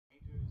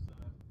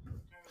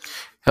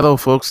Hello,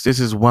 folks. This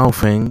is Wild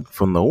Fang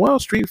from the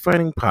Wild Street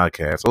Fighting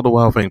Podcast, or the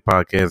Wild Fang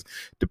Podcast,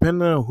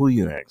 depending on who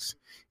you ask.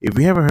 If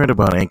you haven't heard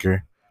about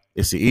Anchor,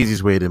 it's the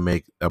easiest way to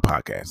make a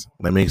podcast.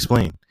 Let me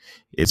explain.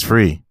 It's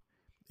free.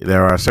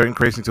 There are certain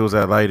creation tools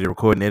that allow you to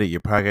record and edit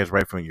your podcast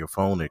right from your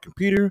phone or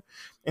computer,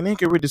 and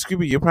Anchor will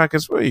distribute your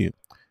podcast for you,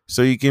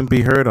 so you can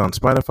be heard on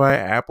Spotify,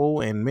 Apple,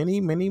 and many,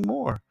 many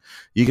more.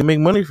 You can make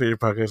money for your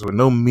podcast with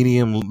no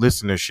medium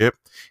listenership,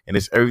 and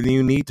it's everything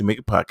you need to make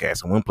a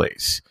podcast in one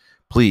place.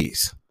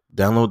 Please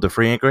download the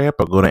free Anchor app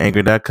or go to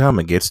anchor.com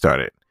and get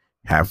started.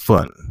 Have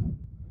fun.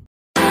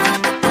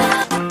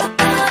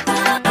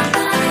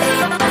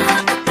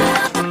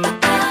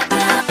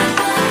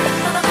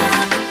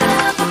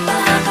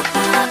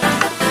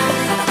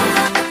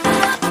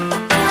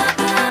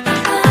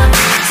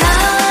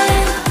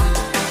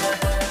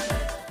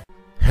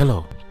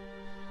 Hello.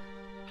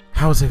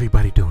 How's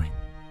everybody doing?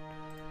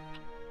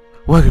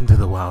 Welcome to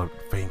the Wild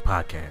Fame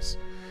Podcast,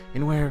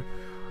 in where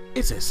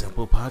it's a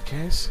simple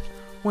podcast,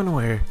 one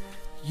where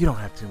you don't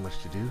have too much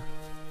to do.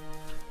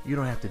 You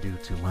don't have to do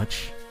too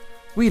much.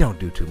 We don't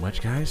do too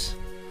much, guys.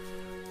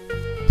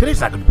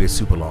 Today's not going to be a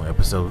super long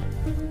episode.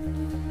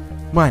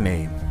 My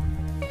name,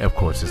 of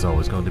course, is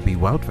always going to be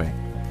Wild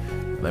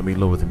Fame. Let me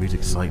lower the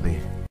music slightly.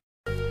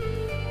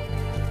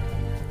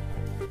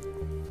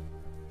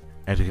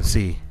 As you can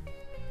see,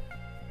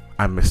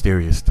 I'm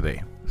mysterious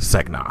today.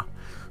 Segna.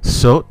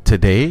 So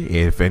today,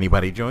 if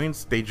anybody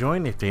joins, they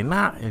join. If they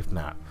not, if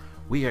not.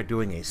 We are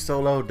doing a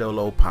solo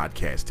dolo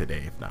podcast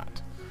today. If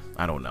not,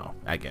 I don't know.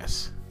 I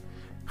guess.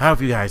 How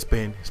have you guys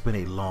been? It's been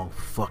a long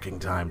fucking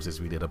time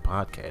since we did a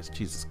podcast.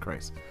 Jesus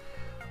Christ.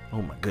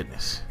 Oh my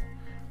goodness.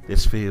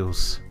 This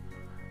feels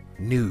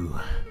new,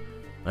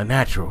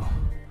 unnatural.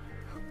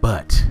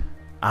 But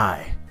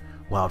I,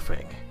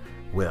 Wildfang,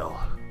 will.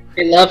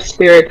 I love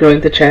Spirit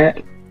joined the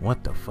chat.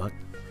 What the fuck?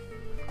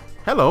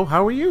 Hello,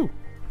 how are you?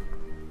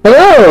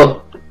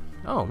 Hello.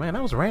 Oh man,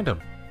 that was random.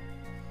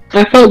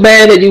 I felt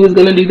bad that you was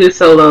gonna do this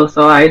solo,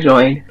 so I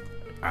joined.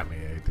 I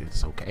mean,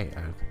 it's okay.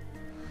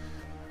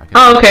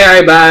 Oh, okay,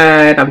 alright,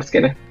 bye. I'm just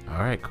kidding.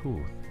 Alright, cool.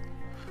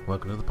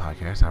 Welcome to the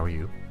podcast. How are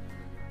you?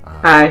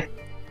 Hi.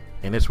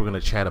 In this, we're going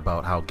to chat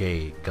about how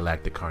gay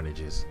Galactic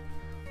Carnage is.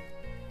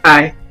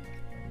 Hi.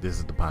 This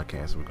is the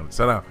podcast we're going to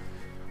set up.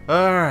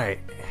 Alright.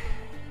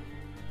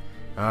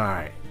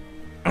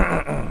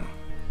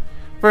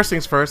 First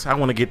things first, I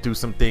want to get through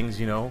some things,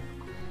 you know.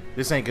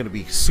 This ain't going to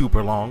be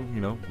super long,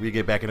 you know. We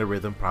get back in the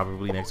rhythm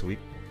probably next week.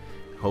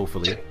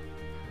 Hopefully.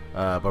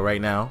 But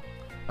right now,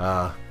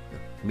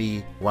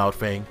 me, Wild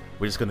Fang,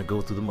 we're just going to go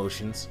through the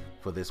motions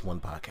for this one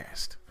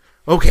podcast.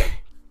 Okay.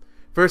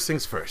 First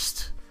things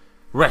first.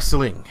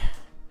 Wrestling.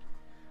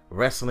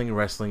 Wrestling.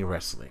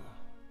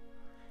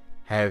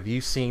 Have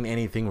you seen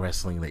anything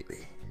wrestling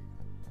lately?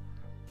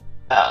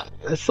 I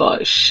saw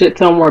a shit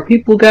ton more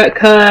people got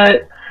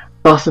cut.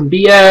 Saw some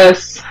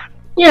BS.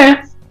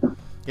 Yeah.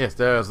 Yes,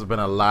 there's been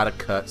a lot of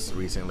cuts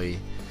recently.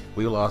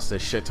 We lost a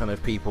shit ton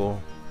of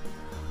people.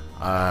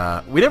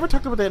 We never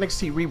talked about the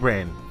NXT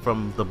rebrand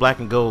from the black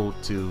and gold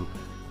to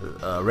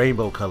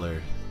rainbow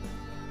color,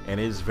 and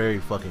it's very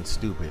fucking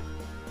stupid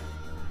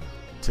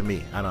to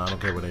me. I don't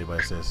care what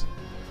anybody says.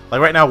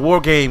 Like right now, War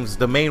Games,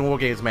 the main War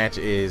Games match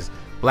is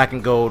black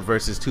and gold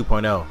versus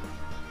 2.0.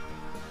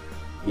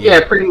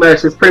 Yeah, pretty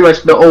much. It's pretty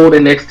much the old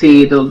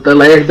NXT, the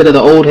last bit of the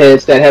old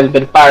heads that haven't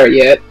been fired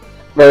yet,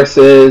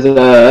 versus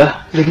the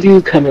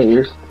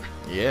newcomers.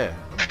 Yeah.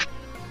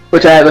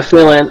 Which I have a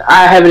feeling,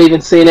 I haven't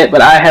even seen it,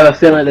 but I have a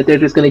feeling that they're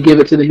just going to give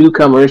it to the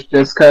newcomers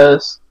just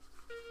because.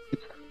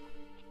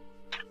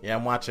 Yeah,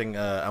 I'm watching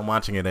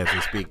it as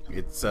we speak.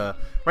 It's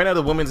right now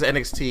the women's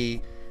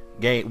NXT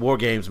War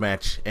Games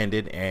match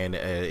ended, and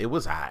it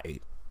was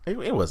alright.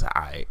 It was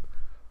alright,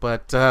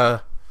 but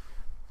I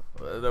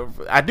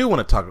do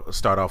want to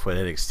start off with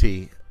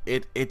NXT.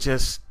 It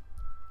just,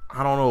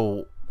 I don't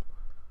know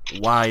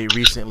why they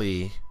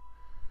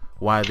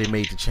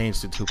made the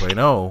change to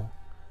 2.0,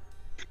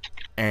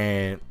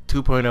 and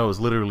 2.0 is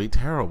literally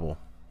terrible.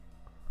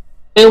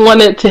 They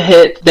wanted to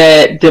hit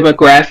that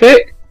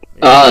demographic,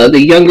 the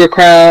younger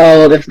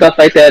crowd and stuff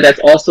like that. That's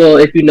also,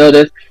 if you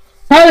notice,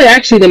 probably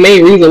actually the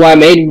main reason why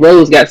Mandy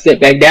Rose got sent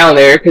back down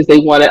there, because they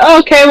wanted,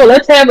 okay, well,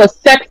 let's have a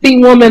sexy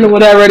woman or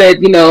whatever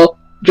that, you know,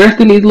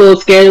 dressed in these little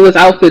scandalous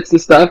outfits and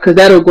stuff, because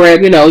that'll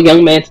grab, you know,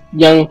 young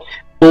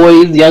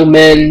boys, young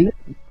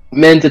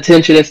men's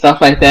attention and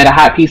stuff like that. A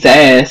hot piece of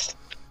ass.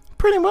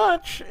 Pretty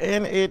much.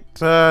 And it,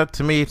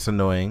 to me, it's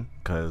annoying,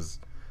 because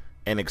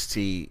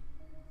NXT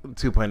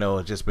 2.0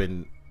 has just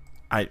been,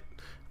 I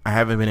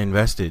haven't been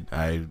invested.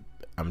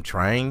 I'm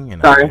trying,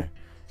 and I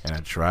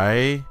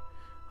try,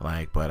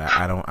 like, but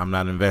I'm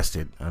not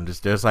invested. I'm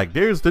just, there's like,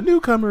 there's the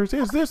newcomers,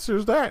 there's this,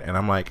 there's that, and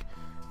I'm like,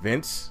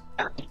 Vince,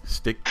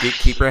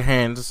 keep your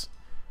hands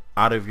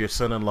out of your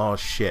son-in-law's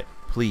shit,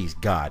 please,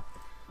 God.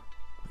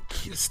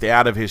 Stay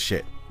out of his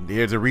shit.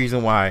 There's a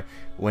reason why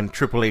when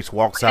Triple H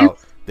walks out,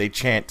 they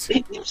chant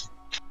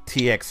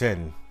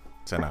TXN.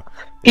 So no,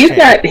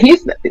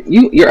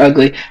 you're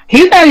ugly.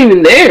 He's not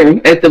even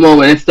there at the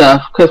moment and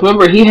stuff. Because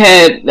remember, he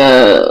had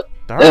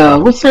The heart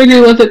problem. What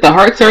surgery was it? The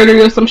heart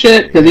surgery or some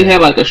shit? Because he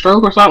had like a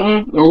stroke or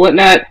something or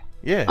whatnot.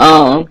 Yeah.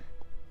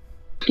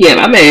 Yeah,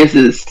 my man's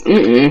is.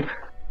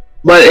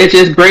 But it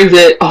just brings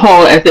it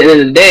all at the end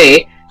of the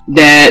day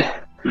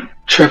that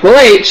Triple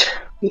H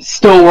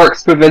still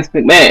works for Vince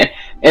McMahon.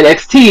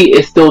 NXT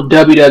is still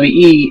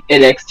WWE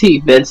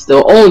NXT. Vince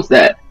still owns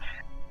that.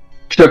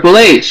 Triple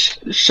H,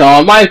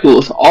 Shawn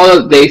Michaels,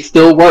 they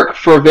still work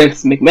for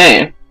Vince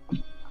McMahon.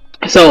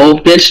 So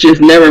Vince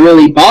just never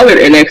really bothered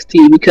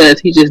NXT because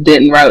he just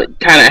didn't really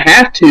kind of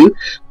have to,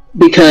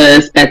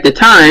 because at the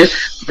time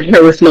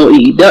there was no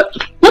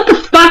AEW. What the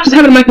fuck just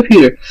happened to my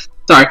computer?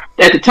 Sorry.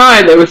 At the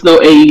time there was no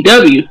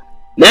AEW.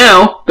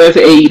 Now there's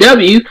an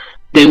AEW.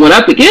 They went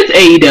up against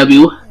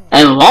AEW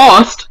and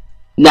lost,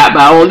 not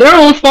by their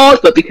own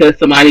fault, but because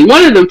somebody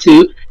wanted them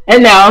to,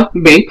 and now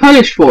being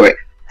punished for it.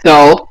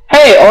 So,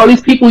 hey, all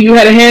these people you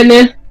had a hand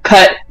in,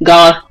 cut,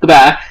 gone,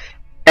 goodbye.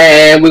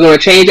 And we're going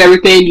to change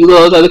everything, do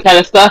all those other kind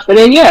of stuff, and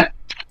then, yeah.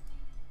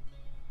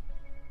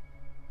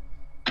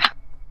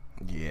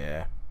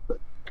 Yeah.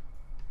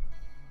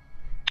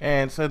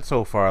 And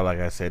so far, like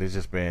I said, it's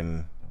just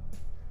been...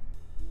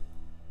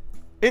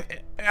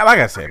 like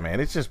I said, man,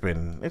 it's just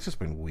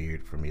been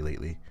weird for me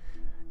lately.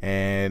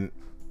 And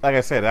like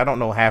I said, I don't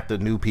know half the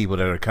new people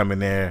that are coming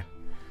there.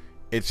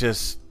 It's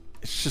just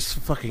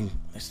fucking.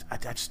 I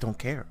just don't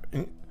care.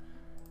 And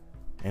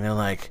they're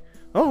like,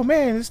 "Oh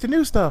man, it's the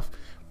new stuff."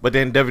 But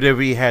then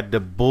WWE had the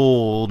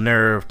bull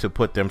nerve to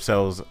put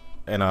themselves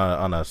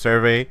on a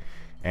survey,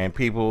 and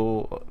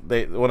people.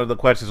 One of the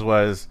questions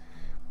was,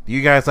 "Do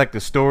you guys like the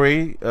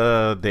story,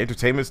 the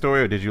entertainment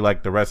story, or did you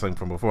like the wrestling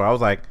from before?" I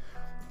was like,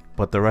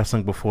 "But the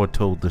wrestling before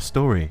told the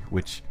story."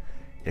 Which,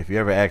 if you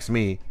ever ask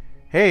me,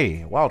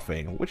 hey,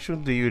 Wildfang, which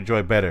one do you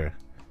enjoy better?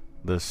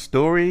 The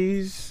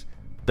stories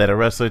that a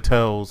wrestler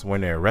tells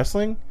when they're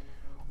wrestling,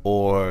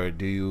 or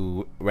do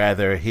you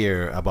rather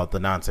hear about the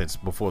nonsense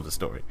before the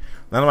story?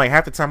 And I'm like,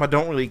 half the time I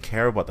don't really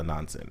care about the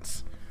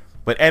nonsense.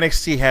 But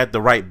NXT had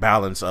the right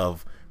balance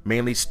of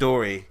mainly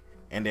story,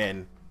 and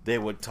then they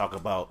would talk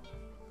about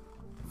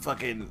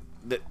fucking...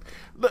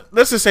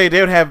 Let's just say they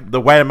would have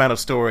the right amount of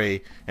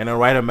story and the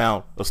right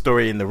amount of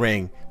story in the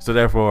ring, so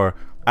therefore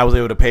I was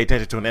able to pay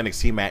attention to an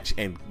NXT match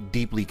and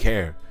deeply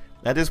care.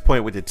 At this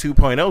point with the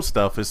 2.0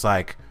 stuff, it's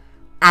like,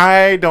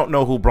 I don't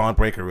know who Braun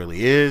Breaker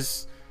really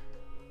is.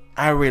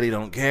 I really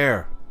don't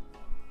care.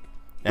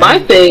 My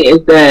thing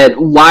is that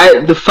why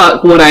the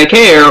fuck would I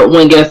care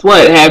when, guess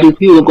what, half these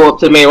people go up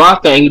to the main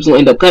roster and you just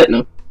end up cutting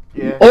them.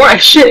 Yeah. Or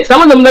shit,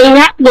 some of them don't even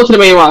have to go to the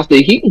main roster.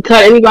 He can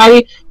cut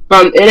anybody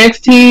from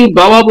NXT,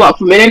 blah blah blah,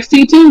 from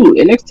NXT too.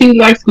 NXT is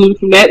not excluded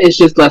from that. It's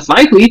just less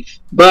likely.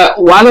 But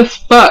why the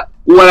fuck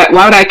why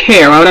would I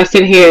care? Why would I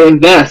sit here and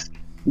invest?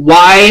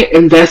 Why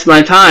invest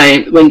my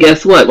time when,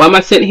 guess what? Why am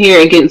I sitting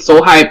here and getting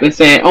so hyped and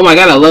saying, oh my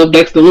god, I love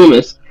Dexter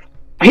Lumis?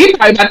 He's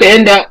probably about to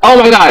end up,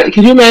 oh my god,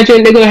 could you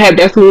imagine they're going to have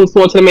Dexter Lumis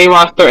going to the main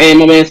roster and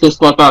my man's just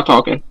going to start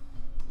talking?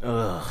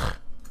 Ugh.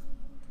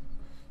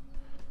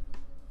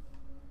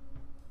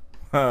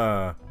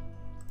 Huh.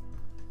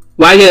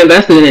 Why get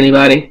invested in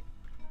anybody?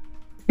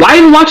 Why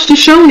even watch the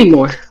show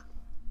anymore?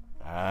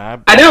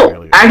 I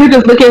don't. I could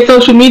just look at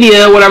social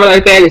media or whatever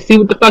like that and see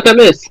what the fuck I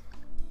miss.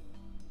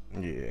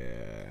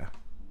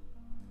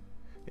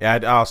 Yeah,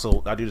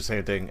 I do the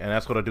same thing, and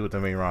that's what I do with the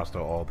main roster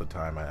all the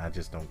time. I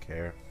just don't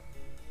care.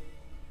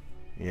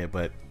 Yeah,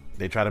 but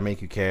they try to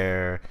make you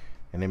care,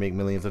 and they make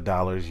millions of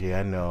dollars. Yeah,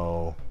 I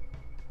know.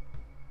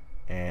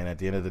 And at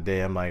the end of the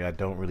day, I'm like, I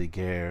don't really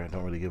care. I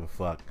don't really give a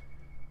fuck.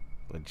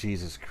 But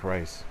Jesus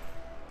Christ.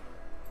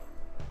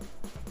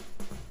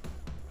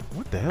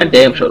 What the hell? I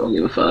damn sure don't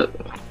give a fuck.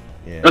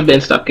 Yeah. I've been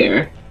stopped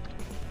caring.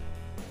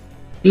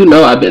 You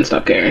know I've been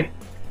stopped caring.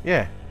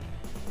 Yeah.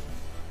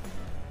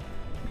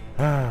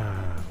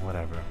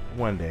 Whatever.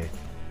 One day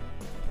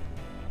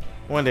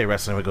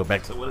wrestling will go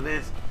back to what it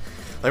is.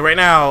 Like right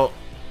now,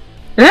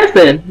 it has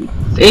been.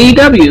 It's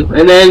AEW,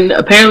 and then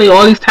apparently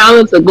all these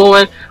talents are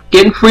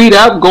getting freed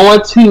up,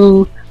 going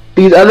to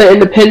these other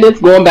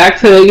independents, going back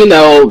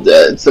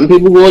to some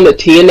people going to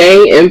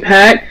TNA,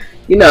 Impact,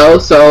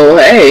 So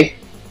hey.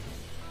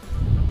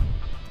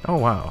 Oh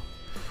wow.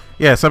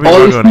 Yeah, some people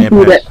are going to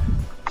Impact.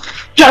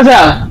 Shut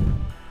up.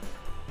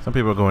 Some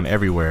people are going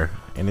everywhere,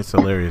 and it's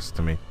hilarious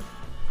to me.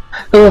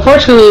 So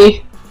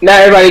unfortunately, not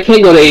everybody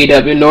can go to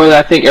AEW, nor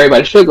that I think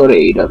everybody should go to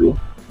AEW.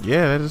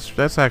 Yeah,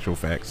 that's actual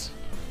facts.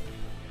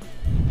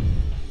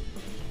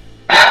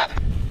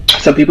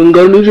 Some people can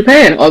go to New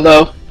Japan,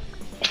 although,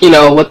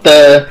 with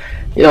the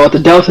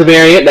Delta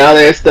variant, now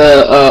there's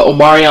the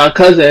Omarion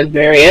cousin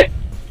variant.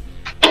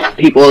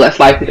 People less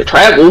likely to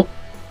travel.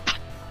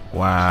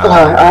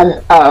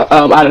 Wow.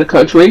 Out of the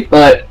country,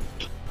 but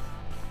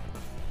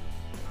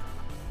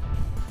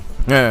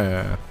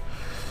yeah.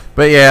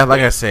 But yeah,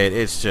 like I said,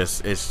 it's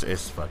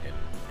fucking,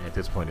 at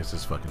this point it's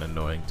just fucking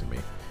annoying to me.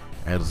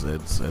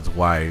 It's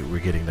why we're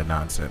getting the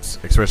nonsense,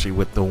 especially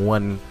with the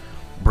one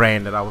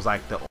brand that I was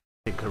like the only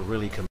thing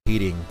really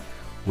competing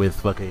with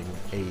fucking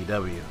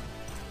AEW,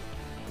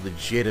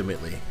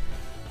 legitimately.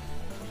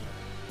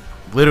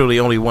 Literally,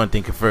 only one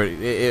thing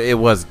converted. It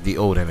was the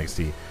old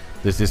NXT.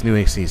 This new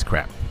NXT is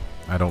crap.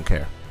 I don't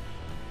care.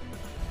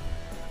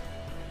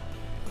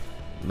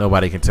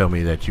 Nobody can tell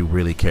me that you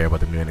really care about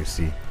the new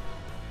NXT.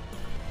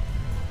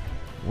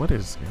 What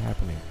is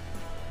happening?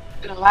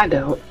 No, I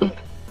don't.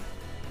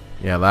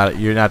 Yeah,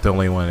 you're not the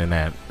only one in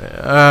that.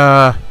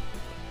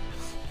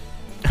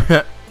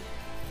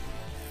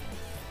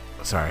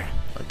 Sorry,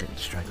 I'm getting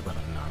distracted by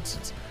the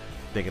nonsense.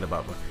 Thinking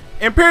about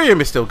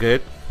Imperium is still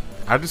good.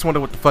 I just wonder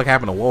what the fuck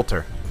happened to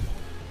Walter.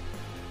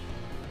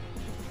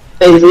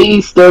 Is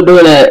he still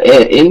doing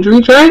an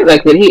injury track?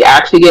 Like, did he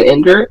actually get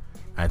injured?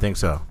 I think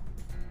so.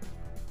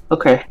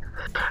 Okay,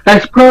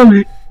 that's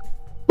probably.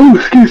 Oh,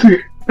 excuse me.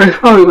 That's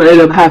probably what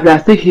ended up happening. I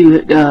think he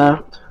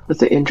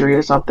was an injury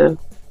or something.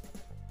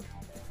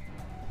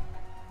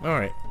 All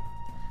right.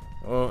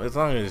 Well, as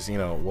long as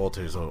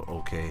Walter's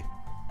okay,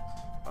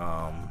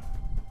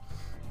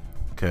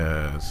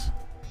 because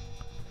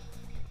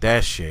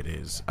that shit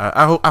is.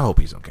 I hope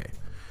he's okay.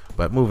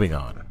 But moving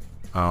on.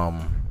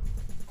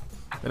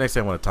 The next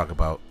thing I want to talk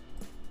about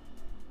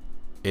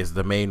is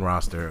the main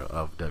roster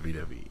of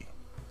WWE.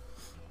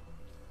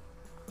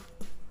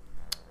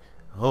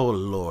 Oh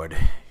Lord,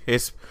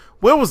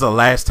 when was the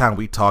last time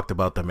we talked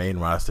about the main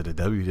roster of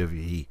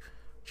WWE?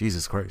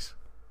 Jesus Christ.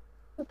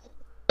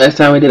 Last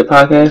time we did a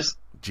podcast?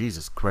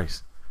 Jesus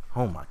Christ.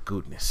 Oh my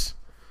goodness.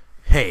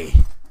 Hey,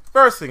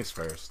 first things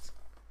first.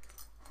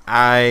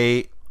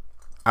 I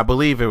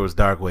believe it was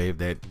Darkwave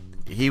that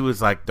he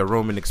was like the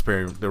Roman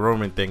experience. The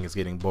Roman thing is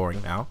getting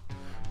boring now.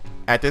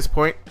 At this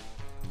point,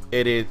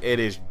 it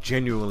is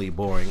genuinely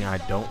boring. I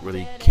don't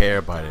really care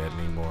about it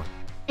anymore.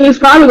 He's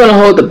probably going to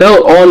hold the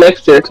belt all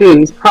next year too.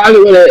 He's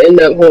probably going to end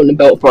up holding the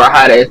belt for a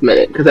hot ass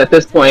minute. Because at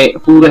this point,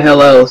 who the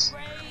hell else?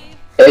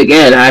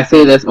 Again, I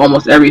say this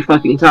almost every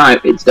fucking time.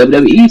 It's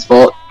WWE's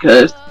fault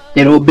because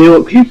they don't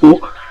build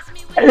people.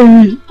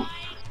 And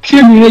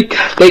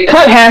they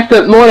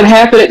cut more than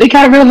half of it. They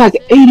got rid of like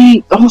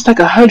 80, almost like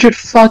 100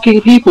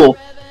 fucking people.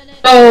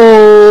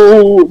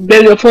 So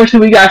then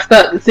unfortunately we got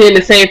stuck seeing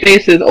the same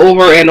faces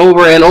over and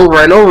over and over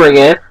and over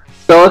again.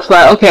 So it's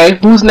like, okay,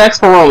 who's next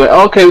for Roman?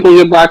 Okay, we're gonna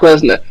get Brock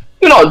Lesnar.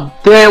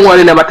 Damn well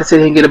they're not about to sit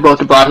here and get a belt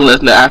to Brock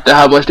Lesnar after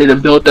how much they done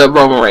built up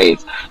Roman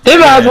Reigns. They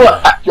might as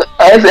well,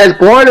 as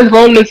boring as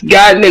Roman has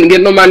gotten and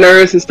getting on my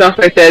nerves and stuff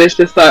like that, it's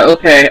just like,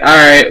 okay,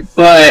 alright,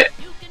 but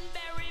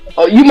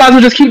you might as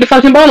well just keep the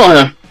fucking belt on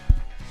him.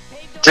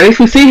 At least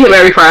we see him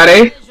every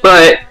Friday,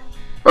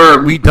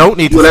 or we don't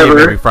need to see him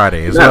every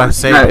Friday. Is what I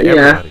say to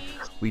everybody.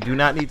 Yeah. We do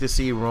not need to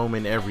see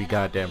Roman every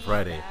goddamn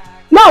Friday.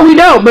 No, we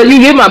don't. But you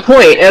get my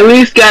point. At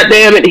least,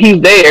 goddamn it, he's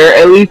there.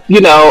 At least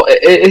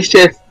it's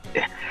just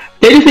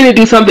they just need to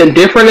do something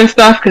different and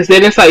stuff. Because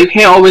then it's like you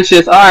can't always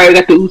just we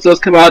got the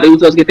Usos come out. The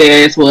Usos get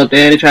their ass whooped.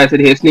 Then they try to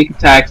sit here sneak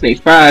attack, sneak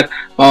surprise,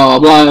 blah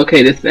blah.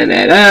 Okay, this and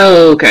that.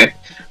 Oh, okay.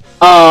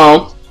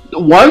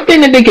 One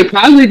thing that they could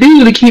probably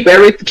do to keep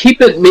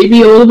it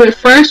maybe a little bit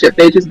fresh, if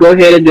they just go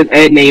ahead and just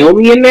add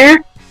Naomi in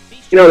there,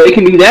 they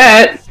can do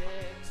that.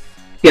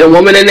 Get a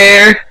woman in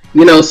there,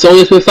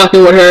 Sonya's been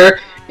fucking with her,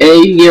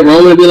 and you can get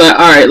Roman to be like,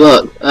 alright,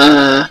 look,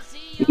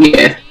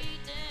 yeah,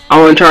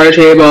 I'm in charge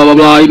here, blah blah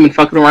blah, you've been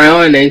fucking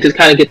around, and then just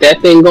kind of get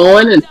that thing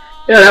going, and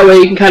that way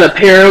you can kind of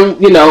pair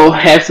them,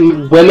 have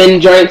some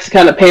women joints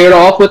kind of paired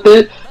off with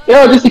it,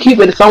 just to keep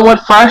it somewhat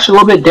fresh, a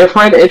little bit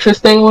different,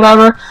 interesting,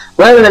 whatever.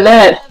 Rather than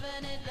that,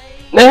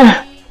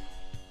 nah.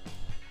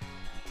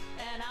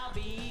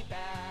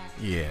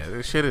 Yeah,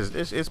 this shit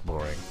it's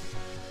boring.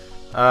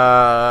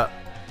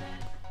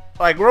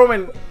 Like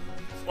Roman,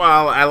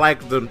 while I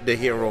like the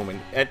hit Roman,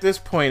 at this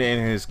point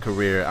in his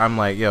career, I'm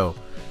like, yo,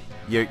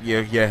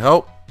 your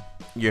help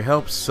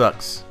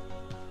sucks.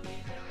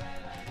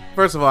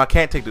 First of all, I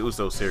can't take the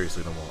Usos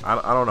seriously no more.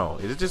 I don't know.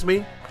 Is it just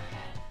me?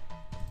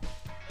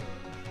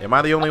 Am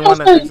I the only one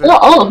that thinks that? No.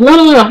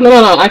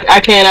 I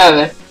can't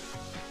either.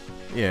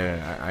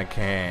 Yeah, I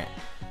can't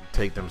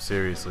take them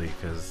seriously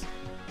because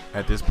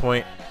at this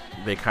point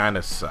they kind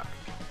of suck.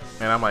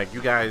 And I'm like,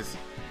 you guys,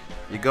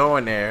 you go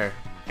in there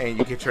and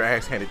you get your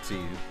ass handed to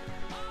you.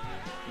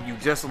 You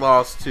just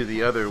lost to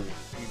the other.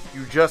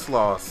 You just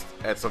lost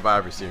at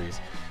Survivor Series,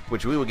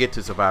 which we will get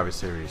to Survivor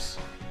Series.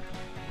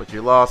 But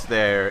you lost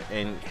there,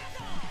 and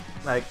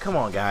like, come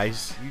on,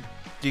 guys.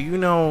 Do you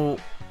know?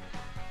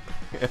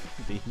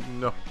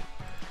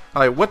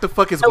 Like, what the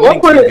fuck is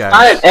winning to you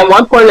guys? At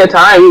one point in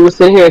time, we were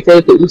sitting here and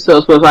saying that the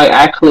Usos was like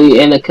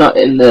actually in the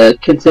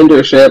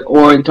contendership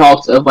or in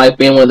talks of like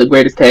being one of the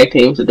greatest tag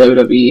teams in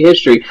WWE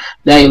history.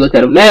 Now you look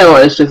at them now,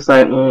 and it's just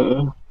like,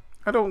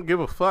 I don't give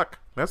a fuck.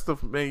 That's the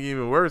thing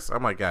even worse.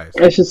 I'm like, guys,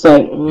 it's just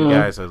like you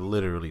guys are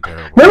literally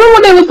terrible. Remember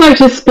when they was like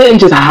just spitting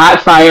just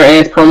hot fire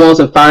ass promos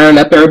and firing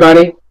up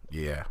everybody?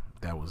 Yeah,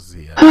 that was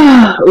the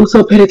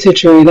Uso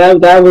Penitentiary.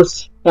 That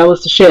was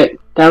the shit.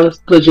 That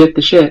was legit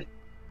the shit.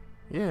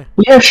 Yeah.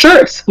 We have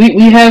shirts. We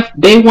have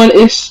day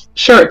one-ish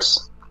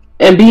shirts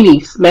and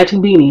beanies,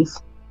 matching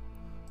beanies.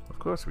 Of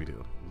course we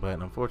do, but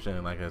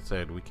unfortunately, like I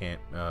said, we can't.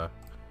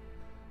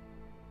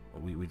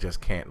 We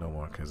just can't no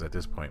more because at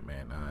this point,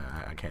 man,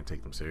 I can't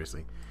take them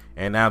seriously.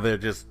 And now they're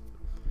just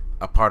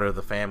a part of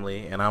the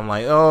family, and I'm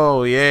like,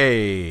 oh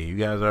yay, you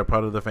guys are a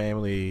part of the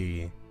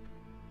family.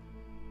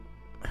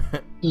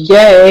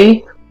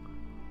 Yay.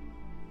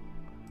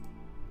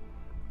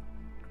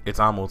 It's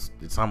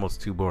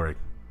almost too boring.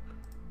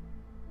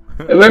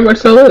 It very much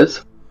so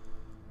is.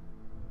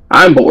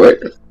 I'm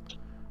bored.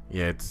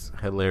 Yeah, it's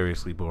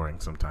hilariously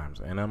boring sometimes,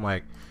 and I'm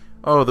like,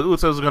 oh, the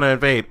Usos are gonna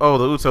invade. Oh,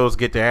 the Usos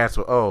get their ass.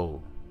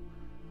 Oh,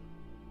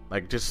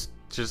 like just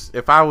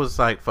if I was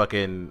like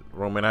fucking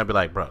Roman, I'd be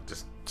like, bro,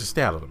 just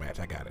stay out of the match.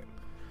 I got it.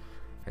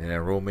 And then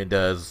Roman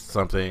does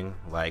something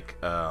like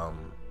the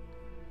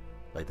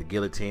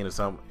guillotine or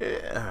something.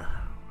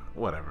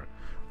 Whatever.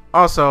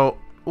 Also,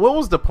 what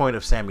was the point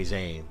of Sami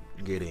Zayn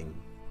getting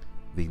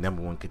the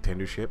 #1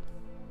 contendership?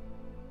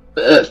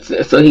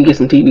 So he can get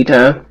some TV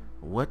time.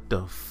 What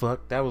the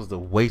fuck? That was a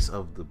waste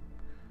of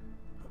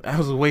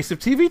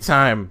TV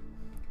time.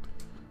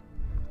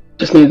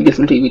 Just need to get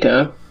some TV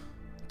time.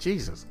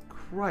 Jesus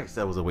Christ,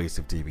 that was a waste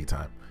of TV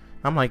time.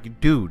 I'm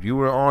like, dude, you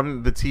were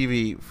on the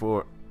TV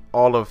for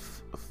all of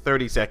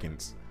 30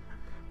 seconds.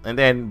 And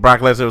then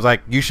Brock Lesnar was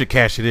like, you should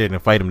cash it in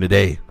and fight him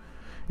today.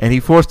 And he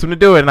forced him to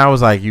do it. And I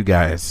was like, you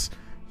guys,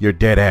 you're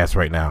dead ass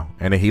right now.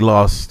 And then he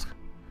lost.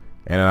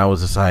 And then I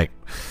was just like,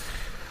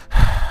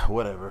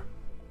 whatever.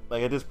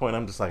 Like, at this point,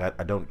 I'm just like,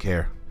 I don't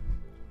care.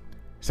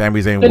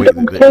 Sami Zayn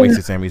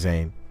wasted Sami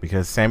Zayn.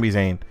 Because Sami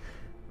Zayn,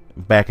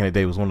 back in the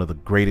day, was one of the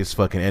greatest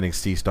fucking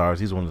NXT stars.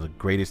 He's one of the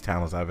greatest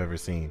talents I've ever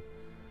seen.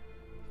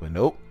 But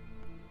nope.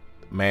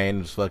 Man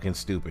was fucking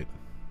stupid.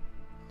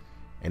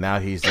 And now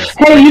he's just...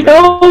 Hey, you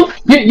know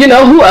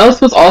who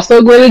else was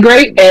also really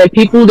great? And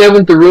there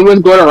was the rumors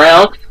going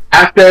around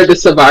after the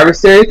Survivor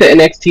Series that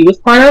NXT was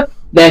part of,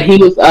 that he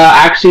was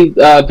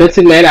Vince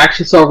McMahon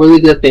actually saw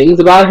really good things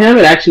about him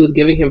and actually was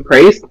giving him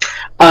praise.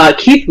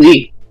 Keith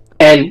Lee.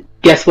 And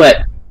guess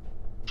what?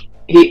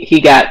 He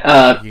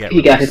got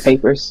his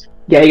papers.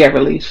 Yeah, he got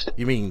released.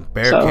 You mean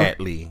Bearcat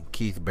Lee?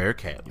 Keith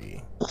Bearcat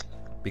Lee?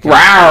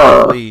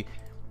 Because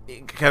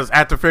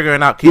after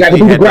figuring out Keith Lee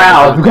you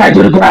gotta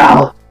do the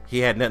growl. He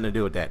had nothing to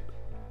do with that.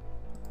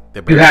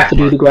 You have to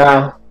do the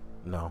growl.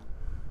 No.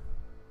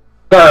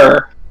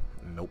 Sir.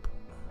 Nope.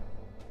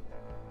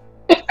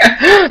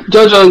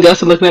 JoJo and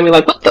Justin looking at me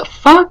like, what the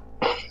fuck?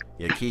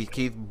 Yeah,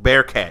 Keith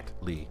Bearcat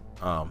Lee.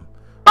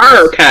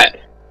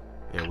 Bearcat.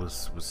 It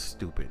was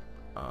stupid.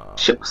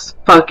 Shit was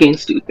fucking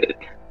stupid.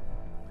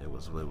 It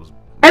was.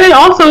 And it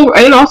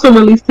also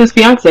released his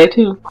fiance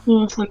too.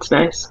 That's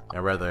nice. I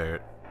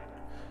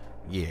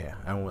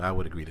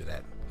would agree to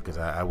that because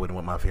I wouldn't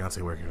want my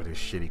fiance working for this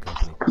shitty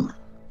company.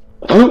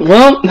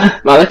 Well,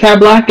 Malachi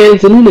Black and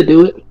Zelina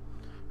do it.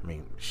 I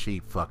mean, she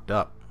fucked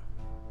up.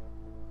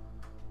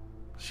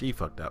 He ain't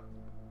fuck up.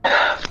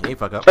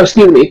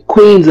 Excuse me,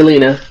 Queen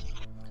Zelina.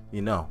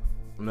 You know,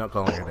 I'm not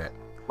calling her that.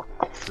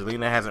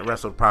 Zelina hasn't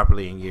wrestled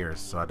properly in years,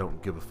 so I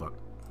don't give a fuck.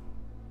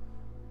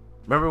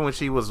 Remember when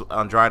she was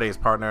Andrade's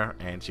partner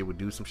and she would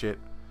do some shit?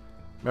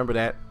 Remember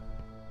that?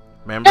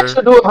 Remember? She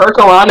do her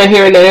Kalana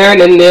here and there and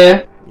then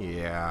there.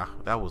 Yeah,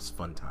 that was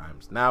fun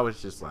times. Now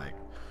it's just like,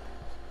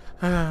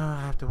 I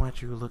have to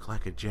watch you look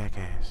like a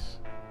jackass.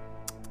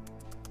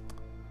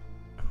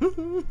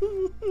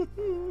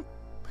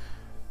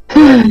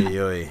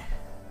 Oy.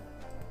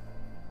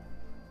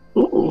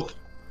 Ooh.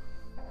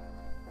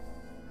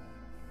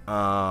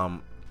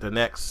 The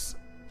next,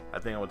 I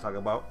think I would talk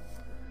about,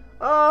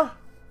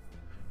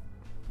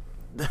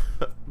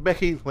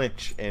 Becky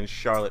Lynch and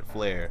Charlotte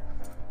Flair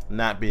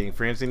not being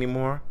friends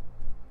anymore.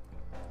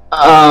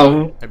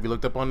 Have you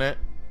looked up on that?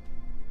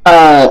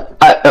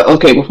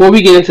 Okay, before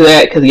we get into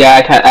that, because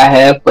I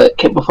have, but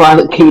before I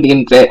get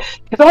into that,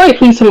 can somebody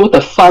please tell me what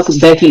the fuck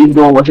Becky is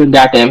doing with her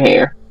goddamn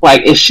hair?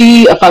 Like, is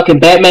she a fucking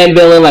Batman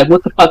villain? Like,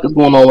 what the fuck is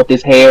going on with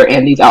this hair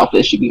and these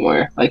outfits she be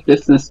wearing? Like,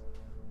 this is...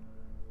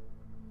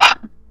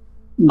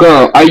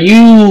 Girl, are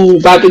you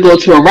about to go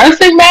to a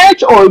wrestling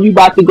match, or are you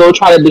about to go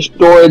try to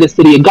destroy the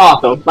city of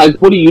Gotham? Like,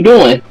 what are you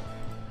doing?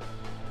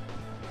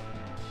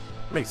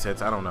 Makes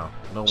sense. I don't know.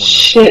 No one knows.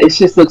 Shit, it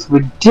just looks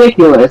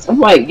ridiculous.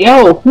 I'm like,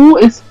 yo, who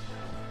is...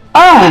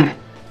 God,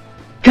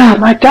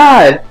 my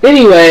God.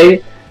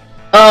 Anyway,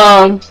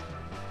 but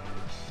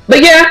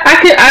yeah,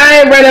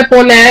 I read up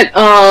on that,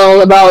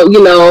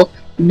 about,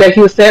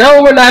 Becky was saying,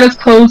 oh, we're not as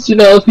close,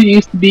 as we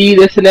used to be,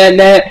 this and that and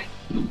that.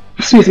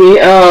 Excuse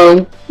me,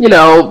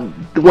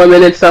 the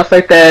women and stuff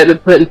like that,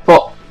 and putting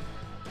fault.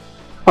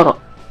 Hold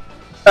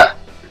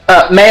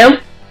on. Ma'am?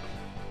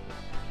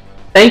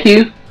 Thank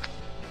you.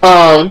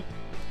 It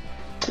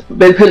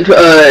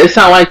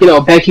sounded like,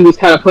 Becky was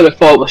kind of putting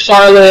fault with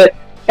Charlotte,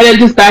 and then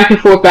just back and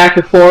forth,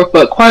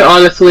 but quite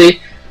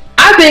honestly,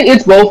 I think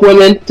it's both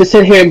women to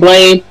sit here and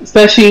blame,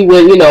 especially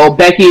when,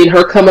 Becky and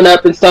her coming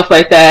up and stuff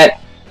like that.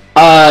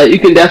 You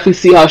can definitely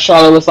see how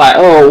Charlotte was like,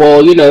 oh,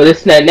 well,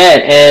 this and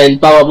that, and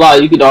blah, blah, blah.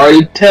 You could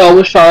already tell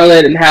with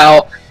Charlotte and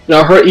how,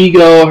 her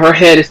ego, her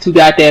head is too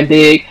goddamn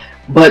big.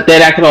 But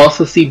then I can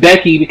also see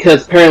Becky,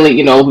 because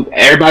apparently,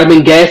 everybody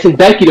been gassing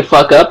Becky to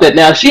fuck up, that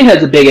now she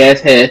has a big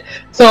ass head.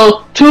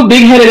 So, two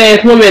big-headed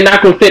ass women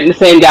not gonna fit in the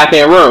same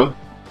goddamn room.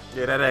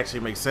 Yeah, that actually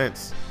makes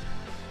sense.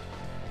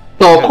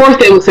 So of course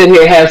they would sit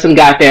here and have some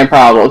goddamn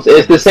problems.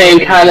 It's the same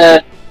kind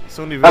of.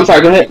 I'm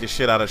sorry. Go ahead. Beat the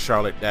shit out of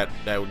Charlotte that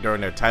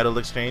during their title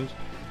exchange.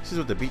 She's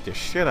about to beat the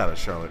shit out of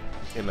Charlotte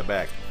in the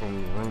back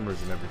from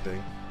rumors and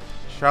everything.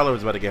 Charlotte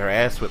was about to get her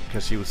ass whipped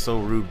because she was so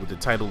rude with the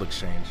title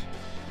exchange.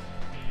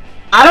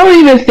 I don't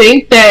even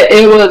think that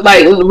it was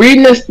like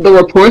reading the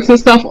reports and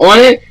stuff on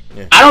it.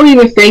 Yeah. I don't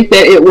even think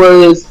that it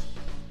was.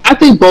 I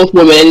think both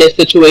women in this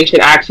situation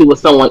actually was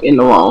somewhat in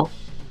the wrong.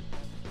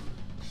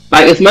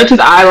 Like, as much as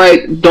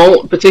I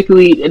don't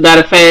particularly not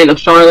a fan of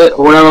Charlotte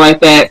or whatever like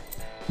that,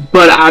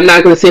 but I'm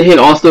not going to sit here and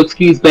also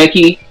excuse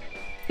Becky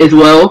as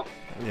well.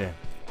 Yeah.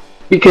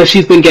 Because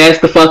she's been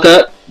gassed the fuck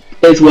up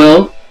as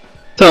well.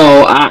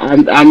 So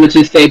I'm going to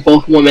just say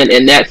both women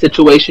in that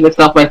situation and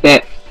stuff like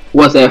that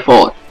was at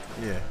fault.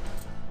 Yeah.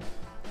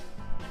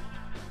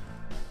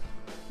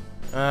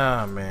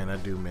 Ah, man, I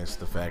do miss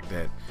the fact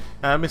that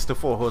I miss the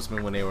Four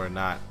Horsemen when they were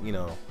not,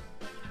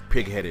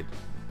 pig-headed.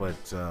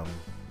 But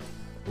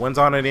one's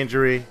on an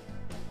injury.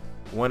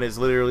 One is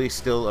literally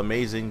still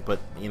amazing, but,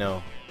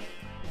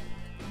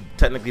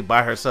 technically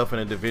by herself in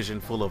a division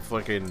full of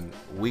fucking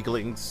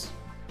weaklings.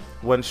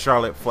 One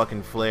Charlotte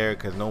fucking Flair,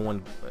 because no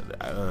one...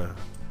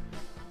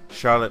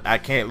 Charlotte, I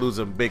can't lose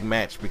a big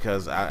match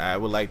because I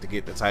would like to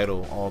get the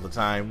title all the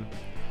time.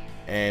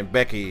 And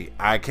Becky,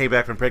 I came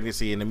back from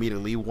pregnancy and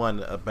immediately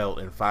won a belt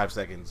in 5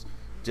 seconds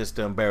just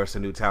to embarrass a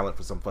new talent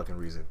for some fucking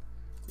reason.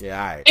 Yeah,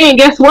 alright. And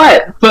guess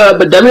what? But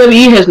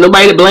WWE has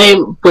nobody to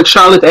blame but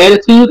Charlotte's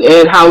attitude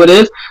and how it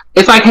is.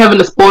 It's like having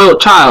a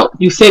spoiled child.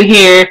 You sit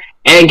here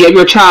and give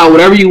your child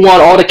whatever you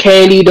want, all the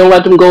candy, don't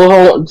let them go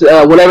home,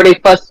 whatever they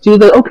fuss to,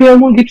 like, okay, I'm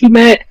going to get you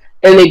mad.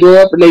 And they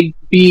grow up and they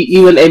be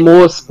even a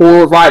more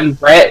spoiled, rotten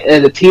brat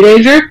as a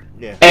teenager.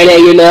 Yeah. And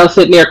then you're now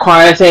sitting there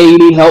crying saying you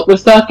need help and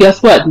stuff.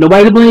 Guess what?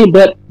 Nobody to blame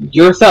but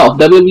yourself.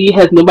 WWE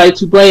has nobody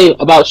to blame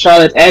about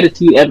Charlotte's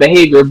attitude and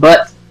behavior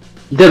but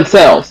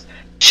themselves.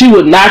 She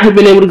would not have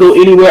been able to go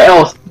anywhere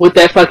else with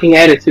that fucking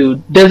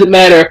attitude. Doesn't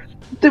matter.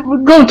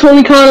 Go to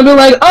Tony Khan and be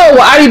like, oh,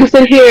 well, I need to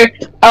sit here.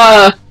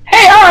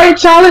 Hey, alright,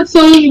 Charlotte,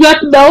 so you got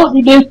the belt.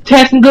 You did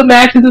have some good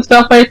matches and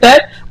stuff like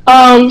that.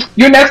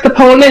 Your next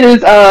opponent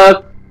is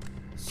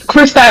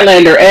Chris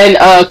Statlander, and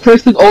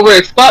Chris is over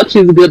as fuck.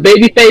 She's a good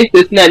baby face,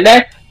 this and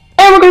that.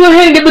 And we're gonna go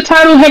ahead and get the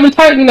title, have her,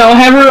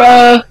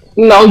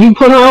 you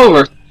put her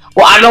over.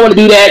 Well, I don't want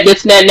to do that,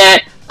 this and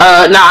that.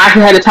 Now I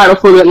can have the title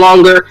for a bit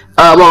longer,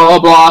 blah, blah,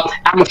 blah.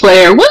 I'm a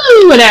player,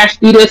 woo, and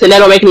actually do this, and that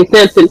don't make any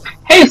sense. And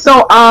hey,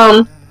 so,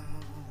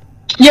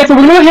 yeah, so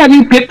we're gonna have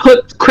you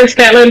put Chris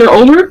Statlander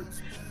over,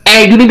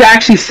 and you need to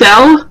actually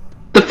sell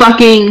the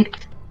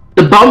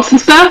bumps and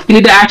stuff. You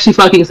need to actually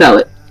fucking sell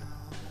it.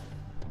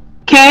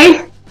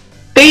 Okay?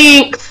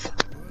 Thanks.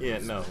 Yeah,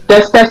 no.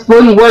 That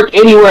wouldn't work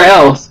anywhere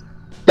else.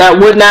 She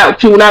would not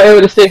be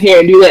able to sit here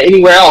and do that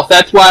anywhere else.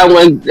 That's why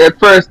when at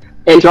first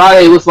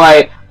Andrade was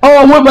like, oh,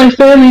 I want my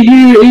family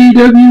here,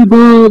 AEW,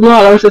 blah,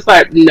 blah. I was just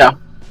like, no.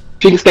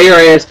 She can stay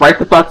her ass right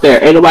the fuck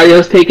there. Ain't nobody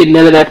else taking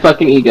none of that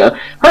fucking ego.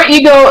 Her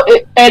ego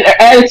and her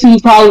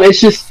attitude problem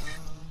is just,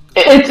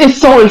 it's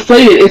so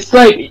inflated. It's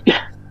like,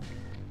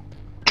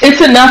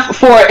 it's enough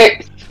for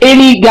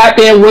any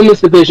goddamn women's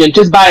division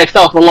just by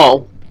itself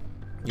alone.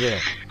 Yeah.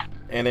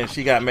 And then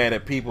she got mad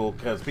at people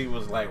because people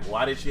was like,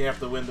 why did she have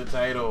to win the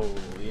title?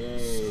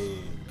 Yay.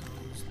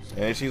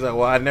 And she's like,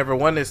 well, I never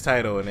won this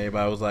title. And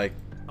everybody was like,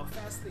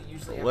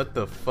 what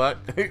the fuck?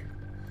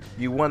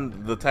 You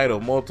won the title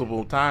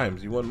multiple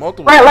times. You won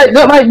multiple times.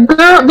 Right,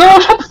 girl,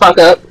 shut the fuck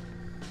up.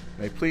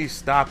 Like, please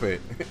stop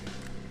it.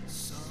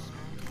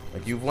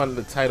 Like, you've won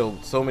the title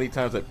so many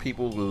times that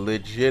people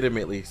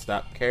legitimately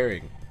stop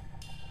caring.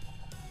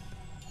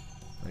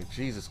 Like,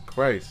 Jesus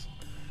Christ.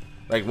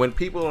 Like, when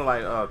people are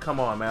like, oh, come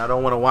on, man, I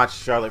don't want to watch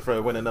Charlotte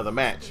Flair win another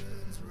match.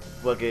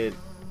 Look at,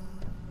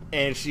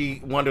 and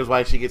she wonders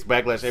why she gets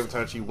backlash every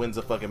time she wins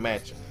a fucking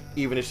match.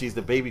 Even if she's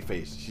the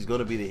babyface, she's going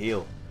to be the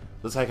heel.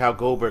 Looks like how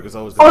Goldberg is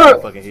always going to be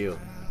the fucking heel.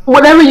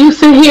 Whenever you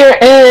sit here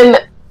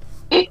and,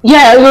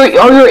 yeah,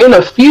 or you're in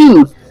a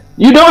feud,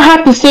 you don't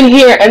have to sit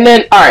here and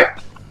then,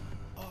 alright,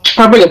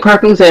 I'll bring a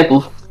perfect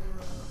example.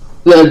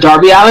 The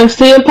Darby Allin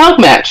CM Punk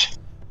match.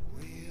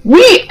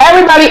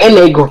 Everybody and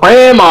their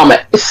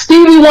grandmama,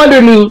 Stevie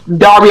Wonder knew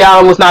Darby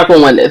Allin was not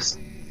going to win this.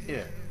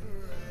 Yeah.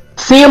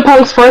 CM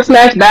Punk's first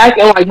match back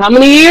in like how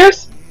many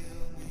years?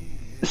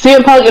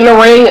 CM Punk in the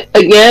ring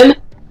again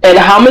in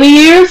how many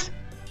years?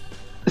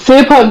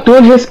 CM Punk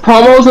doing his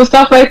promos and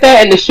stuff like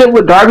that and the shit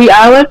with Darby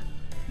Allin.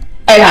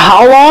 And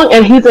how long?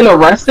 And he's in a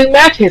wrestling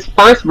match, his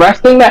first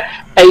wrestling match,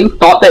 and you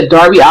thought that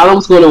Darby Allin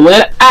was going to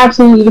win?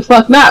 Absolutely the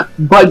fuck not.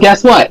 But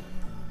guess what?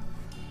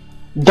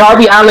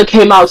 Darby Allin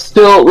came out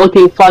still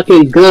looking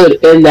fucking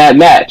good in that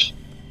match.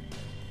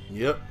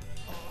 Yep.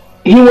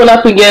 He went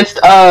up against,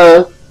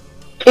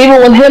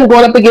 even with him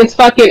going up against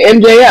fucking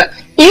MJF.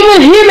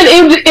 Even him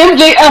and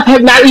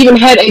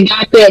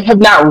MJF have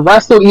not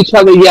wrestled each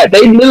other yet.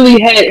 They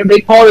literally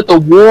they called it the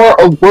War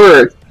of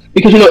Words.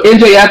 Because,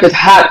 MJF is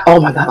hot.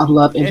 Oh my god, I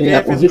love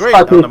MJF. His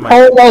fucking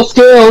promo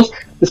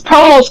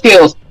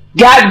skills.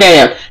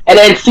 Goddamn. And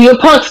then CM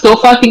Punk still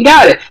fucking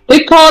got it.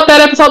 They called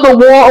that episode the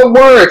War of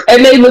Words,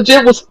 and they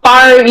legit was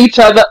firing each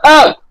other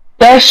up.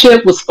 That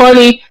shit was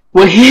funny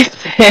when he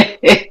said,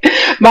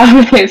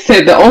 my man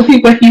said, the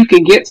only way you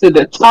can get to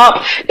the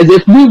top is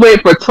if you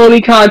wait for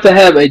Tony Khan to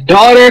have a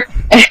daughter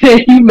and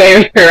then you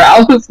marry her.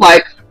 I was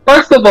like,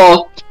 first of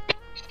all,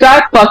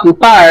 shots fucking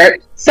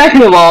fired.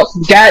 Second of all,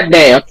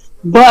 goddamn.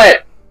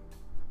 But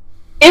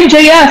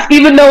MJF,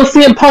 even though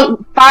CM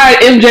Punk fired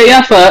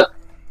MJF up,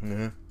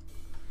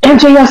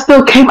 MJF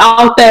still came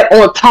out that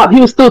on top. He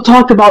was still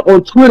talked about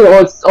on Twitter,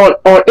 on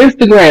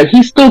Instagram.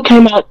 He still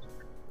came out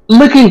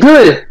looking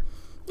good.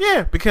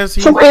 Yeah, because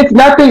so it's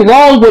nothing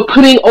wrong with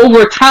putting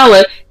over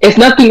talent. It's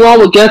nothing wrong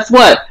with, guess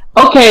what?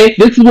 Okay,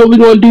 this is what we're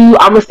gonna do.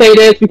 I'm gonna say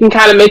this. We can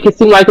kind of make it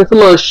seem like it's a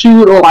little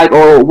shoot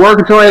or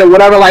work joint or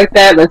whatever like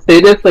that. Let's say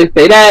this, let's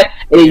say that,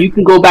 and then you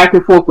can go back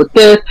and forth with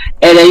this,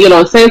 and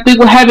then same thing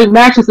with having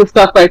matches and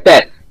stuff like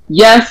that.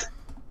 Yes,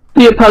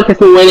 CM Punk has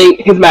been winning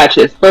his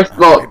matches. First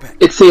of all,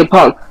 it's CM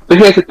Punk. But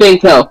here's the thing,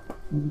 though.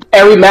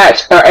 Every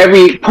match or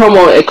every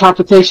promo and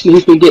confrontation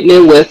he's been getting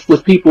in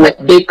with people,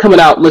 they're coming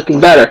out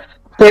looking better.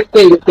 Same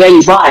thing with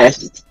Danny Bryan.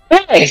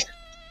 Hey!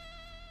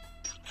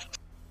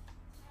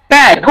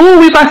 Back. Who are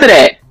we about to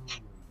that?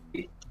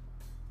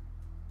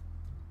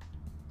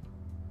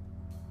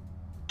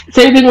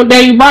 Same thing with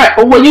Danny Bryan.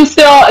 But when you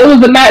saw it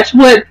was a match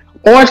with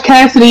Orange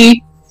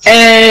Cassidy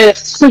and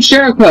Chris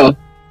Jericho,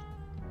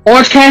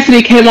 Orange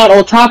Cassidy came out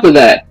on top of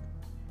that.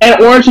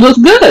 And Orange looks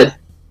good.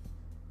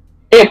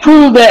 It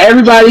proved that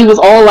everybody was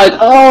all like,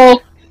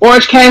 oh,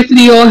 Orange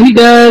Cassidy, all he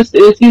does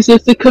is he's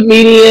just a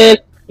comedian.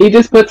 He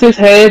just puts his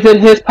hands in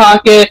his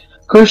pocket.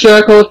 Chris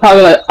Jericho was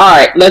probably like, all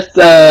right,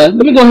 let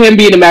me go ahead and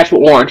be in a match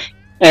with Orange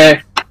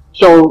and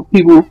show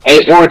people,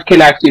 hey, Orange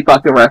can actually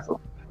fucking wrestle.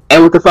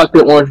 And what the fuck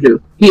did Orange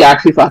do? He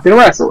actually fucking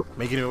wrestled.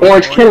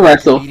 Orange can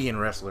wrestle. Comedian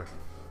wrestler.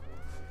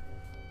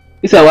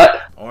 You said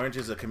what? Orange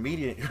is a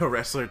comedian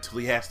wrestler till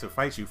he has to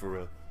fight you for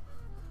real.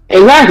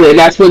 Exactly, and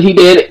that's what he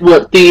did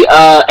with the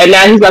and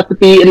now he's about to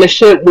be in the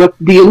shit with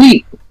the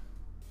Elite.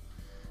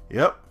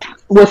 Yep.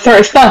 With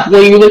certain stuff,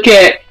 when you look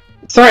at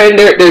certain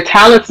their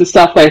talents and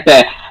stuff like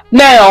that.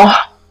 Now,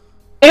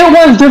 it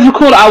was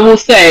difficult, I will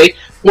say,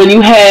 when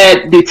you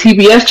had the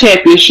TBS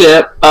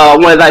championship,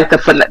 one of the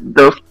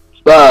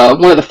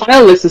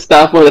finalists and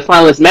stuff. One of the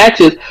finalist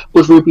matches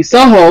was Ruby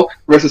Soho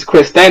versus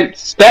Chris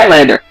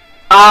Statlander.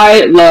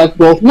 I love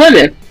both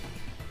women.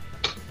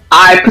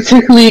 I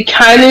particularly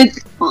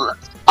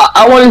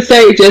I want to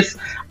say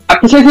I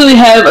particularly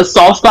have a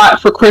soft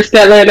spot for Chris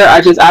Statlander.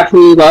 I just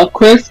absolutely love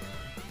Chris,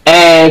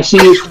 and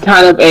she's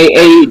kind of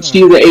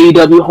she's an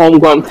AEW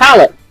homegrown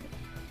talent.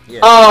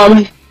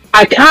 Yeah.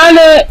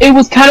 It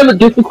was kind of a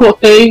difficult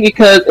thing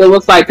because it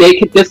was like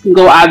this can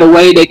go either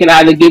way. They can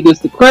either give this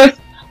to Chris,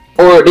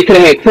 or they could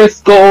have had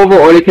Chris go over,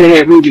 or they could have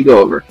had Ruby go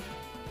over.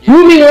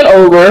 Ruby went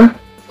over.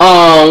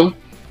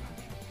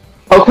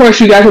 Of course,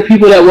 you got the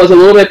people that was a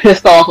little bit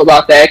pissed off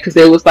about that because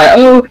they was like,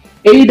 oh,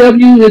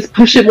 AEW is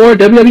pushing more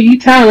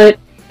WWE talent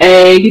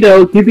and,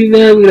 giving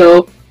them,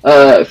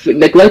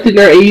 neglecting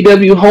their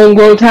AEW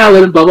homegrown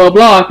talent, blah, blah,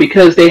 blah,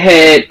 because they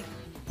had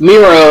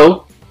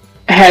Miro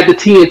had the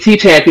TNT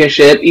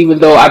championship, even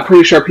though I'm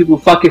pretty sure people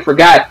fucking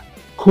forgot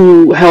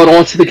who held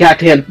on to the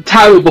goddamn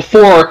title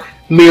before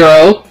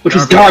Miro, which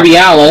was Darby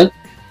Allin.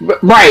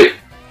 Right.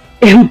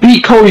 And who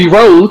beat Cody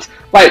Rhodes.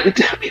 Like,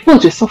 people are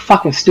just so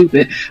fucking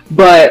stupid.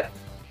 But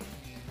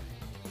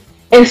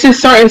it's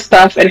just certain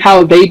stuff and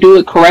how they do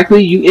it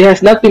correctly. It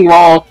has nothing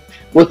wrong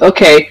with,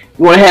 okay,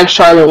 you want to have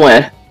Charlotte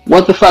win.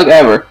 What the fuck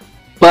ever.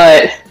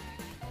 But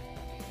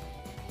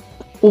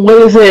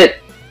what is it?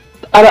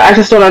 I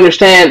just don't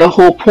understand the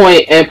whole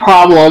point and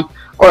problem,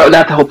 or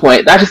not the whole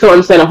point. I just don't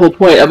understand the whole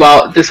point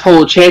about this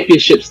whole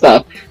championship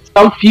stuff.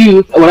 Some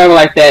feuds or whatever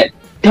like that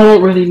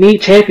don't really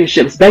need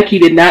championships. Becky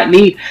did not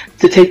need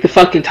to take the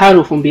fucking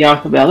title from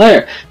Bianca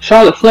Belair.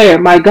 Charlotte Flair,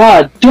 my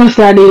god, does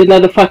not need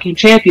another fucking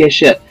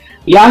championship.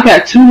 Y'all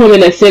got two women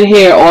that sit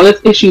here, all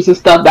this issues and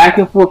stuff, back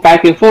and forth,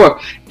 back and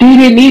forth. They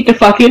didn't need the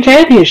fucking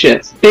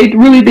championships. They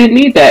really didn't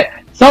need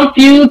that. Some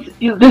feuds,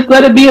 just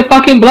let it be a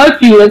fucking blood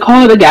feud and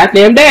call it a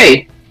goddamn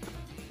day.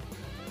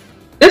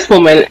 This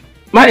woman,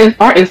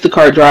 our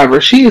Instacart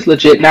driver, she is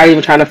legit not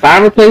even trying to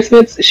find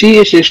replacements. She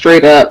is just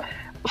straight up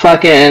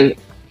fucking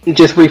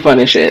just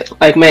refunding shit.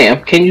 Like,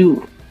 ma'am, can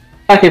you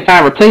fucking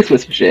find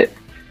replacements for shit?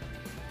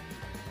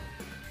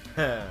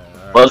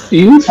 Blood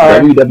feuds?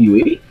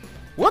 WWE?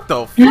 What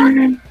the fuck?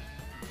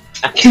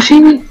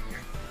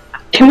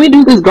 Can we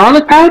do this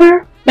garlic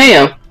powder?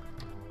 Ma'am.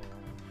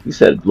 You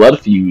said blood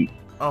feud.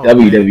 Oh,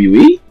 WWE?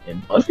 Man.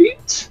 And blood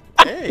feuds?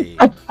 Hey.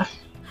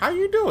 How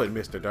you doing,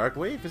 Mr.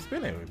 Darkwave? It's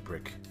been a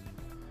brick.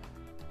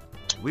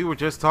 We were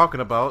just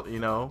talking about,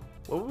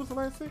 what was the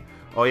last thing?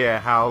 Oh yeah,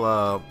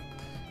 how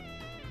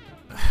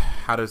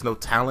there's no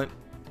talent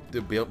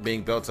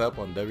being built up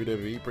on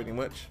WWE, pretty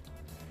much.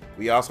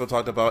 We also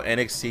talked about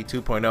NXT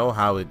 2.0,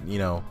 how it,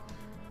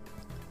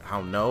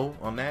 how no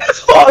on that.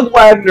 Fog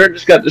Wagner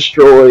just got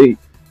destroyed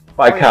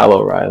by Kyle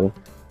O'Reilly.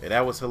 Yeah,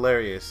 that was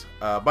hilarious.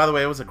 By the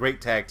way, it was a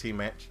great tag team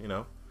match.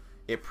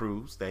 it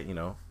proves that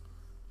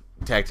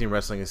tag team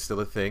wrestling is still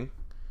a thing.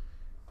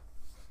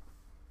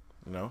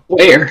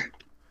 Where?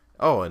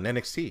 Oh, in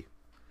NXT.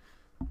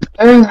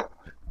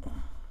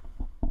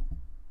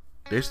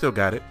 They still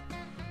got it.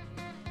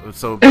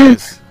 So,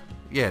 it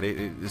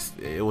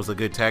was a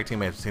good tag team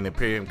match between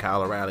Imperium,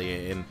 Kyle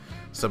O'Reilly, and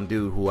some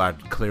dude who I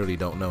clearly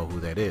don't know who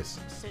that is.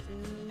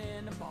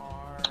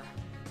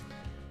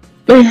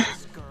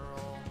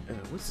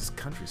 What's this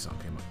country song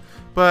came up?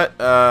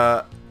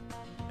 But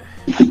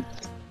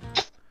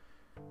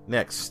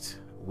next,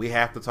 we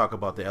have to talk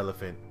about the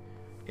elephant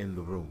in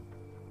the room.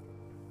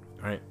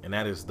 All right, and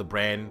that is the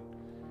brand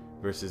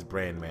versus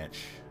brand match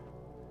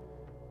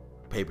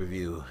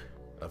pay-per-view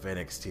of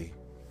NXT.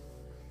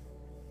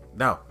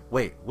 No,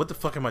 wait, what the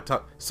fuck am I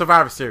talking?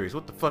 Survivor Series.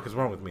 What the fuck is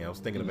wrong with me? I was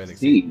thinking of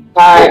NXT.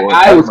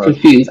 I was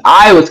confused.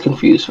 I was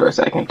confused for a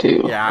second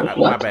too. Yeah,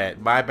 my bad.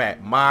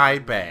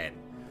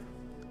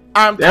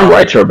 I'm damn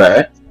right you're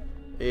bad.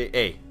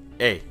 Hey,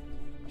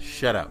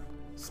 shut up.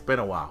 It's been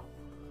a while.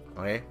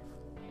 Okay?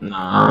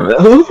 Nah,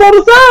 whose fault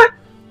is that?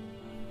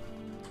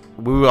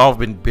 We've all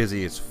been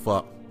busy as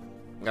fuck.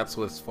 That's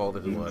what's fault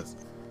it was.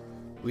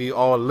 We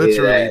all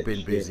literally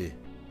been busy.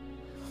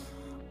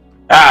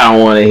 I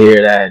don't want to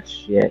hear that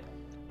shit.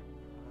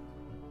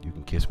 You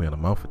can kiss me on the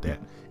mouth with that.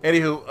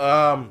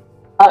 Anywho,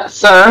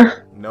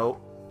 sir. Nope.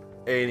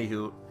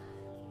 Anywho.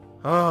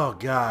 Oh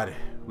God.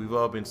 We've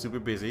all been super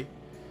busy.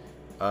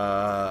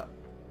 I'm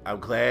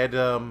glad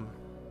to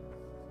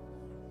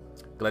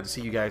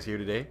see you guys here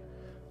today.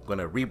 I'm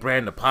gonna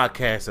rebrand the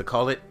podcast and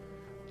call it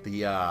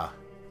the I'll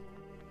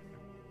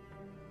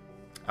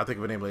think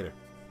of a name later.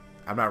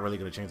 I'm not really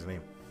gonna change the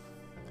name.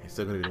 It's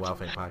still gonna be the Wild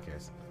Fang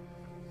Podcast.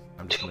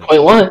 I'm just gonna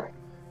 2.1.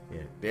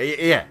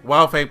 Yeah.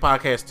 Wild Fang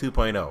Podcast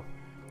 2.0.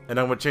 And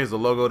I'm gonna change the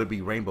logo to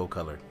be rainbow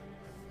color.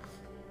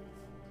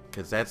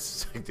 Cause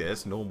that's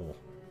normal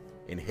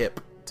and hip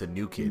to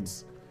new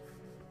kids.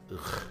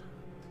 Ugh.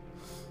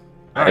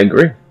 I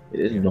agree. It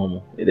is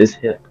normal. It is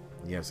hip.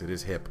 Yes, it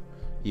is hip.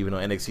 Even though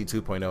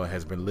NXT 2.0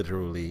 has been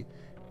literally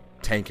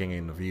tanking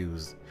in the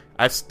views,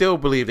 I still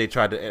believe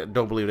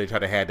don't believe they tried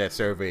to have that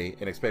survey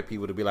and expect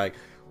people to be like,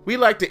 we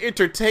like the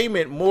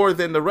entertainment more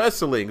than the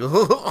wrestling.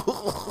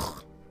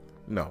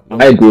 No.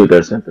 I agree with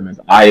their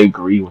sentiments. I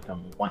agree with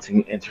them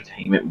wanting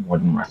entertainment more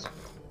than wrestling.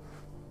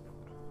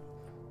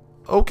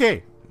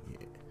 Okay.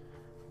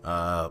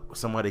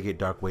 Somebody get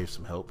Dark Wave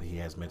some help. He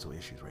has mental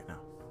issues right now.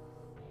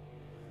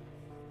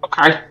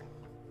 Okay.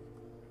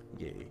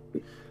 Yeah.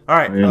 All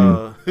right.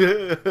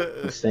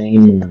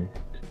 Same.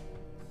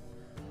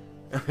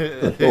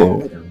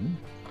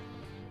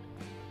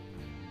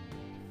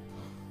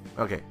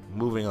 Okay,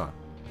 moving on.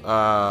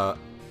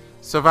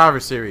 Survivor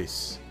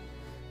Series.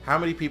 How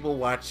many people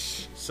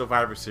watch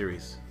Survivor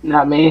Series?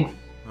 Not me.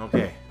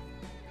 Okay.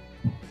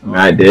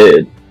 I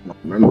did. I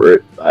remember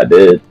it. I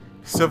did.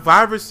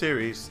 Survivor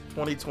Series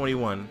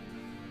 2021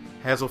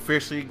 has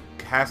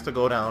to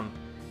go down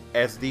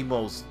as the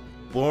most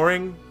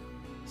boring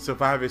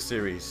Survivor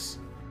Series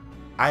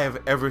I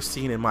have ever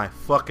seen in my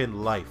fucking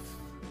life.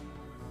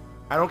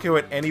 I don't care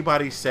what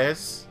anybody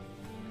says.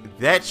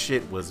 That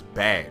shit was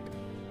bad.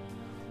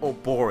 Or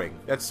boring.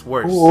 That's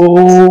worse.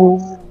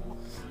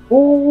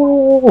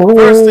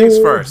 First things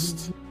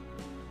first.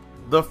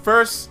 The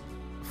first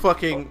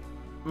fucking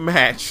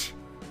match,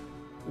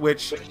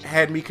 which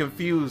had me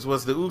confused,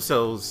 was the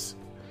Usos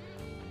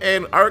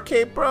and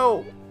Arcade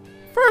Bro.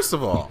 First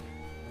of all,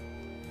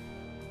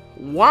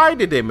 why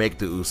did they make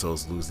the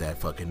Usos lose that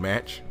fucking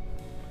match?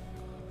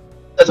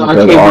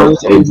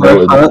 Arcade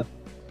Bro.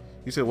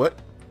 You said what?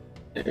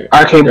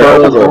 Arcade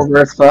Bro was over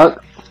as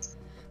fuck.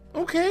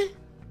 Okay,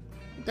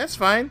 that's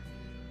fine.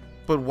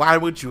 But why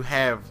would you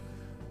have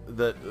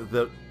the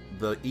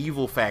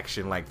evil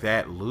faction like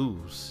that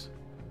lose?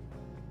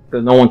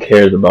 Because no one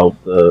cares about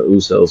the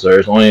Usos, sir.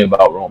 It's only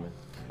about Roman.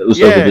 The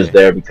Usos are just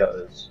there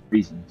because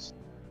reasons.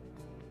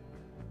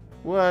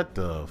 What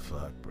the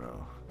fuck,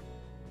 bro?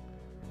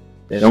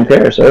 They don't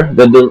care, sir.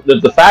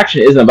 The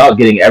faction isn't about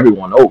getting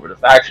everyone over. The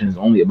faction is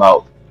only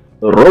about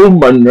the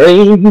Roman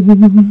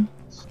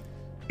Reigns.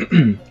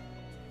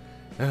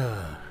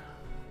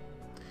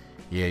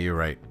 Yeah, you're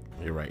right.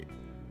 You're right.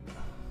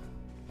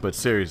 But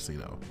seriously,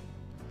 though,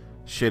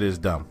 shit is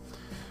dumb.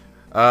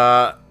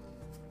 So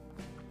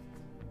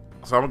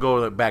I'm gonna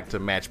go back to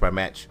match by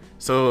match.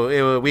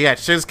 So we had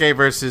Shinsuke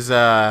versus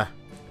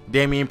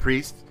Damian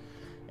Priest,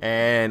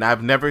 and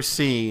I've never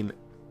seen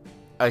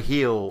a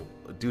heel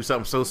do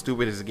something so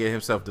stupid as to get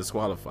himself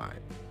disqualified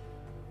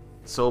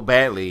so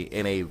badly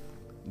in a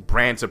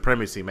brand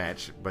supremacy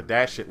match. But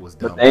that shit was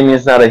dumb. But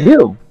Damian's not a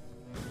heel.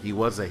 He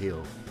was a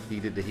heel. He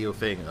did the heel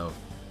thing of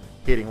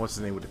hitting what's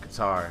his name with the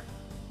guitar.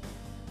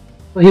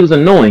 Well, he was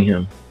annoying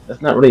him.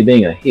 That's not really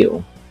being a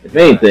heel. If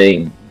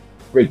anything,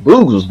 Rick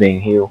Boogs was being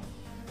heel.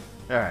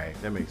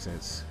 Alright, that makes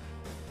sense.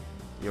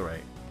 You're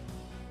right.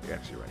 You're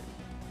actually right.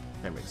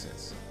 That makes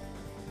sense.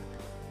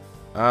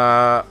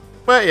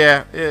 But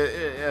yeah,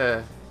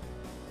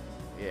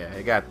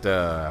 it got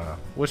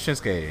what's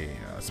Shinsuke?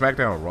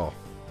 SmackDown or Raw?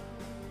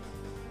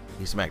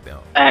 He's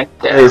SmackDown. Hey,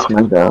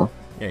 SmackDown.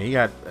 Yeah, he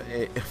got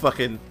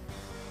fucking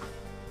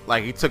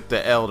like he took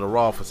the L to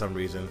Raw for some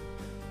reason.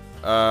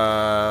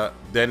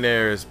 Then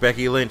there's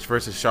Becky Lynch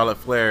versus Charlotte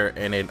Flair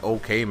in an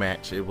okay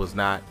match. It was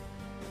not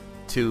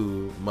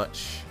too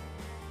much.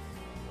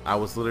 I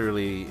was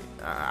literally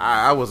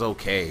I was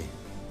okay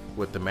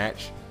with the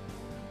match.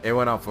 It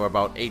went on for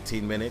about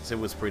 18 minutes. It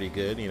was pretty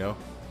good, you know.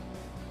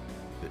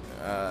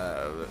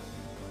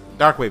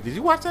 Darkwave, did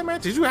you watch that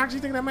match? Did you actually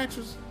think that match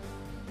was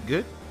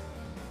good?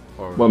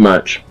 Or What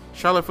match?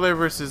 Charlotte Flair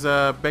versus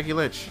Becky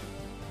Lynch.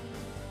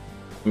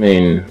 I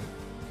mean,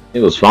 it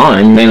was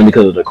fine, mainly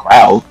because of the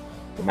crowd.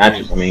 The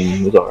matches, I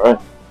mean, it was alright.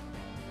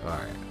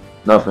 Alright.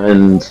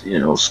 Nothing,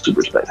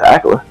 super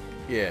spectacular.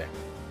 Yeah.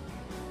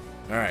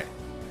 Alright.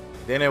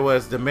 Then there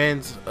was the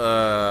men's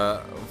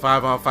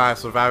 5-on-5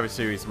 Survivor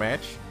Series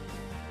match,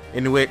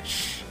 in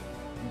which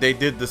they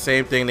did the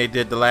same thing they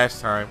did the last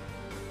time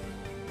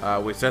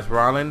with Seth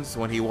Rollins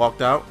when he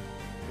walked out.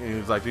 And he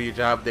was like, do your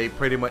job. They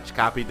pretty much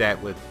copied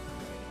that with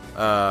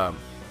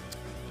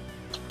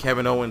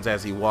Kevin Owens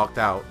as he walked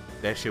out.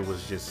 That shit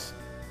was just,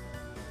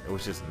 it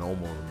was just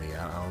normal to me.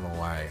 I don't know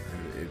why.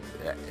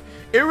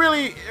 It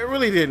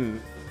really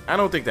didn't. I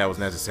don't think that was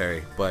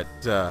necessary. But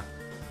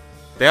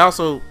they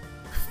also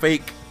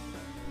fake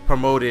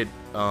promoted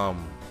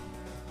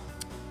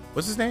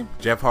what's his name?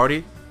 Jeff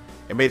Hardy.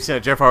 It made it sound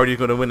like Jeff Hardy was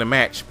going to win the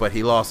match, but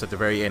he lost at the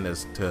very end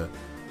to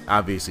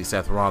obviously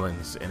Seth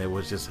Rollins, and it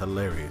was just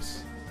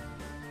hilarious.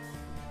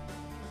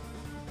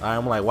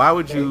 I'm like, why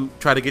would you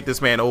try to get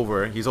this man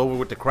over? He's over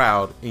with the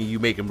crowd, and you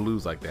make him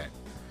lose like that,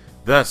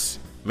 thus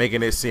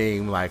making it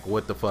seem like,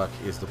 what the fuck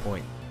is the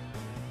point?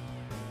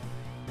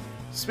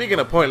 Speaking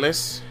of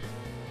pointless,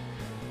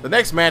 the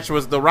next match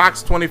was The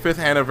Rock's 25th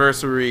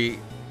anniversary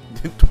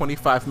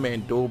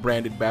 25-man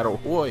dual-branded battle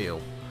royal.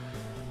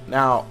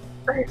 Now,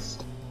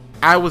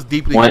 I was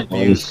deeply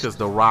confused because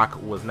The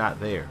Rock was not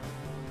there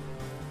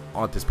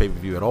on this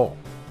pay-per-view at all.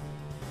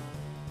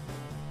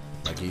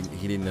 Like,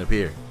 he didn't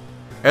appear.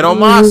 And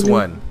Omos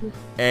won,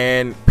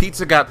 and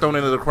pizza got thrown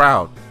into the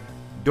crowd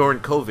during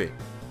COVID.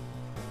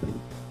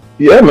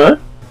 Yeah,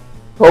 man.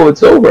 Oh,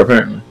 it's over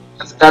apparently.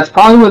 That's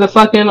probably where the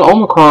fucking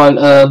Omicron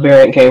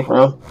variant came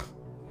from.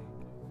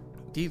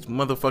 These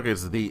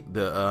motherfuckers,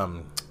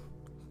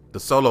 the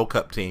Solo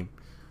Cup team,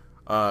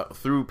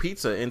 threw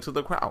pizza into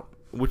the crowd,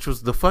 which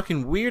was the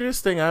fucking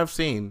weirdest thing I've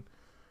seen.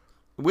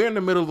 We're in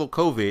the middle of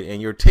COVID,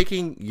 and you're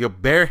taking your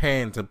bare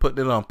hands and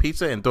putting it on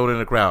pizza and throwing it in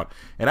the crowd.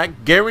 And I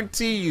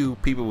guarantee you,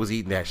 people was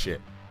eating that shit.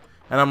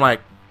 And I'm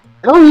like,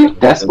 oh yeah,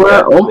 that's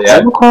where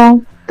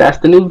Omicron. That's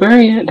the new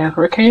variant. That's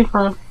where it came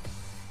from.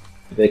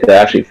 They could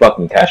actually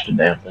fucking catch the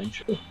damn thing,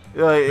 sure.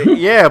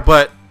 Yeah,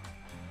 but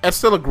that's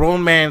still a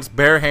grown man's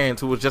bare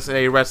hands who was just in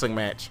a wrestling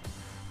match,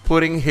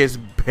 putting his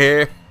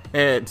bare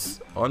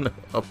hands on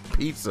a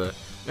pizza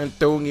and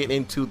throwing it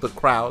into the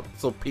crowd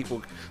so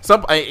people,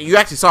 you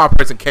actually saw a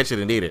person catch it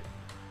and eat it.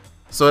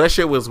 So that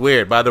shit was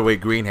weird. By the way,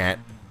 Green Hat,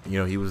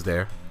 he was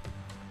there.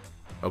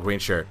 Oh, green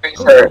shirt.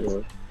 I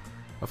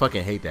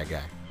fucking hate that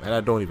guy, and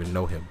I don't even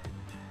know him.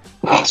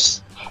 I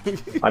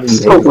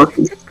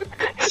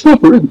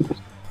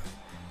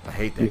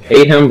hate that. You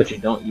hate him, but you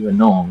don't even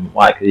know him.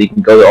 Why? Because he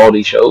can go to all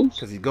these shows.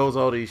 Because he goes to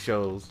all these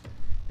shows,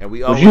 and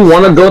we. Would you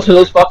want to go to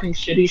those fucking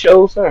shitty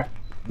shows, sir?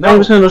 90%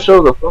 of those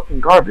shows are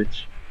fucking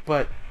garbage.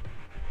 But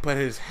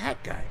his hat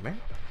guy, man.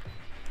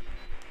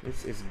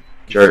 It's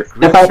sure.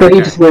 The fact that he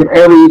just wears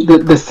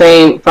the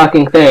same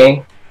fucking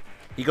thing.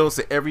 He goes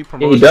to every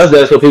promotion. He does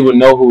that so people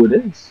know who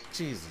it is.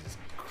 Jesus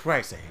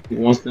Christ! He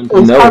wants them to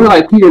know. It's probably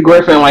like Peter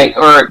Griffin,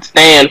 or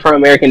Stan from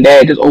American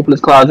Dad, just open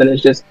his closet and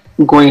it's just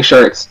green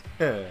shirts.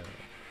 Yeah.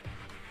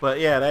 But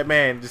yeah, that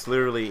man just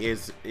literally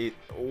is.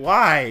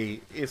 Why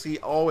is he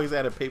always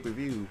at a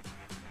pay-per-view?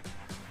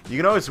 You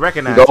can always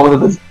recognize.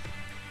 He's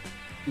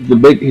at the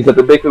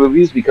big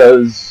pay-per-views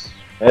because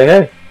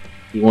hey,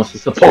 he wants to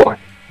support.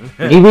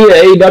 He be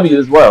at AEW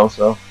as well,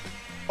 so.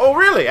 Oh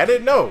really? I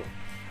didn't know.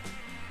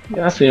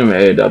 Yeah, I seen him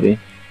at AEW.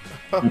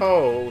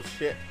 Oh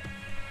shit.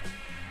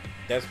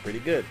 That's pretty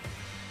good.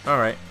 All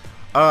right.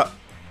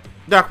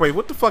 Doc, wait,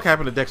 what the fuck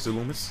happened to Dexter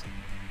Lumis?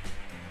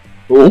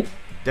 Who?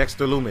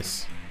 Dexter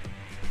Lumis.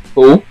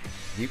 Who?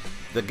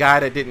 The guy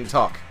that didn't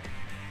talk.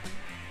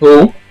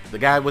 Who? The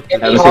guy with the...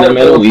 Haven't seen that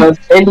man in weeks.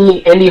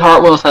 Indy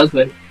Hartwell's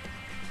husband.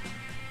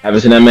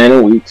 Haven't seen that man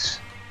in weeks.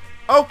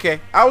 Okay,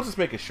 I was just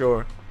making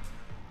sure.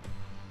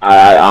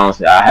 I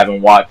honestly, I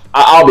haven't watched.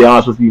 I'll be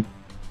honest with you.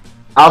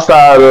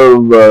 Outside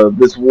of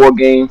this War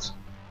Games,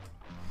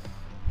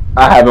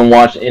 I haven't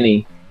watched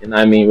any, and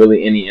I mean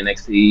really any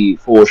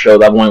NXT full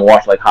shows. I've only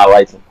watched like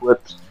highlights and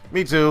clips.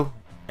 Me too,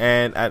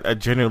 and I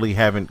genuinely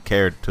haven't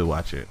cared to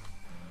watch it.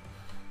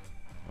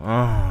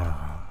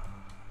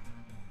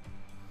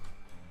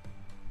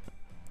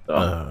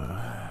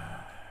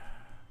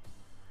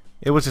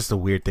 It was just a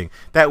weird thing.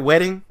 That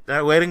wedding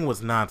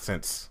was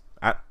nonsense.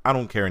 I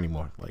don't care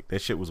anymore. Like, that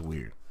shit was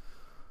weird.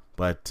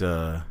 But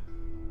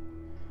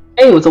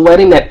Hey, it was a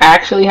wedding that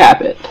actually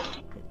happened.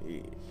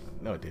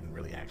 No, it didn't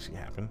really actually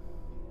happen.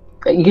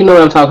 You know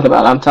what I'm talking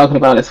about. I'm talking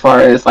about as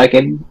far as like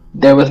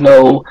there was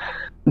no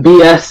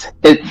BS.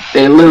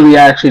 They literally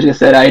actually just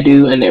said I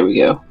do, and there we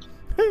go.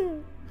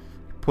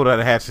 Pulled out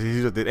a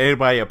hatchet. Did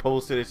anybody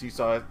oppose to this? You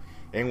saw it?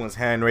 Anyone's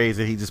hand raised,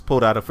 and he just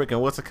pulled out a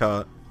freaking what's it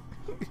called?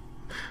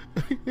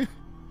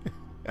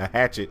 A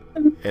hatchet,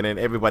 and then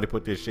everybody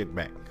put their shit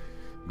back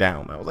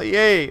down. I was like,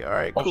 yay! All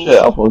right, cool. Oh,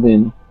 shit, I'll put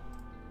in.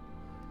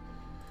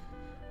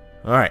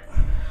 All right.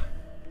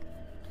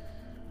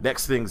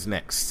 Next thing's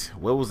next.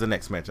 What was the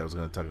next match I was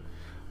going to talk about?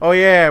 Oh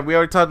yeah, we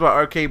already talked about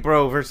Arcade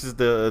Bro versus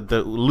the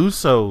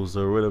Lusos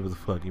or whatever the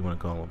fuck you want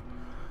to call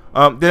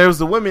them. There was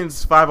the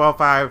women's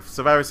 5-on-5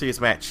 Survivor Series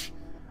match.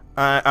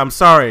 I'm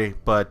sorry,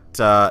 but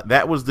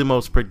that was the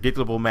most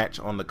predictable match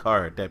on the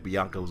card that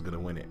Bianca was going to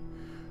win it.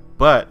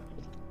 But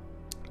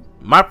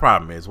my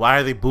problem is, why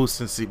are they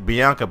boosting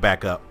Bianca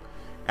back up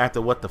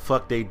after what the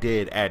fuck they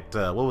did at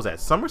what was that,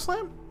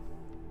 SummerSlam?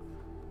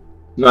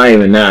 Not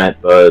even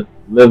that, but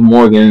Liv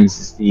Morgan's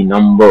is the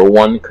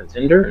 #1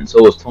 contender, and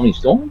so is Toni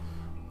Storm.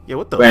 Yeah,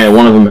 what the? Man,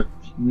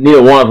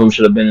 neither one of them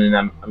should have been in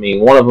that. I mean,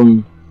 one of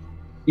them,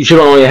 you should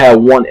only have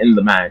one in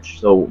the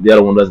match, so the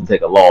other one doesn't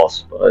take a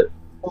loss. But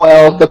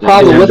well, the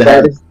problem with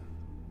that is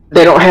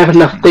they don't have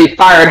enough. They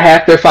fired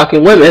half their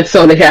fucking women,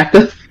 so they have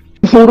to.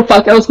 Who the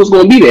fuck else was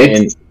going to be there?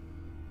 And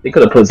they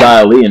could have put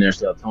Xia Li in there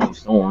instead of Toni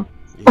Storm.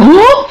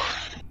 Who?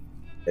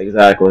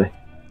 Exactly.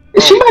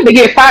 She about to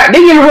get fired.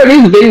 They give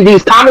her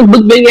these comic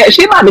book vignettes.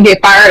 She about to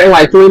get fired in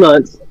like 3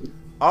 months.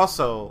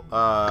 Also,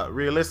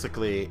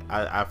 realistically,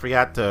 I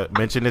forgot to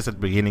mention this at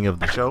the beginning of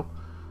the show.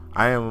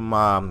 I am,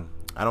 I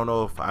don't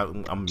know if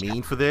I'm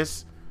mean for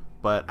this,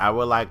 but I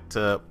would like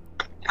to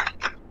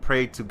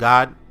pray to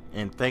God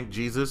and thank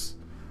Jesus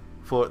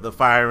for the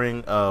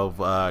firing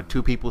of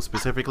 2 people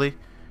specifically,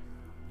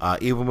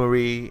 Eva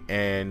Marie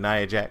and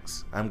Nia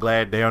Jax. I'm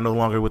glad they are no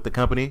longer with the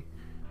company.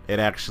 It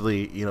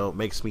actually,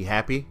 makes me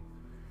happy.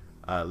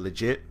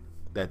 Legit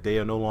that they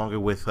are no longer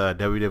with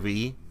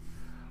WWE.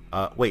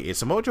 Wait, is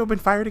Samoa Joe been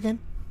fired again?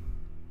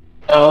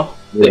 Oh,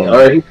 we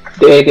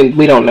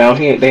don't know.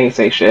 They ain't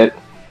say shit.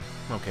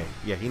 Okay,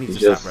 yeah, he needs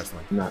to stop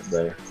wrestling. Not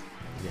there.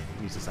 Yeah,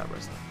 he needs to stop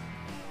wrestling.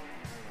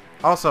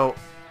 Also,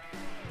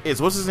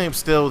 what's his name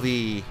still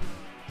the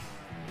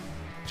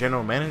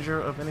general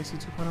manager of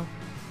NXT 2.0?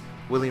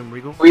 William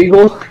Regal?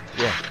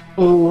 Yeah.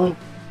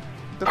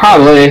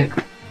 Probably,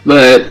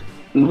 but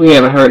we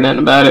haven't heard nothing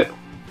about it.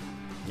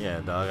 Yeah,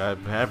 dog,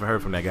 I haven't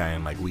heard from that guy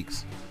in like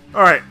weeks.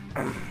 All right.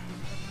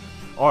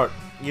 Or,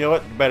 you know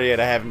what? Better yet,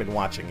 I haven't been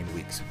watching in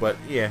weeks. But,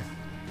 yeah.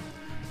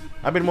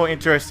 I've been more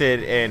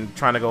interested in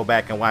trying to go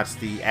back and watch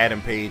the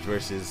Adam Page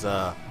versus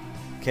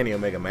Kenny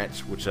Omega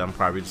match, which I'm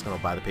probably just going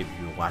to buy the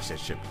pay-per-view and watch that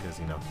shit because,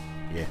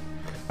 yeah.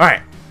 All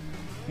right.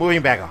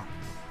 Moving back on.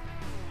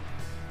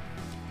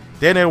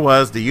 Then there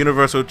was the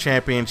Universal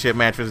Championship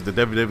match versus the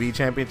WWE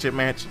Championship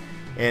match,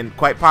 and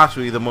quite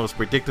possibly the most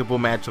predictable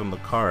match on the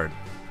card.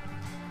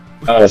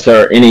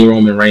 Sir, any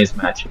Roman Reigns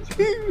matches.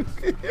 It's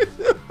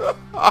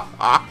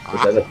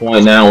at the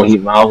point now when he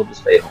might as well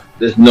just stay home.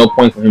 There's no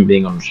point for him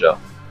being on the show.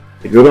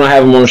 If you're going to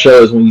have him on the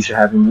show, is when you should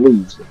have him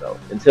lose the belt.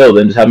 Until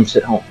then, just have him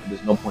sit home.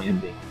 There's no point in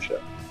him being on the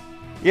show.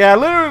 Yeah, I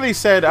literally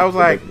said, I was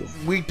like,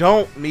 we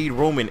don't need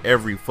Roman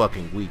every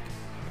fucking week.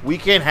 We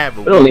can't have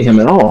a We don't need him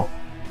at all.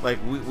 Like,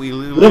 we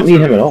don't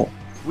need him at all.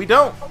 We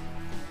don't.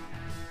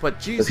 But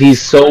Jesus. He's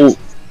so...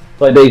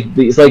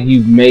 It's like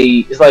you've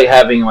made... It's like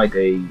having like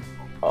a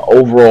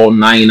overall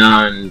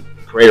 99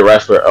 creative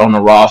wrestler on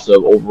a roster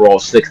of overall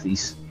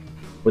 60s.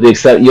 With the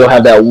except you'll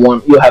have that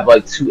one, you'll have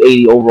like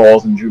 280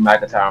 overalls in Drew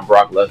McIntyre and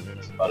Brock Lesnar.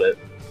 That's about it.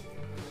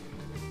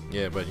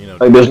 Yeah, but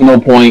like there's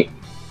no point.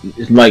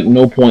 It's like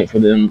no point for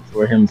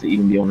him to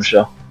even be on the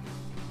show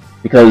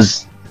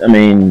because I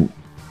mean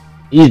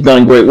he's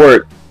done great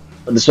work,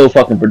 but it's so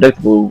fucking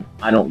predictable.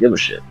 I don't give a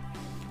shit.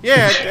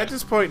 Yeah, at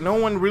this point, no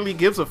one really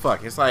gives a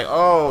fuck. It's like,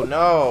 oh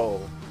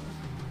no,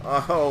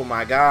 oh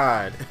my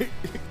god.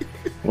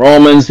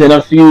 Roman's in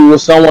a feud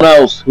with someone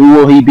else. Who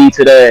will he be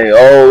today?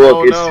 Oh,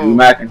 look, it's Drew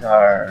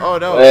McIntyre. Oh,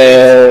 no,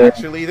 it's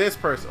actually this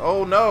person.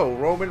 Oh, no,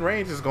 Roman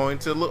Reigns is going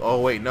to look... Oh,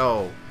 wait,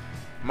 no.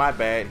 My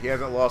bad. He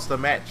hasn't lost a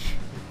match.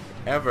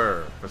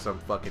 Ever. For some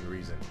fucking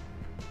reason.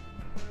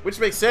 Which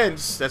makes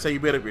sense. That's how you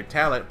build up your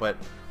talent. But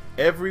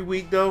every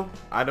week, though,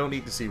 I don't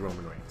need to see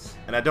Roman Reigns.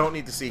 And I don't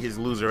need to see his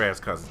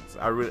loser-ass cousins.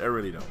 I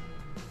really don't.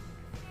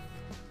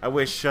 I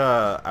wish...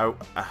 God,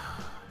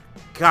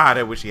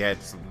 I wish he had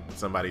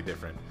somebody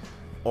different.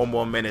 Or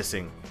more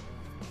menacing.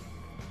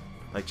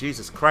 Like,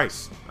 Jesus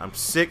Christ. I'm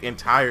sick and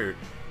tired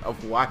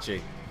of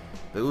watching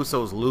the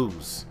Usos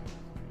lose.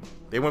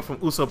 They went from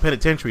Uso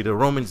Penitentiary to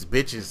Roman's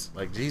bitches.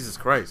 Like, Jesus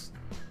Christ.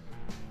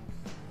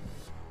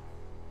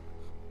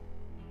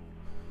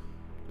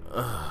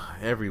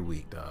 Every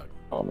week, dog.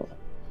 I don't know.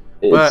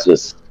 It's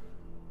just...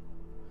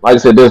 Like I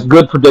said, there's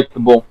good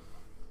predictable.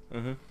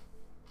 Mm-hmm.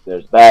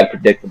 There's bad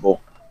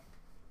predictable.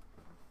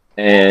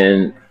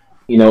 And...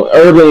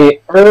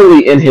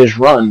 early in his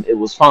run, it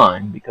was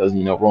fine because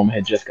Roman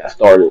had just got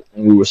started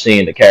and we were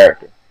seeing the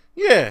character.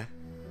 Yeah.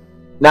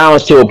 Now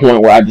it's to a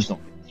point where I just don't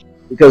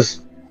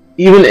because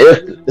even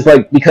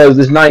if because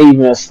there's not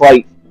even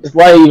it's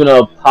not even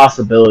a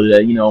possibility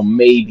that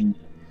maybe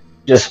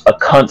just a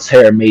cunt's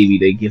hair, maybe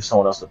they give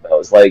someone else the belt.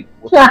 It's like,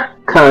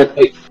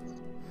 Cunt.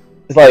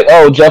 it's like,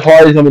 oh, Jeff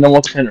Hardy's gonna be number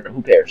one contender.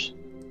 Who cares?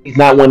 He's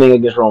not winning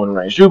against Roman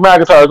Reigns. Drew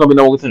McIntyre's gonna be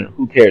number one contender.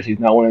 Who cares? He's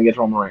not winning against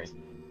Roman Reigns.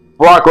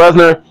 Brock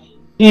Lesnar,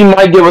 he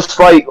might give a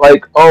slight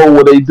like, oh,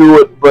 will they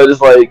do it? But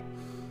it's like,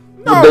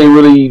 would they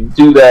really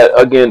do that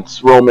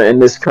against Roman in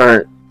this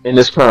current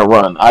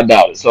run? I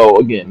doubt it. So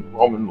again,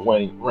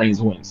 Roman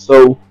Reigns wins.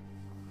 So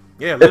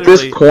yeah, at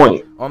this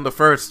point, on the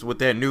first with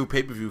that new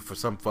pay-per-view for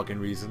some fucking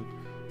reason,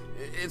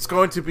 it's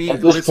going to be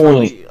at this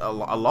literally a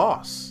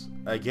loss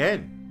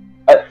again.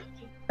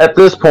 At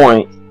this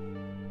point,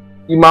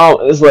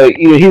 it's like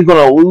either he's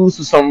gonna lose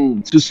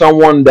to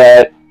someone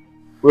that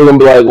we're gonna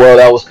be like, well,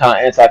 that was kind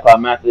of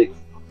anticlimactic,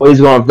 or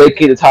he's gonna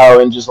vacate the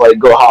title and just like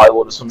go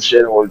Hollywood or some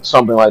shit or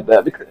something like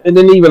that. And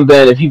then even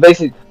then, if he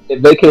vacates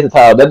the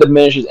title, that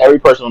diminishes every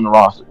person on the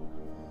roster.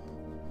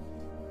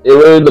 It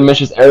really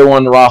diminishes everyone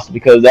on the roster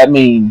because that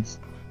means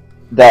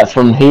that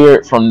from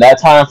that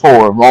time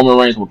forward, Roman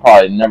Reigns will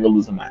probably never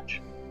lose a match.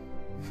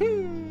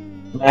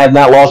 Has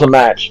not lost a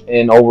match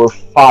in over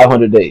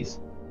 500 days.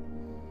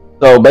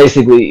 So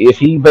basically, if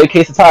he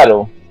vacates the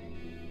title,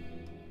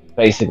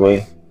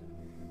 basically,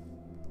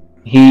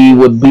 he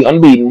would be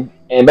unbeaten.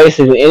 And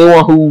basically,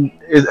 anyone who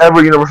is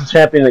ever Universal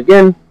Champion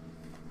again,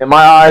 in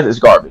my eyes, is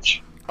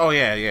garbage. Oh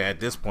yeah. At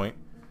this point,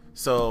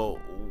 so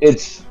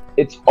it's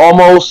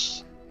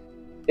almost,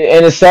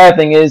 and the sad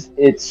thing is,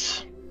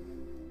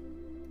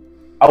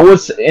 I would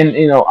say, and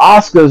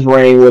Asuka's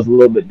reign was a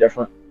little bit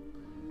different.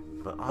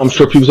 I'm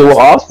sure people say, well,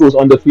 Asuka was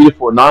undefeated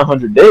for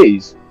 900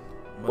 days.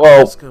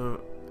 Well, Asuka,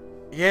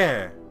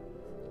 yeah,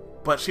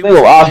 but she was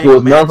Asuka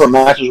was none of her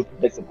matches were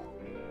predictable.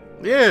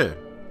 Yeah,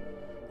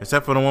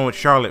 except for the one with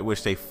Charlotte,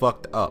 which they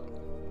fucked up.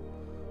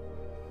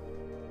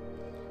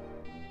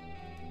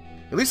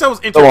 At least I was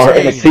entertained. I'm talking about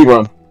her NXT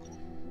run.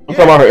 I'm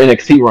talking about her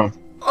NXT run.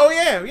 Oh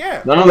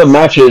yeah. None of the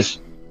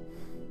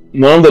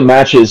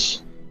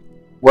matches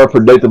were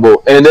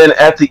predictable, and then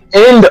at the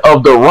end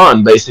of the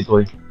run,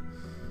 basically,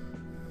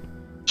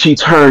 she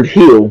turned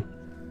heel,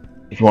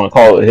 if you want to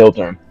call it a heel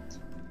turn,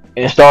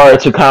 and started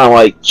to kind of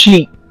like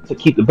cheat to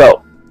keep the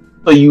belt.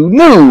 So you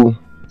knew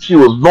she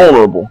was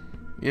vulnerable.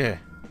 Yeah.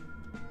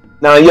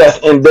 Now, yes,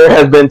 and there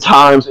has been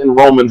times in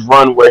Roman's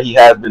run where he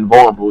has been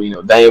vulnerable.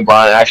 Daniel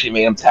Bryan actually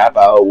made him tap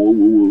out. Woo,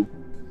 woo, woo.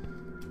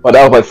 But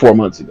that was like 4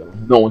 months ago.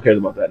 No one cares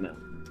about that now.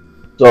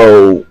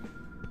 So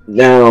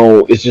now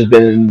it's just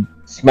been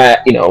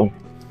smash him,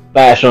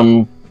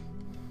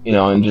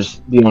 and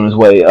just be on his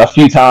way. A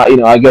few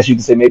times, I guess you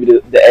could say maybe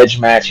the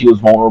Edge match he was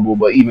vulnerable,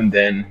 but even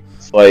then,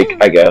 it's like,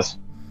 I guess.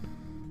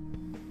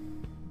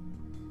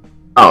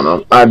 I don't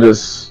know.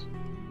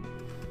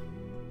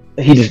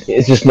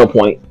 It's just no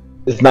point.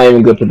 It's not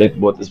even good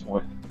predictable at this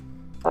point.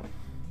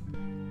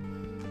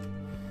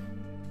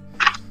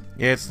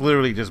 Yeah, it's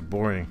literally just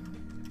boring.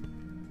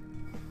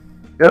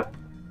 Yep.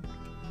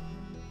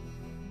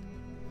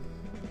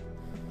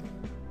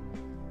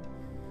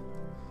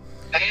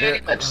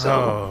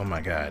 Oh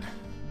my god.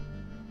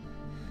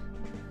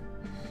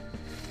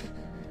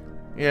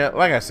 Yeah,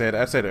 like I said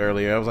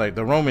earlier, I was like,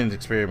 the Roman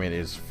experiment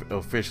is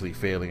officially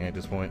failing at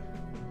this point.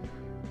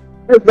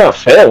 It's not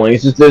failing.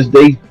 It's just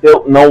they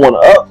built no one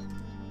up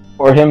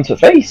for him to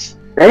face.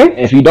 And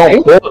if you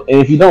don't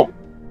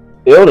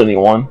build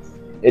anyone,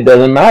 it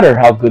doesn't matter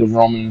how good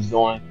Roman is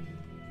doing.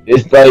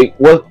 It's like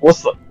what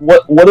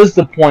is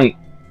the point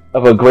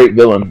of a great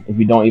villain if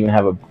you don't even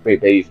have a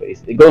great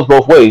babyface? It goes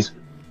both ways.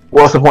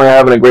 What's the point of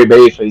having a great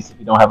babyface if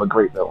you don't have a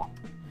great villain?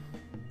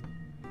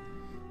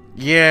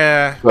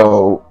 Yeah.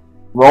 So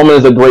Roman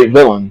is a great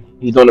villain.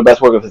 He's doing the best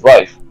work of his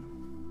life.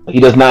 He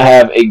does not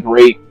have a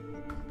great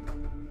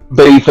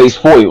babyface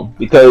foil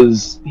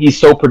because he's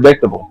so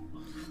predictable.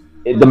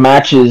 The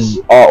matches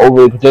are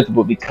overly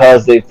predictable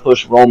because they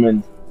push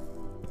Roman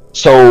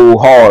so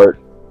hard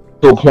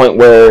to a point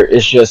where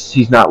it's just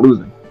he's not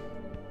losing.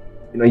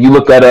 You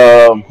look at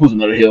who's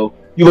another heel?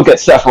 You look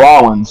at Seth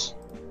Rollins.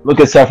 Look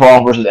at Seth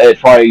Rollins versus Edge,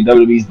 probably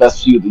WWE's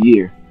best feud of the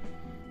year.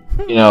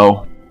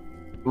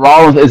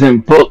 Rollins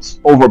isn't booked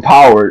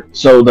overpowered,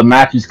 so the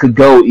matches could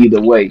go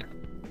either way.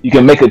 You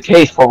can make a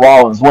case for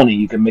Rollins winning.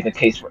 You can make a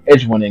case for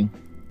Edge winning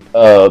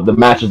the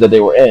matches that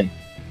they were in.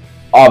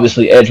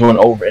 Obviously, Edge won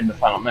over in the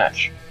final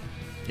match.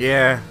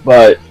 Yeah.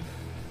 But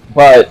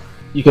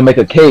you can make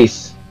a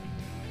case.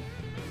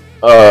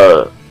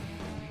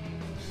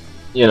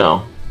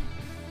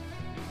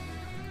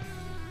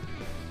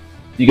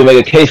 You can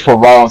make a case for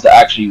Rollins to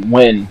actually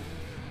win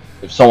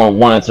if someone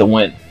wanted to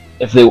win.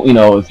 If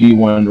you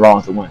wanted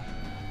Rollins to win.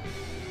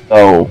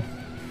 So,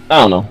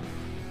 I don't know.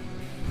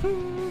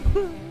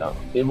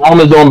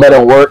 Roman's doing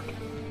better work,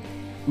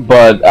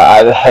 but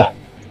I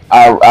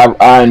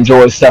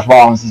enjoy Seth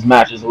Rollins'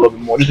 matches a little bit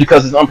more just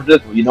because it's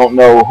unpredictable. You don't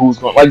know who's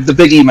going. Like the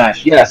Big E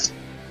match, yes.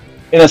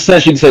 In a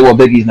sense, you can say, well,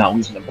 Big E's not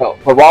losing the belt,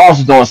 but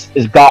Rollins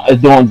is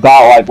doing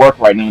godlike work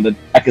right now. That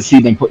I could see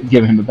them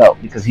giving him the belt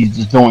because he's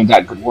just doing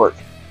that good work.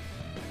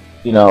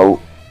 You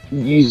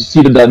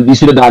see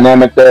the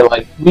dynamic there.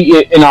 Like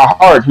in our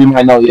hearts, we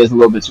might know it's a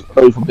little bit too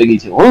early for Big E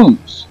to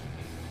lose,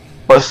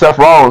 but Seth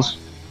Rollins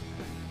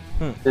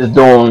is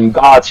doing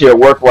God tier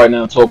work right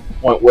now to a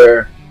point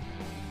where,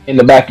 in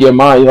the back of your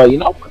mind, you're like, you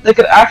know, they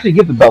could actually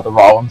give the belt to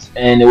Rollins,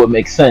 and it would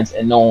make sense,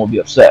 and no one would be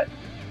upset.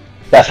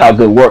 That's how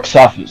good work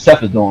Seth is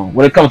doing.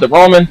 When it comes to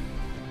Roman,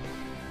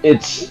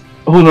 it's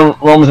who's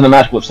Roman's in the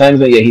match with Sami.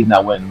 Yeah, he's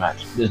not winning the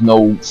match. There's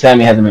no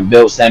Sami hasn't been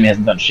built. Sami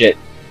hasn't done shit.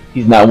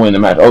 He's not winning the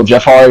match. Oh,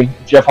 Jeff Hardy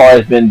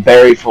has been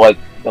buried for like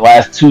the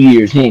last 2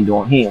 years. He ain't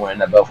winning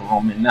that belt for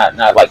Roman. Not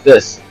like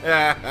this.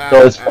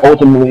 So it's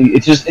ultimately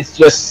it's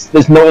just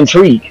there's no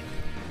intrigue.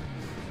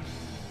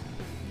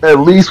 At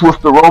least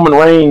with the Roman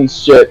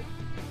Reigns shit.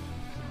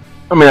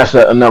 I mean, that's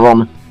not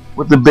Roman.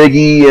 With the Big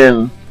E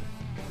and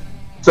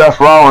Seth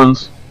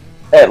Rollins,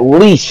 at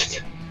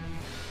least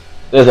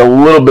there's a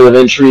little bit of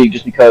intrigue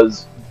just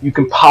because you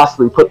can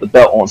possibly put the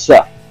belt on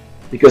Seth.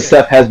 Because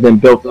Seth has been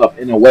built up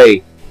in a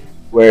way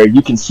where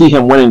you can see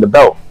him winning the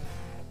belt.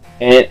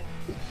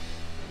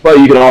 But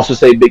you can also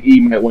say Big E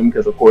might win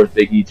because, of course,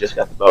 Big E just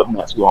got the belt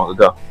not too long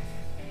ago.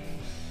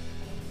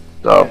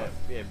 So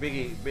yeah, Big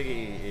E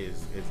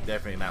is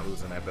definitely not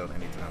losing that belt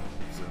anytime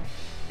soon.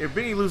 If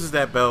Big E loses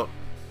that belt,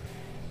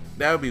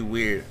 that would be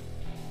weird.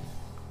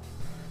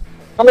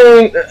 I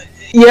mean,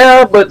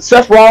 yeah, but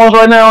Seth Rollins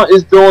right now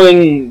is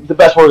doing the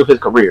best work of his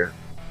career.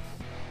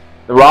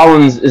 The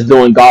Rollins is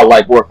doing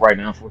godlike work right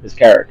now for his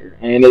character,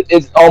 and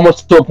it's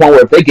almost to a point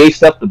where if they gave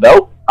Seth the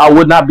belt, I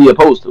would not be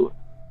opposed to it.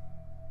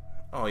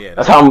 Oh yeah,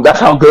 that's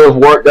how good of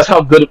work. That's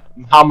how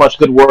much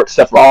good work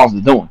Seth Rollins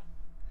is doing.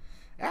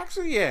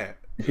 Actually, yeah.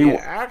 If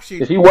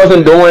he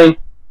wasn't doing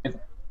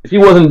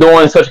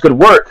such good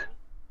work,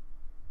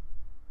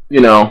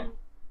 you know,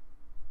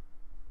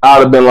 I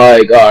would have been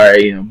like, all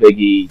right, you know, Big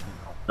E,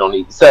 don't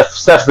need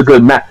Seth's a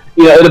good match.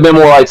 You know, it'd have been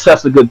more like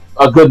Seth's a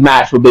good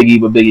match for Big E,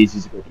 but Big E's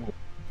just a good match.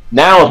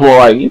 Now it's more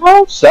like, you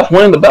know, Seth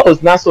winning the belt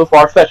is not so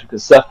far fetched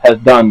because Seth has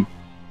done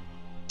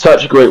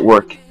such great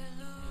work.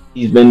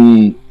 He's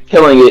been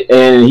killing it,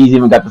 and he's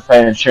even got the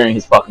fans cheering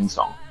his fucking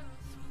song.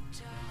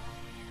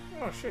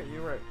 Oh shit,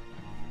 you're right.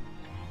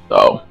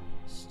 So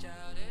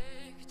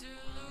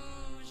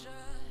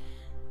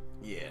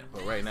yeah,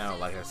 but right now,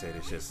 like I said,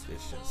 it's just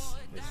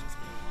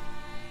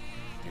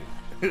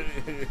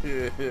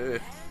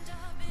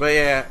but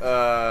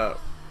yeah,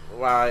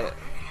 why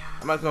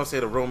I'm not gonna say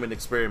the Roman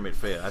experiment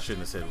failed. I shouldn't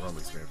have said Roman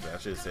experiment failed. I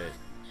should have said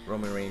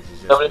Roman Reigns is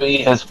just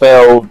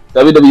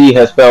WWE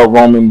has failed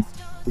Roman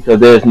because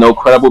there's no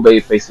credible baby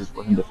faces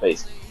for him to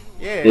face.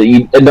 Yeah.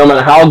 No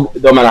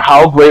matter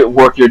how great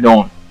work you're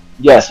doing.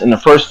 Yes, in the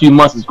first few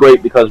months it's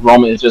great because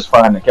Roman is just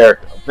finding the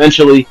character.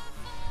 Eventually,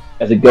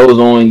 as it goes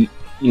on,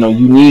 you know,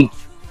 you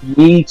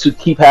need to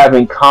keep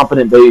having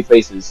competent baby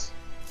faces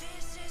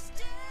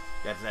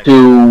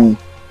to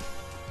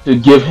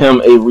give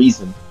him a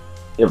reason.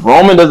 If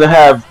Roman doesn't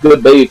have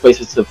good baby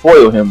faces to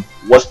foil him,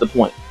 what's the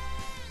point?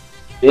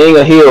 Being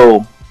a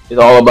heel is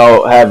all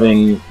about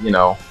having, you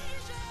know,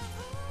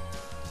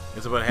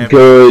 it's about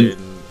having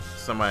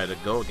somebody to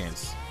go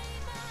against.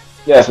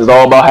 Yes, it's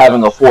all about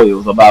having a foil.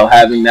 It's about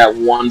having that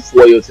one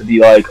foil to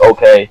be like,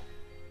 okay,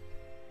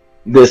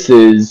 we're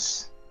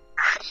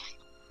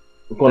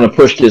going to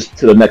push this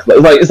to the next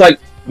level. It's like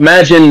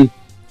imagine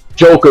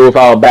Joker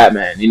without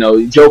Batman. You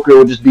know, Joker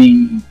would just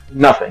be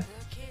nothing.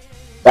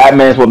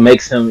 Batman's what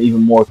makes him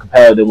even more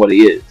competitive than what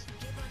he is.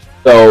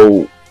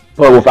 So,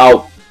 but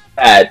without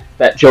that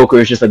Joker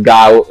is just a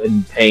guy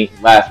in pain,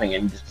 laughing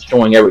and just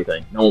destroying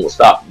everything. No one will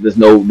stop him. There's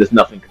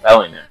nothing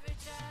compelling there.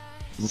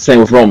 It's the same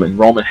with Roman.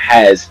 Roman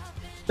has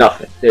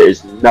nothing.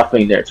 There's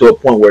nothing there to a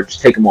point where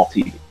just take him off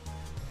TV.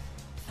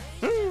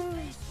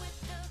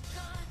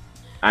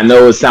 I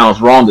know it sounds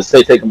wrong to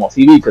say take him off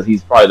TV because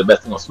he's probably the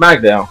best thing on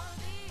SmackDown,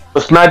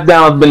 but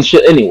SmackDown has been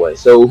shit anyway.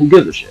 So who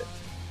gives a shit?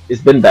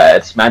 It's been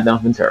bad.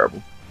 SmackDown's been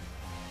terrible.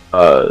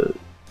 The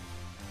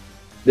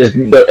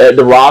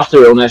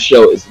roster on that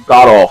show is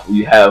god awful.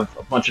 You have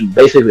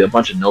basically a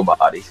bunch of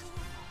nobodies.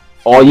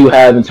 All you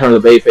have in terms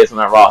of babyface on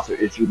that roster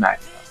is Drew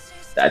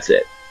McIntyre. That's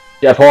it.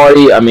 Jeff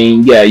Hardy, I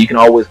mean, yeah, you can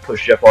always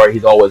push Jeff Hardy.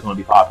 He's always going to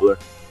be popular,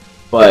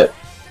 but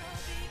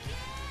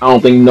I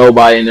don't think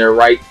nobody in their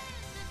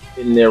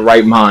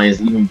right minds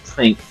even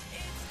think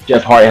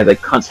Jeff Hardy has a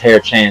cunt's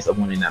hair chance of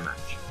winning that match.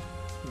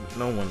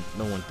 No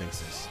one thinks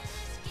this.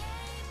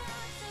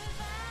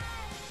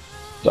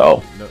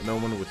 So no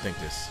one would think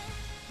this.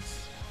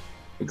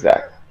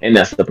 Exactly, and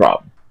that's the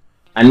problem.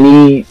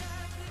 You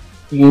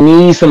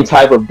need some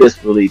type of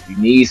disbelief. You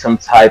need some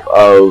type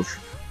of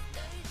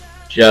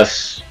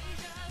just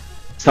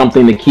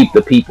something to keep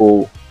the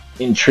people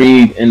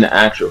intrigued in the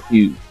actual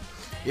feud.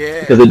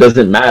 Yeah. Because it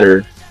doesn't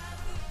matter.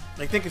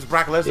 They think it's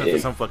Brock Lesnar for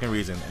some fucking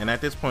reason, and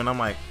at this point, I'm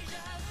like,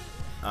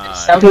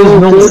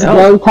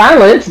 young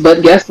talents,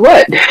 but guess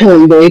what?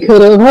 They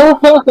could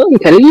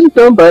have used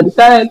them, but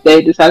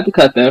they decided to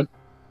cut them.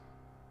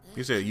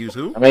 You said use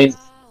who? I mean,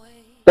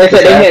 they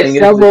said they had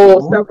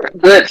several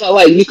good. So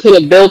like you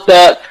could have built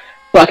up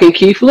fucking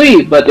Keith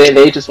Lee, but then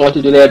they just wanted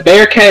to do that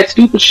Bearcat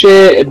stupid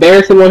shit,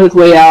 embarrass him on his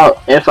way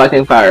out, and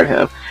fucking fired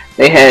him.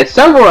 They had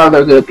several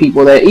other good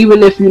people that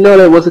even if you know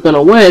they wasn't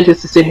gonna win,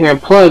 just to sit here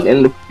and plug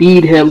and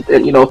feed him,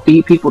 and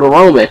feed people to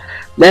Roman.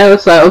 Now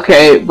it's like,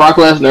 okay, Brock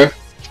Lesnar.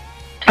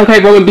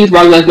 Okay, Roman beats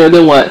Brock Lesnar,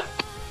 then what?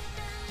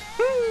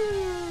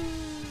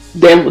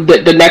 Then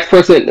the next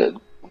person,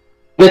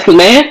 Vince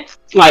McMahon?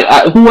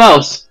 Like, who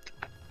else?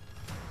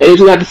 And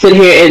you have to sit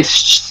here and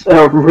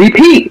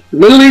repeat.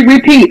 Literally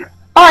repeat.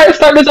 Alright, let's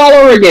start this all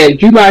over again.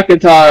 Drew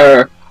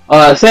McIntyre,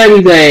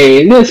 Sami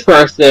Zayn, this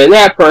person,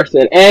 that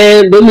person.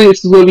 And literally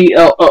this is going to be,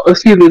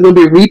 it's going to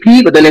be a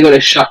repeat, but then they're going to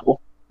shuffle.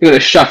 They're going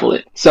to shuffle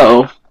it.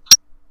 So.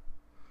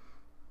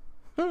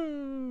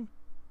 Pretty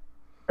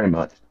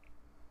much.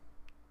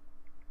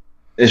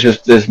 It's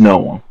just, there's no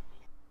one.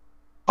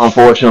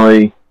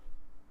 Unfortunately,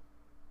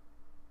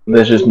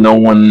 there's just no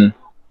one.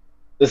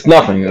 There's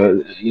nothing.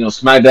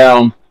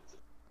 SmackDown,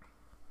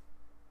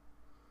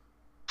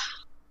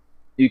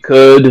 you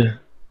could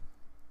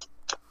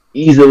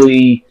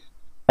easily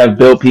have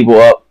built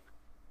people up.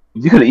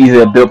 You could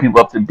easily have built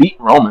people up to beat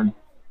Roman.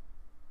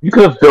 You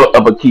could have built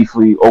up a Keith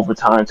Lee over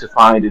time to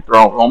find the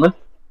throne Roman,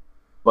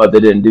 but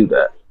they didn't do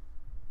that.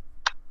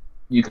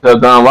 You could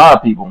have done a lot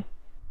of people,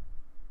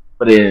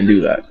 but they didn't do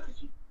that.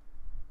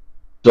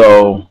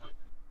 So,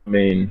 I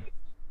mean,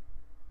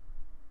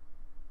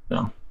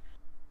 no,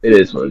 it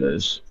is what it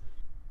is.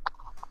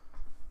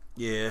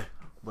 Yeah,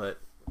 but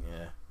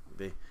yeah,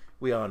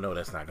 we all know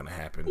that's not gonna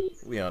happen.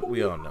 We all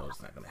know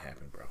it's not gonna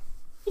happen, bro.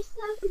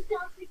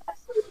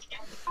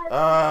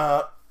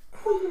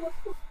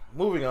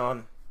 Moving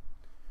on.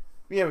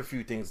 We have a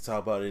few things to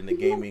talk about in the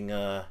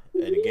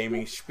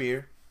gaming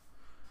sphere.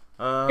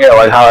 Yeah,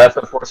 like how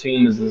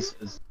FF14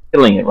 is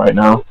killing it right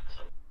now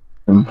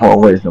in more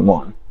ways than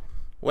one.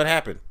 What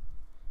happened?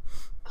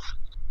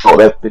 Oh,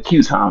 the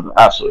queue times are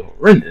absolutely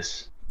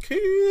horrendous.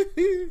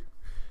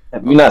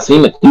 Have you not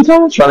seen the queue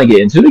times trying to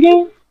get into the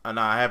game?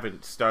 No, I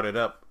haven't started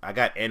up. I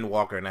got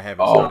Endwalker and I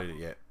haven't started it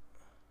yet.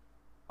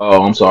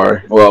 Oh, I'm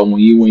sorry. Well, when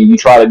you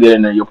try to get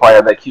in there, you'll probably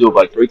have that queue of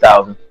like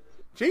 3,000.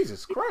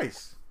 Jesus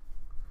Christ!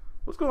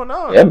 What's going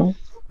on? Yeah, man.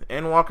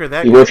 Endwalker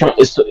that. We're trying.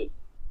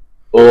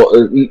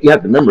 You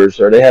have to remember,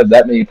 sir. They have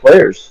that many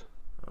players.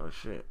 Oh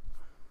shit.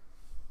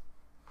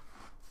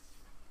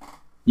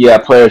 You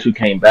got players who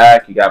came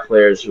back. You got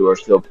players who are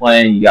still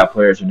playing. You got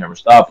players who never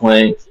stopped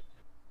playing.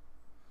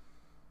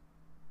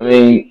 I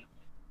mean,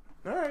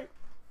 all right.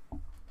 I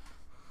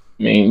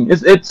mean,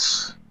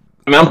 it's.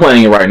 I mean, I'm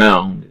playing it right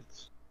now.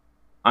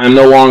 I am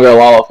no longer a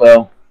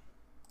Lalafell, at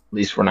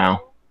least for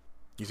now.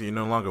 You say you're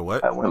no longer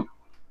what? I went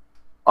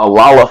a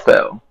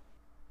Lalafell.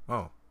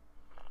 Oh.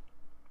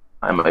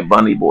 I'm a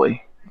bunny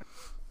boy.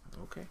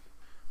 Okay.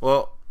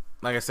 Well,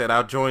 like I said,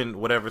 I'll join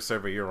whatever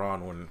server you're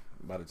on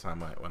by the time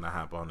when I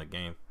hop on the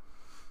game.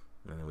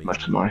 And then we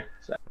Much more.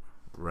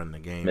 Run the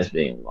game. Miss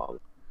being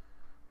log.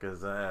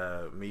 Because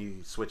me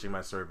switching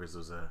my servers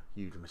was a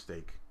huge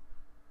mistake.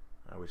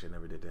 I wish I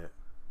never did that.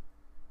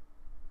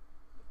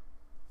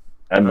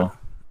 I know.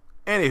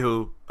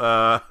 Anywho,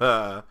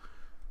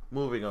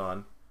 moving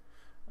on.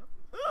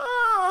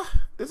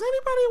 Does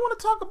anybody want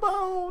to talk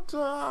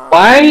about?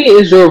 Why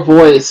is your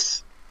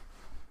voice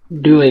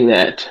doing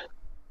that?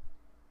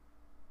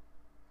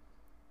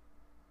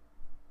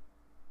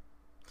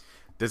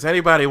 Does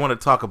anybody want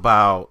to talk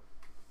about?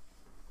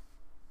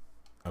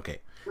 Okay.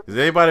 Does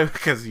anybody?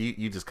 Because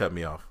you just cut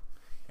me off,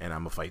 and I'm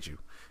gonna fight you.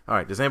 All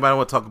right. Does anybody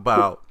want to talk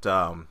about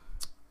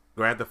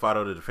Grand Theft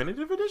Auto: The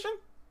Definitive Edition?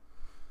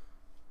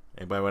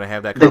 Anybody want to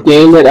have that? The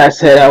game that I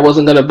said I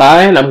wasn't gonna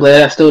buy, and I'm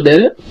glad I still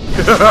did it.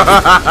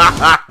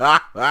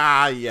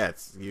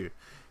 Yes,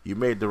 you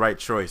made the right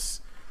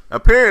choice.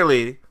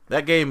 Apparently,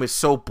 that game is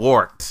so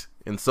borked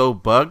and so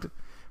bugged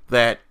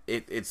that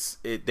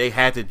they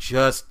had to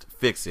just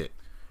fix it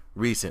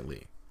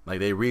recently. Like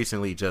they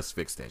recently just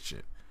fixed that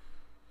shit.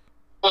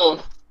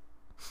 Mm.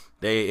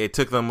 It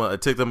took them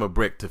a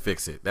brick to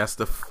fix it. That's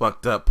the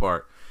fucked up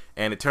part.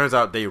 And it turns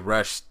out they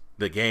rushed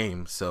the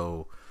game.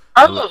 So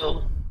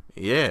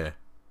yeah.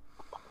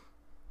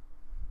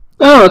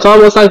 Oh, it's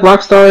almost like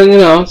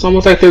Rockstar. It's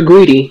almost like they're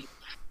greedy.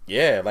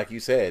 Yeah, like you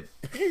said.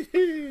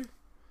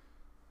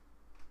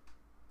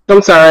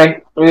 I'm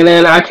sorry. And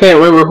then I can't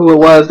remember who it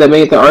was that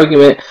made the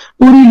argument.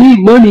 What do you need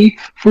money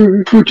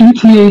for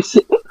GTA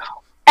 6?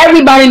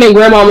 Everybody named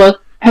Grandmama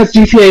has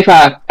GTA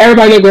 5.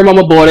 Everybody named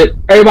Grandmama bought it.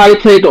 Everybody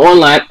played the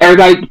online.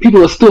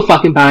 People are still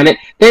fucking buying it.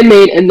 They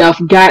made enough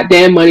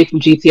goddamn money from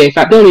GTA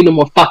 5. They don't need no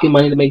more fucking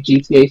money to make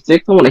GTA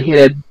 6. I want to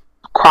hear that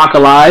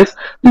crocodiles.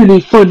 They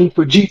need funding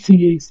for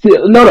GTA 6.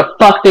 No, the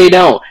fuck they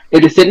don't.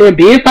 They're just sitting there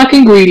being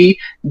fucking greedy,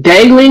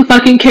 dangling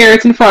fucking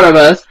carrots in front of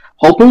us,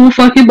 hoping we'll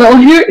fucking buy.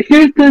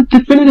 Here's the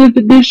definitive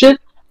edition.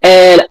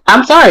 And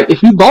I'm sorry,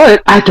 if you bought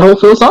it, I don't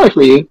feel sorry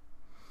for you.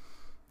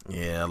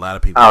 Yeah, a lot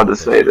of people. I'll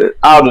just say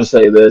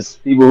this.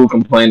 People who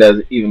complained that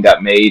it even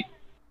got made.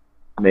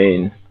 I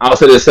mean, I'll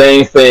say the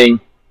same thing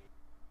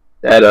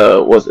that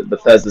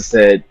Bethesda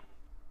said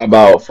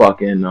about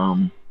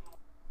fucking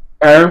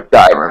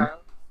Skyrim.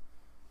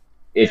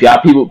 If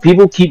y'all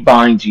people keep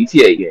buying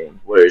GTA games,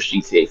 whether it's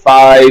GTA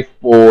 5,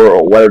 4,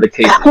 or whatever the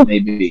case may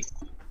be,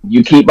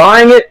 you keep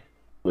buying it,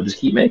 we'll just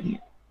keep making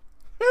it.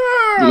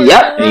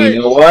 Yep.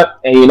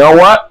 And you know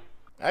what?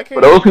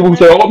 For those people who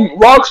say, "Oh,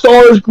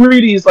 Rockstar is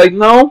greedy," it's like,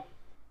 no,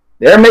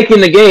 They're making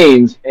the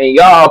games, and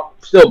y'all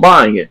still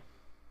buying it.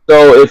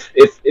 So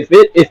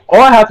if all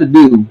I have to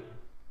do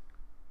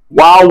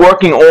while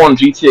working on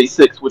GTA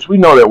 6, which we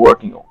know they're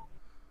working on,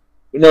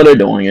 we know they're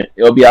doing it.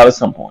 It'll be out at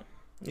some point.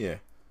 Yeah.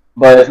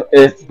 But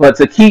but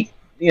to keep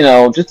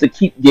just to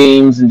keep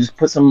games and just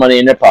put some money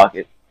in their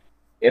pocket.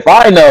 If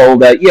I know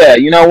that, yeah,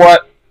 you know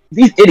what,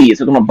 these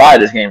idiots are gonna buy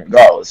this game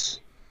regardless.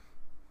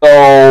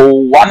 So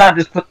why not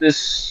just put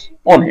this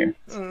on here?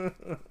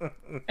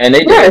 And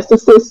they it's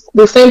just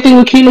the same thing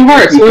with Kingdom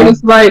Hearts. Where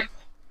it's like,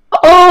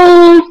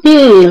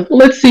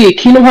 let's see,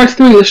 Kingdom Hearts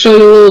 3. Let's show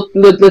you a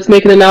little. Let's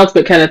make an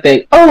announcement kind of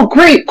thing. Oh,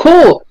 great,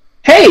 cool.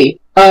 Hey,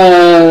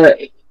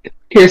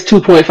 here's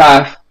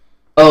 2.5.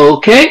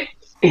 Okay,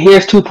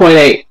 here's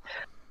 2.8.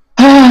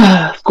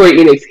 Square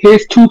Enix.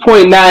 Here's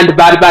 2.9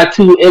 divided by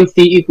 2.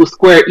 MC equals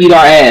square. Eat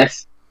our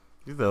ass.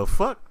 You the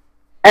fuck?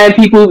 And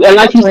people, and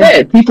like you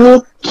said,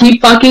 people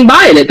keep fucking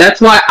buying it. That's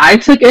why I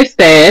took a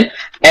stand.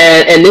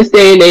 And in this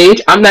day and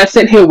age, I'm not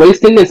sitting here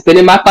wasting and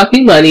spending my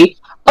fucking money.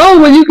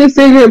 Oh, well, you can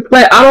sit here and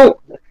play. I'm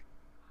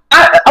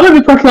gonna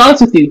be perfectly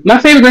honest with you. My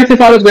favorite Grand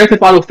Theft Auto is Grand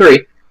Theft Auto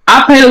 3.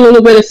 I played a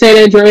little bit of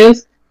San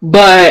Andreas,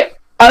 but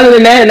other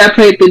than that, and I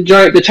played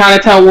the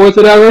Chinatown Wars,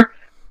 whatever.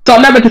 So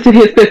I'm not about to sit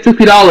here and spend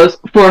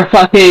 $50 for a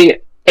fucking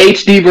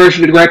HD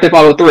version of Grand Theft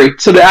Auto 3.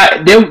 So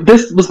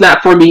this was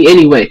not for me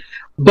anyway.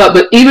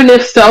 But even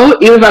if so,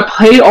 even if I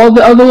played all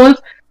the other ones,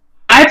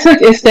 I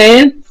took a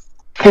stand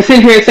and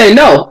sit here and say,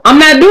 no, I'm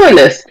not doing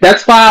this.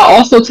 That's why I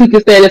also took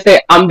a stand and say,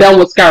 I'm done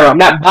with Skyrim. I'm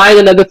not buying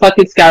another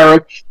fucking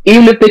Skyrim,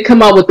 even if they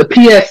come out with the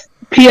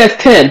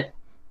PS10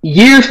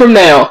 years from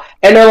now,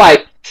 and they're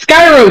like,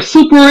 Skyrim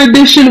Super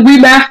Edition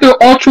Remaster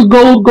Ultra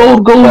Gold.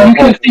 You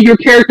can see your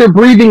character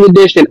breathing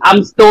edition.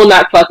 I'm still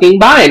not fucking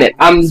buying it.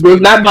 Was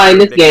not buying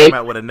this game.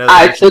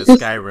 I took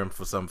Skyrim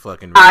for some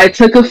fucking reason. I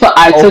took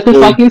a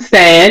fucking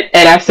stand,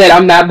 and I said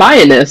I'm not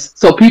buying this.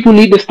 So people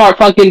need to start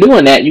fucking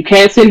doing that. You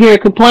can't sit here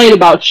and complain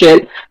about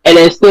shit and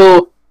then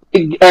still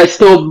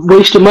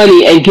waste your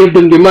money and give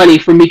them your money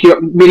for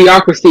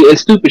mediocrity and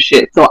stupid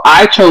shit. So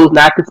I chose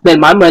not to spend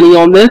my money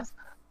on this.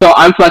 So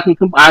I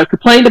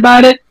complained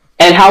about it.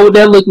 And how would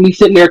that look, me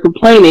sitting there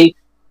complaining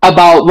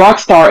about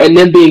Rockstar and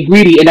them being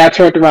greedy, and I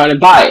turned around and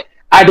buy it?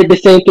 I did the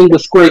same thing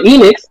with Square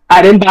Enix.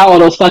 I didn't buy all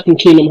those fucking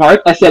Kingdom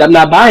Hearts. I said I'm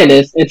not buying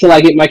this until I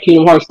get my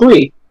Kingdom Hearts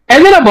 3.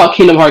 And then I bought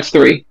Kingdom Hearts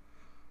 3.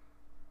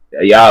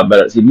 Yeah,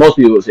 but see, most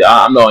people say,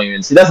 I'm not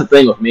even... See, that's the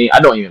thing with me.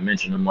 I don't even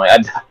mention them.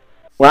 Like,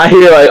 when I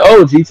hear, like,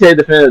 oh, GTA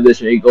Definitive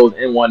Edition, it goes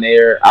in one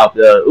ear, out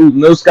the... Ooh,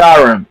 no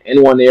Skyrim,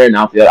 in one ear and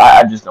out the other.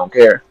 I just don't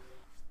care.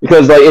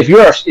 Because, like, if you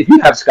have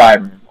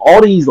Skyrim,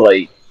 all these,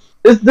 like...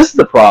 This is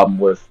the problem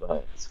with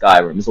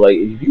Skyrim. It's like,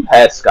 if you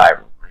had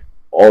Skyrim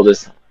all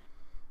this time.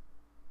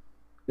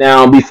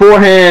 Now,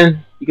 beforehand,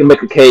 you can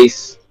make a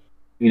case,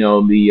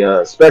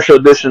 the special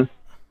edition.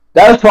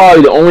 That is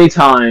probably the only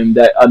time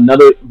that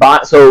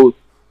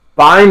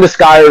buying the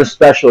Skyrim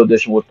special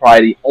edition was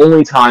probably the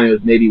only time it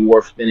was maybe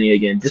worth spending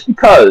again. Just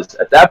because,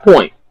 at that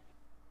point,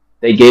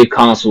 they gave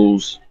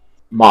consoles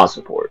mod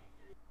support.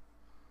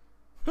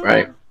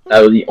 Right?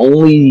 That was the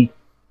only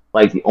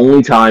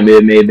time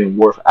it may have been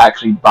worth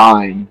actually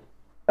buying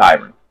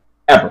Skyrim.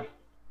 Ever.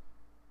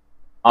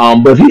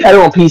 But if you had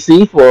it on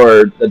PC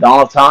for the dawn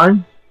of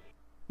time,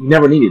 you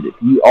never needed it.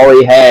 You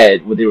already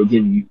had what they were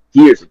giving you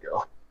years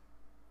ago.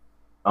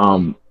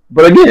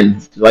 But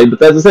again, like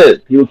Bethesda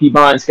said, people keep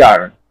buying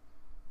Skyrim.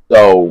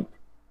 So,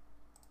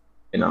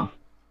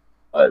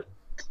 but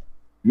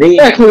me...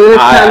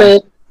 Yeah,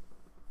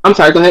 I'm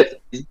sorry, go ahead.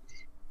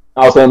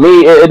 Also,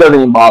 me, it doesn't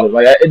even bother.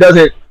 Like, it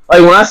doesn't...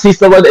 Like, when I see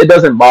stuff like that, it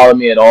doesn't bother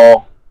me at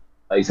all.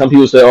 Like, some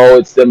people say, oh,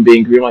 it's them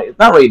being greedy. Like, it's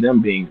not really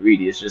them being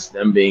greedy. It's just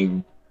them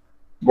being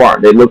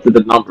smart. They looked at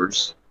the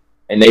numbers,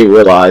 and they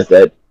realized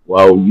that,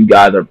 well, you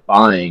guys are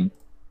buying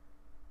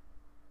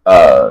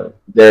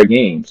their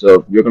game.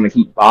 So if you're going to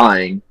keep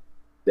buying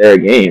their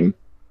game,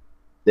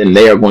 then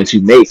they are going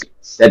to make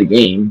said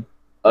game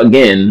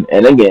again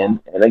and again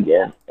and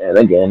again and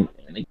again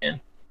and again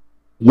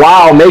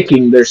while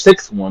making their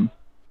sixth one.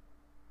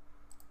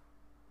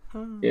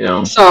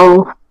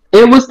 So...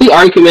 It was the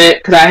argument,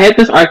 because I had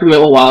this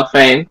argument with Wild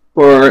Fang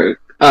for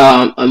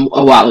a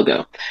while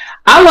ago.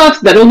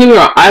 Don't get me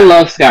wrong, I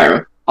love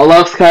Skyrim.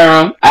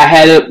 I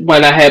had it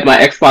when I had my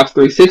Xbox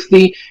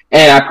 360,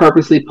 and I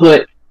purposely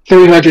put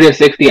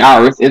 360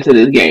 hours into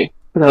this game.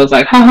 Because I was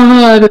like, I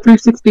have a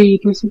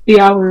 360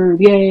 hours,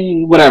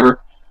 yay,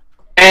 whatever.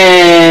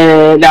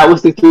 And that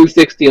was the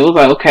 360. I was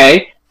like,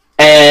 okay.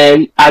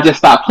 And I just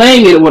stopped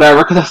playing it or whatever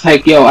because I was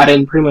like, yo, I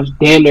didn't pretty much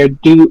damn near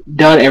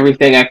done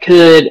everything I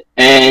could.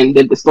 And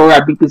the story,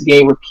 I beat this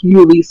game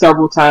repeatedly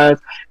several times,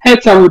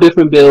 had several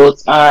different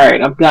builds.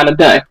 Alright, I'm kind of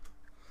done.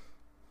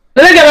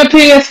 Then I got my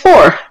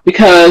PS4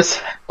 because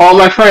all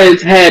my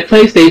friends had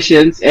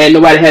PlayStations and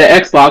nobody had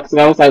an Xbox. And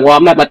I was like, well,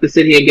 I'm not about to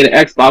sit here and get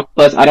an Xbox.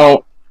 Plus, I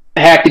don't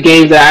have the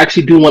games that I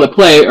actually do want to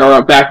play or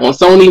are back on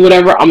Sony,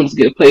 whatever. I'm going to just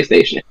get a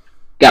PlayStation.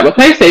 Got my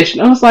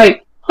PlayStation. I was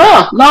like,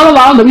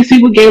 let me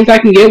see what games I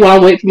can get while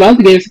I'm waiting for my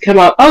other games to come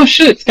out. Oh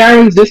shit,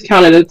 Skyrim's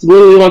discounted. It's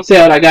literally on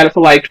sale and I got it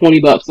for like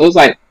 $20. So I was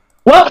like,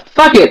 well,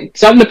 fuck it,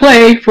 something to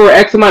play for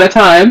X amount of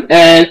time,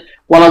 and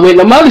while I'm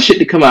waiting on my other shit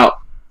to come out.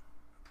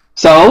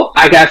 So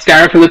I got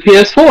Skyrim for the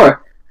PS4,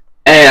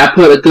 and I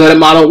put a good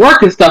amount of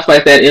work and stuff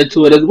like that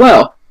into it as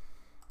well.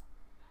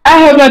 I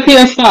have my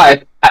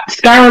PS5.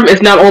 Skyrim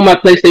is not on my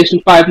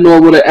PlayStation 5,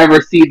 nor will it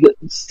ever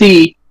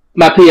see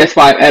my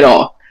PS5 at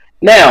all.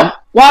 Now,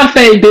 Wild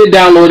Fang did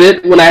download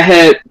it when I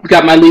had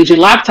got my Legion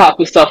laptop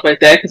and stuff like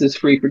that because it's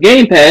free for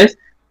Game Pass.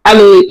 I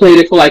literally played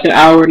it for like an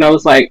hour, and I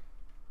was like,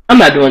 I'm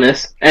not doing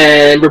this,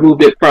 and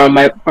removed it from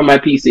my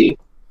PC.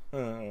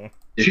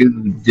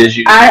 Did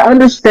you? I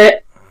understand.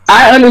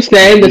 I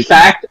understand the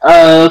fact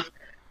of.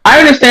 I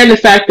understand the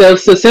fact of.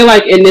 So, say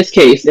like in this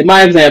case, in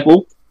my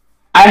example,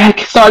 I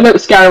started up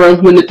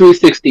Skyrim when the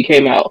 360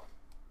 came out,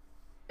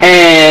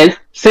 and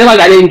say like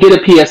I didn't get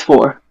a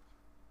PS4,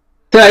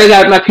 so I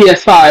got my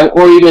PS5,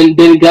 or even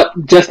didn't get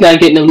just now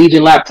getting a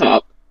Legion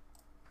laptop,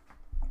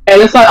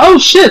 and it's like, oh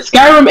shit,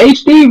 Skyrim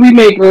HD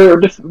remake or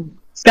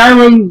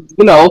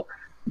Skyrim,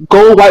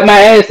 Gold Wipe My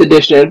Ass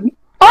edition.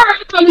 All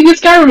right, time to get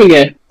Skyrim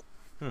again.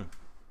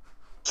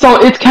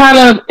 So it's kind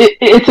of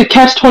it's a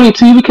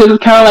catch-22 because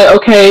it's kind of like,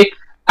 okay,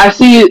 I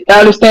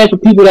understand for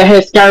people that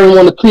had Skyrim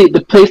on the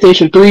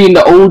PlayStation 3 and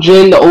the old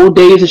gen, the old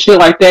days and shit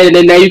like that, and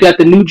then now you got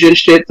the new gen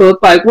shit. So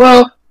it's like,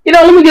 well,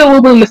 let me get a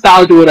little bit of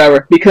nostalgia or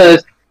whatever.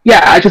 Because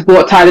yeah, I just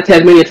bought Tide of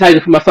Tasmania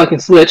Tiger for my fucking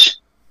Switch,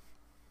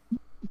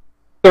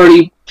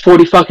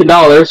 $30-$40 fucking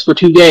dollars for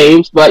 2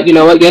 games. But you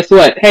know what? Guess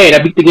what? Hey, I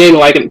beat the game in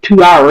like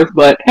 2 hours.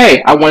 But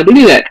hey, I wanted to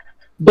do that.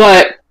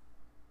 But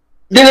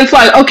then it's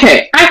like,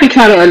 okay, I can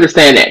kind of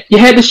understand that. You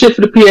had the shit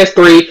for the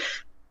PS3.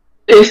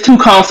 It's 2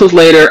 consoles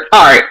later.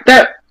 All right,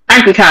 that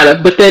I can kind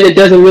of, but then it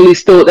doesn't really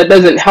that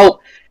doesn't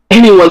help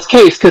anyone's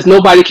case because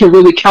nobody can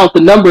really count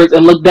the numbers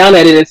and look down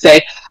at it and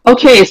say,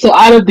 okay, so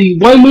out of the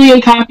 1 million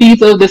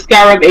copies of the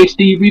Skyrim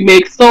HD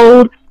remake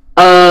sold,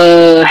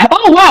 oh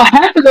wow,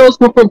 half of those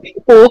were from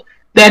people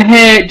that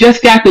had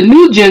just got the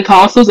new gen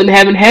consoles and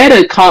haven't had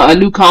a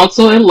new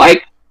console in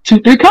like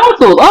 2-3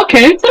 consoles.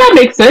 Okay, so that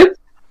makes sense.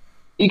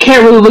 You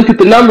can't really look at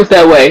the numbers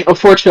that way,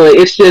 unfortunately.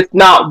 It's just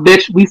not,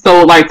 bitch, we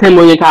sold like 10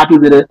 million copies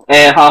of this,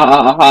 and ha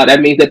ha ha ha,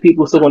 that means that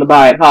people still want to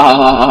buy it, ha ha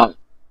ha ha.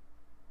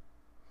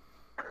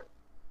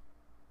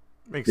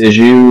 Did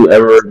you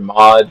ever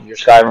mod your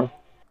Skyrim?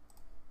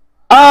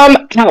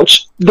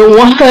 Ouch. The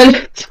one,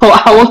 so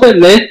I will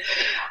admit,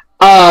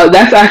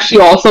 that's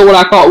actually also what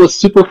I thought was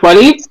super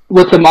funny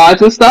with the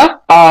mods and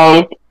stuff,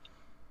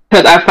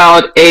 because I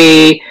found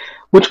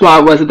which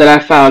mod was it that I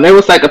found? There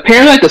was like,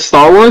 apparently like a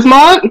Star Wars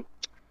mod.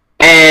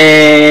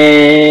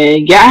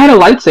 And yeah, I had a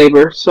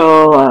lightsaber,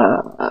 so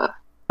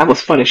that was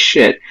fun as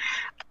shit.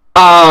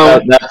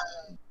 That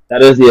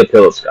is the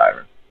appeal of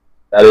Skyrim.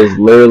 That is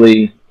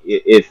literally,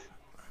 if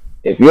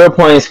you're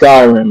playing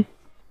Skyrim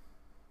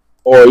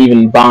or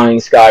even buying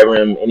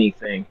Skyrim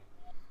anything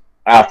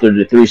after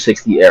the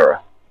 360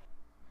 era,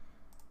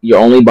 you're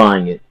only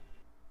buying it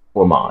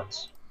for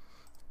mods.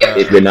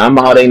 If you're not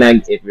modding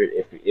that,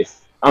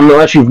 if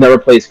unless you've never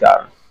played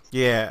Skyrim,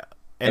 yeah,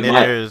 and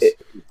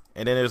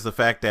then there's the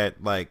fact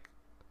that, like,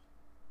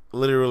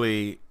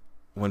 literally,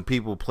 when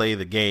people play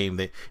the game,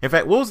 in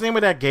fact, what was the name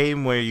of that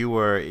game where you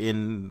were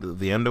in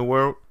the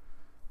underworld?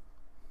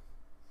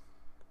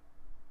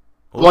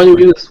 The one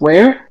you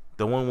swear?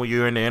 The one where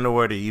you're in the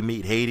underworld and you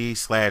meet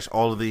Hades /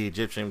 all of the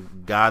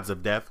Egyptian gods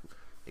of death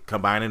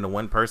combined into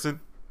one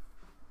person?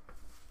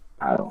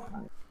 I don't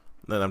know.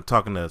 No, I'm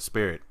talking to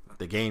Spirit.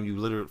 The game you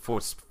literally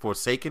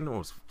Forsaken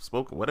or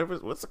Spoken, whatever.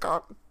 What's it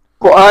called?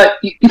 Well,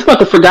 you talking about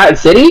the Forgotten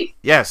City?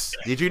 Yes.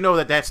 Did you know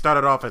that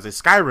started off as a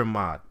Skyrim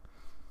mod?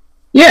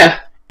 Yeah.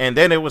 And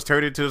then it was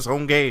turned into its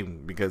own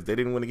game because they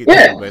didn't want to get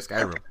taken by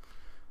Skyrim.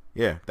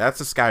 Yeah, that's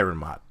a Skyrim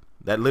mod.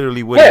 That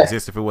literally wouldn't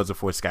exist if it wasn't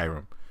for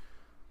Skyrim.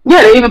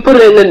 Yeah, they even put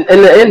it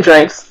in the end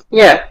drinks.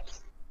 Yeah.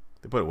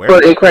 They put it where?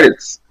 Put it in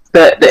credits.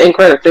 The end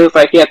credits. It was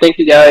like, yeah, thank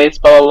you guys,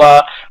 blah, blah,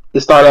 blah. To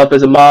start off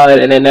as a mod,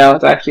 and then now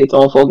it's actually its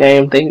own full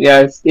game. Thank you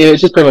guys. Yeah,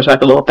 it's just pretty much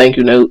like a little thank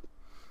you note.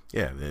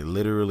 Yeah, it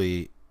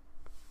literally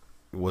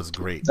was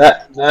great.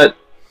 That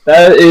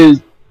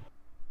is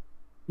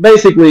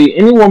basically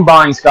anyone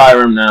buying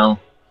Skyrim now.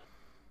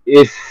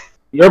 If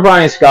you're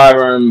buying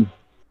Skyrim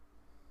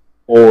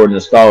for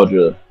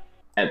nostalgia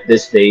at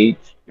this stage,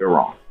 you're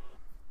wrong.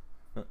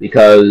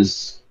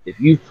 Because if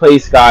you've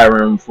played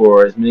Skyrim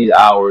for as many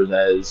hours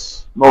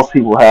as most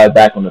people had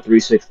back on the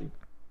 360,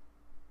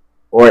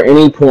 or at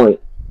any point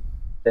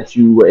that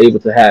you were able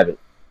to have it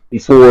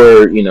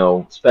before,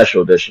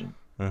 special edition.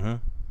 Mm-hmm.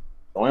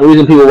 The only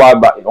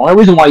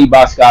reason why you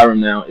buy Skyrim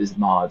now is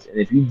mods. And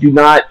if you do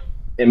not,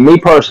 and me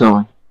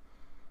personally,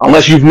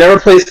 unless you've never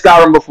played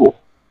Skyrim before,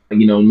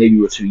 maybe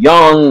you were too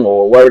young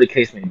or whatever the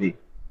case may be.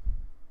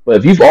 But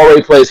if you've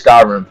already played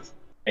Skyrim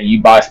and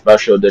you buy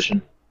special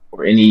edition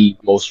or any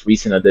most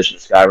recent edition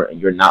of Skyrim and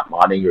you're not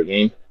modding your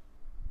game,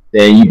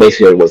 then you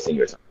basically are wasting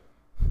your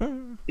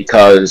time.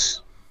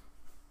 Because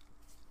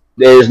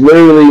there's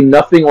literally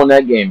nothing on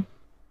that game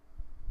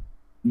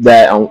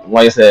that,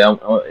 like I said,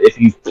 if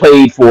you've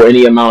played for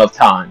any amount of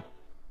time,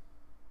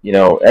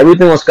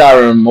 everything on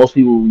Skyrim, most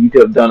people you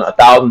could have done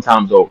 1,000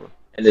 times over,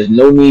 and there's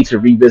no need to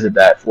revisit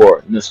that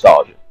for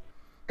nostalgia.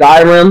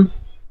 Skyrim,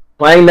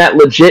 playing that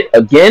legit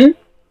again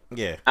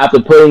Yeah.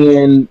 after putting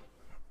in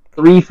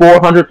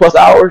 300-400 plus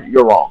hours,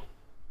 you're wrong.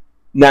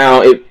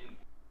 Now, if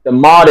the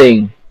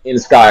modding in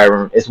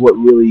Skyrim is what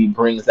really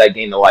brings that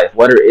game to life,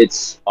 whether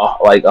it's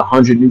like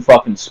 100 new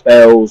fucking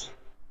spells,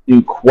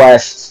 new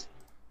quests,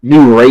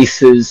 new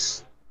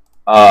races.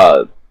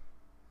 If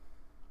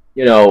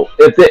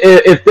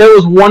there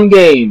was one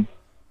game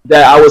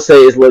that I would say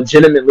is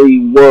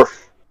legitimately worth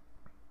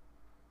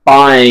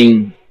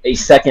buying a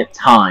second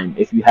time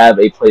if you have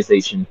a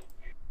PlayStation,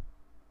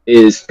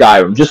 is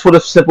Skyrim. Just for the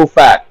simple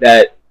fact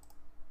that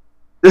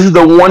this is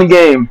the one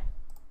game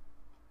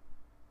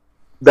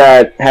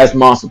that has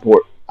mod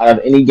support out of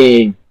any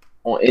game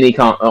on any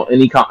console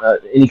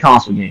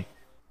game.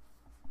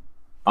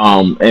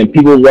 And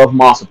people love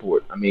mod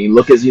support. I mean,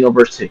 look at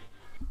Xenoverse 2.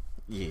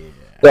 Yeah.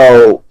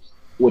 So,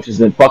 which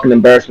is a fucking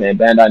embarrassment.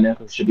 Bandai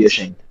Namco should be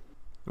ashamed.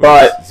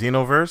 But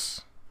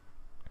Xenoverse?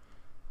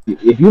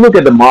 If you look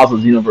at the mods of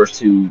Xenoverse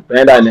 2,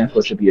 Bandai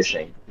Namco should be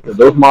ashamed. Because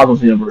those mods of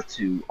Xenoverse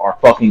 2 are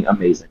fucking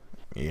amazing.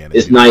 Yeah,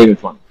 it's not even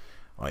funny.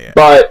 Oh, yeah.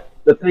 But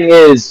the thing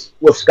is,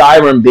 with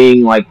Skyrim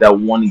being like that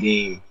one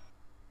game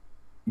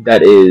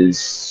that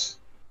is,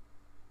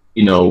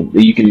 that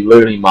you can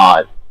literally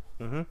mod.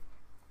 Mm-hmm.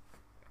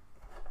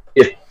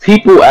 If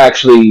people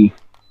actually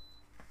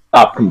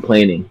stop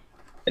complaining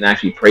and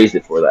actually praise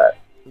it for that,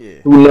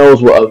 who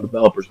knows what other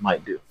developers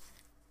might do?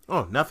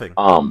 Oh, nothing.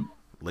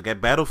 Look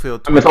at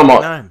Battlefield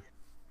 2049.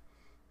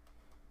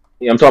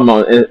 I'm talking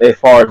about as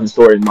far as the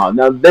story mod.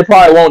 Now, they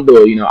probably won't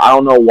do it. I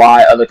don't know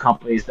why other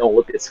companies don't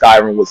look at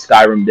Skyrim, what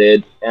Skyrim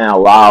did, and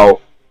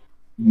allow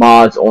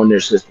mods on their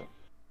system.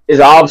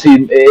 It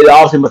obviously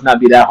must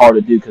not be that hard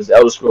to do because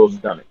Elder Scrolls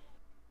has done it.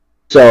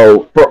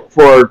 So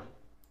for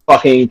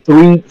fucking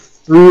three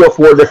or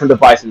four different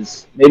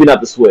devices, maybe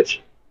not the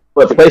Switch,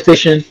 but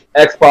PlayStation,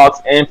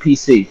 Xbox, and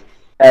PC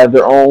have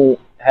their own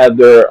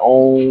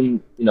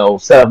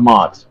set of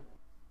mods.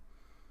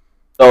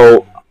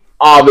 So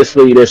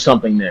obviously there's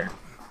something there.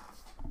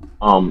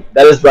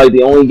 That is like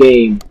the only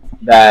game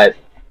that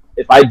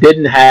if I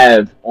didn't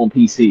have on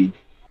PC,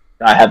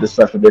 I had the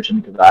special edition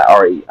because I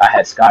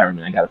had Skyrim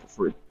and I got it for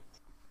free.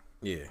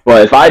 Yeah.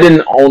 But if I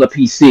didn't own a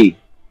PC,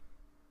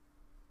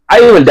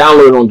 I even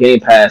downloaded it on Game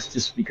Pass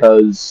just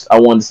because I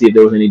wanted to see if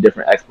there was any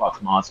different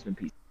Xbox mods than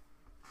PC.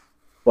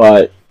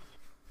 But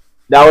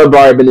that would have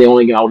probably been the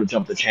only game I would have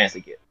jumped the chance to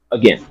get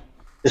again.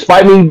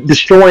 Despite me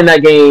destroying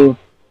that game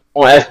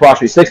on Xbox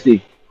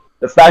 360,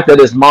 the fact that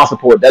it's mod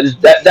support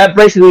that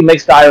basically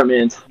makes Skyrim an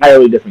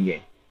entirely different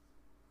game.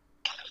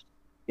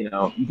 You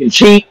can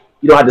cheat.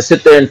 You don't have to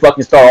sit there and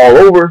fucking start all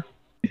over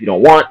if you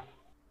don't want.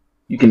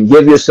 You can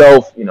give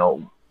yourself,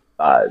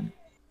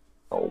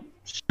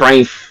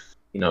 strength.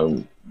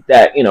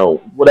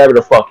 Whatever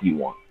the fuck you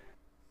want.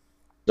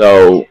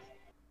 So,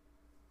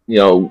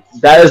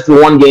 that is the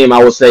one game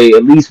I would say.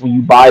 At least when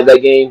you buy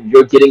that game,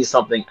 you're getting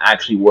something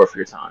actually worth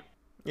your time.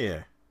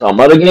 Yeah. Some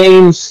other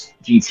games,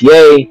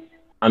 GTA.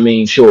 I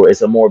mean, sure,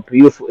 it's a more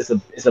beautiful.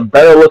 It's a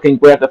better looking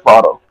Grand Theft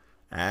Auto.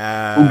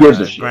 Who gives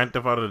a shit? Grand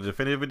Theft Auto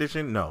Definitive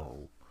Edition?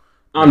 No.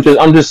 I'm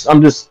not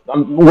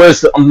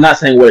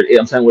saying what it is.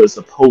 I'm saying what it's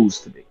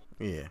supposed to be.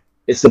 Yeah.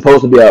 It's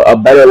supposed to be a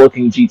better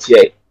looking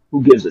GTA.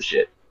 Who gives a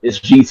shit? It's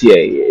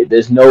GTA.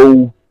 There's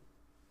no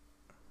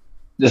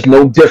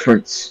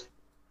difference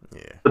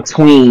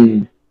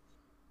between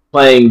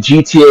playing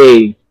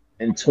GTA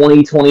in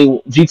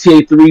 2020,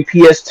 GTA 3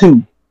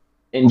 PS2,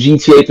 and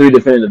GTA 3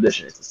 Definitive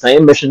Edition. It's the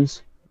same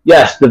missions.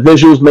 Yes, the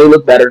visuals may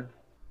look better.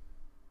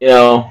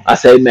 I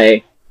say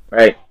may,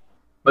 right?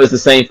 But it's the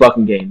same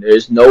fucking game.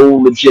 There's no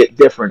legit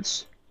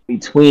difference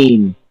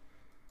between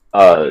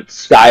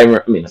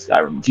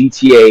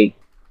GTA,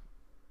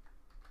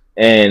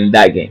 and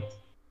that game.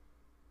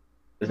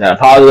 Is that a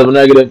positive or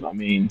negative? I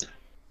mean,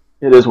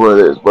 it is what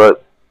it is,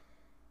 but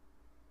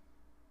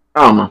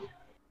I don't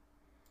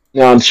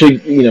know.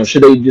 Should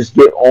they just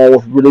get on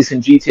with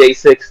releasing GTA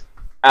 6?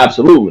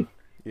 Absolutely.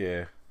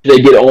 Yeah. Should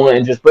they get on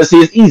and just? But see,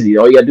 it's easy.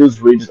 All you gotta do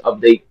is really just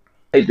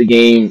take the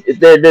game.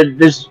 They're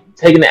just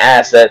taking the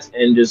assets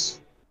and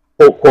just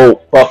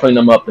quote buffering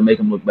them up to make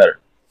them look better.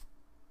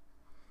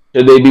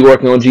 Should they be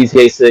working on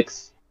GTA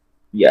 6?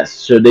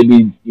 Yes. Should they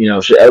be?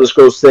 Should Elder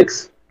Scrolls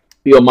 6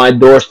 be on my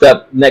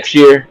doorstep next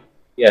year?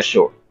 Yeah,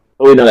 sure.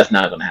 But we know that's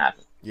not going to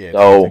happen. Yeah.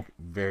 So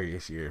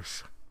various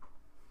years.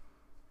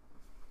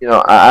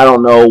 I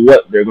don't know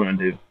what they're going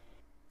to do,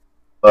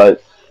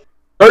 but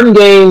certain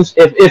games,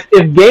 if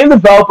game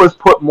developers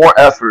put more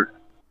effort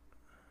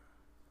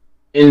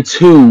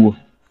into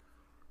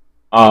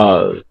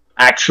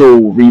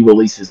actual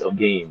re-releases of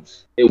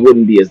games, it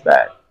wouldn't be as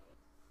bad.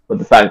 But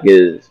the fact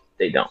is,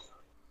 they don't.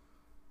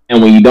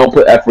 And when you don't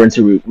put effort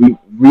into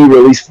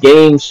re-release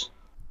games,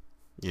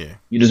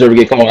 you deserve to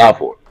get called out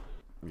for it.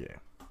 Yeah.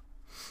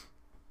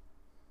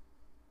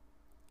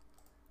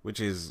 Which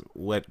is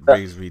what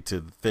brings me to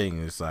the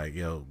thing. It's like,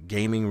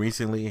 gaming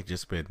recently, it's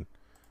just been,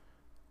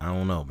 I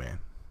don't know, man.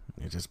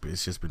 It's just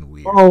been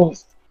weird. I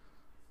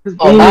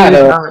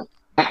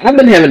I've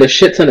been having a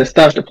shit ton of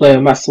stuff to play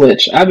on my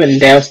Switch. I've been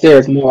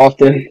downstairs more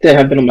often than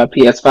I've been on my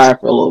PS5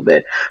 for a little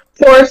bit.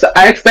 Of course,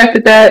 I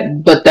expected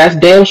that, but that's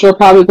damn sure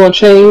probably going to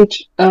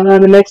change in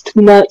the next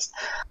 2 months.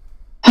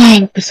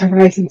 This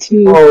Horizon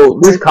 2. Oh,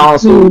 these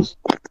consoles.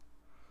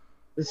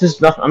 This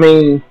is nothing. I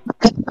mean,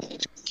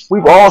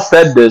 we've all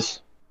said this.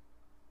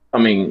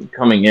 Coming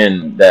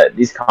in, that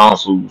these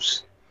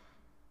consoles,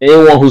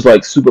 anyone who's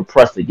like super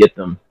pressed to get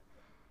them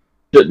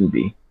shouldn't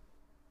be.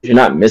 You're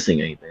not missing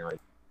anything. Like,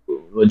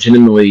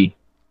 legitimately,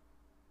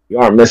 you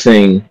aren't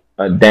missing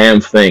a damn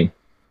thing.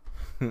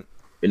 You're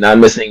not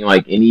missing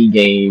like any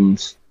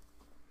games.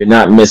 You're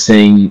not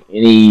missing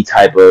any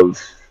type of.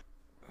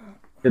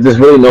 Because there's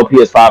really no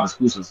PS5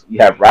 exclusives. You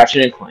have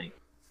Ratchet and Clank,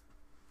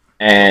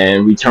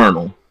 and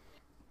Returnal,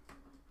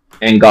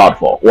 and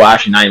Godfall. Well,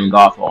 actually, not even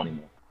Godfall anymore.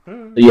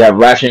 So you have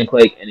Ratchet and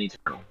Clank and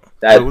Eternal.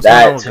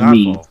 That to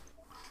me,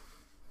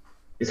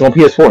 it's on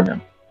PS4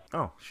 now.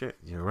 Oh shit,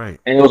 you're right.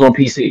 And it was on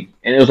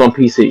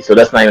PC. So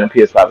that's not even a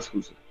PS5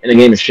 exclusive. And the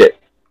game is shit.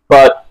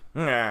 But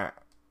at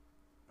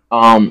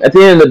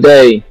the end of the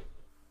day,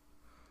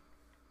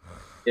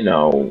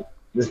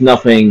 there's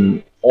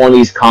nothing on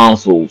these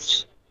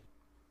consoles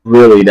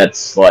really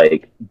that's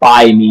like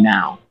buy me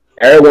now.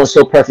 Everyone's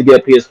so pressed to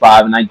get a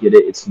PS5, and I get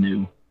it. It's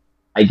new.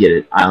 I get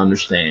it. I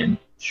understand.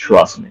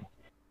 Trust me.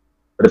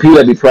 But the people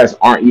that be pressed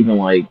aren't even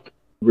like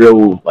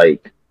real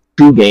like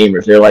true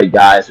gamers. They're like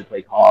guys who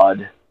play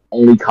COD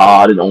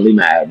and only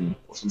Madden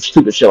or some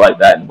stupid shit like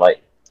that. And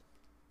like,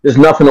 there's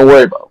nothing to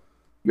worry about.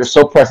 You're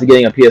so pressed to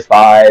getting a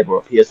PS5 or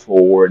a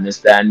PS4 and this,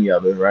 that, and the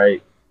other,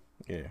 right?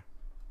 Yeah.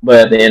 But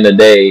at the end of the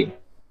day,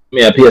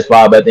 a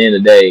PS5. But at the end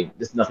of the day,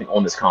 there's nothing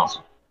on this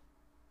console.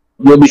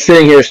 You'll be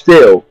sitting here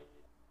still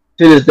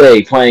to this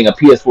day playing a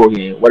PS4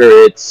 game, whether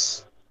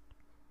it's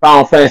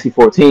Final Fantasy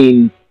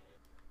 14.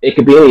 It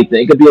could be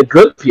anything. It could be a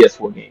good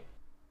PS4 game.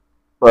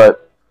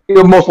 But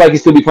you'll most likely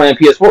still be playing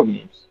PS4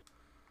 games.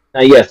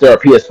 Now, yes, there are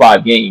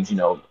PS5 games,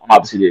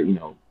 obviously,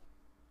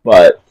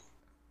 but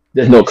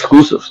there's no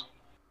exclusives.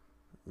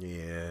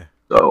 Yeah.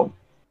 So,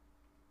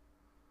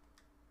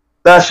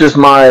 that's just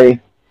my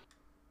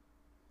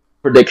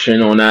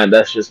prediction on that.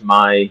 That's just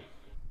my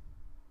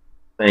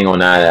thing on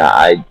that.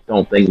 I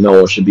don't think no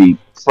one should be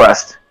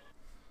pressed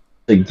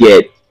to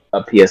get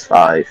a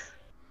PS5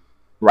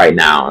 right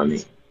now. I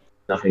mean,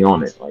 nothing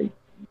on it. Like,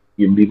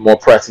 you'd be more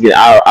pressed to get.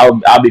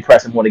 I'll be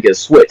pressing more to get a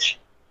Switch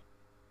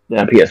than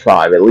a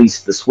PS5. At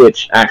least the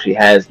Switch actually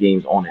has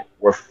games on it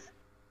worth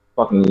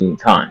fucking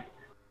time.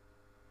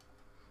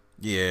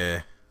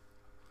 Yeah.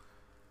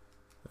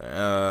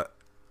 I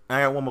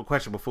got one more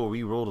question before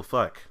we roll the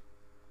fuck.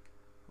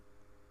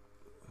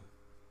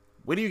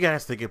 What do you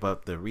guys think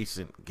about the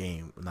recent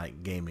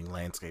gaming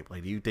landscape?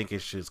 Like, do you think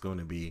it's going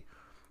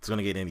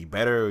to get any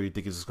better, or do you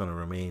think it's just going to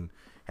remain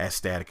as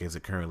static as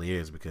it currently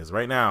is? Because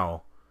right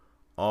now,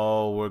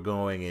 all we're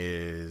going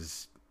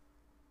is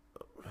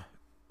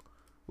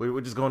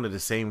we're just going to the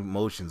same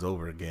motions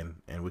over again,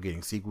 and we're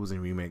getting sequels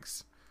and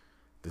remakes,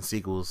 then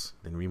sequels,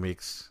 then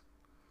remakes,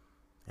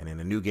 and then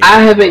a new game.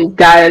 I haven't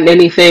gotten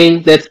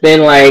anything that's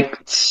been like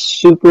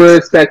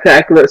super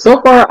spectacular so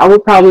far. I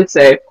would probably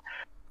say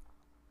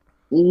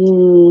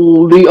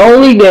the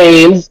only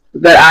games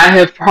that I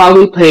have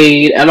probably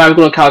played, I'm not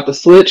going to count the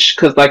Switch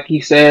because, like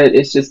you said,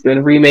 it's just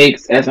been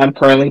remakes. As I'm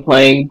currently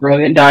playing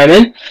Brilliant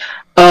Diamond,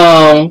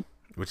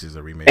 which is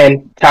a remake,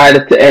 and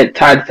tied to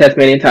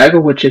Tasmanian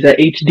Tiger, which is an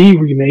HD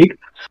remake.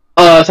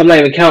 So I'm not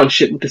even counting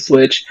shit with the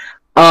Switch.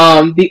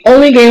 The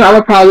only game I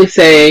would probably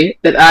say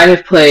that I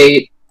have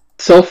played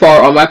so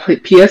far on my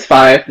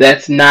PS5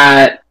 that's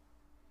not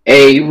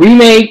a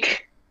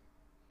remake,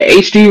 a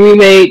HD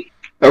remake,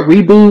 a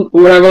reboot,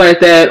 or whatever like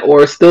that,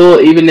 or still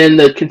even in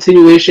the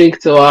continuation,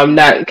 so I'm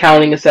not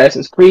counting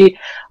Assassin's Creed,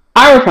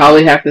 I would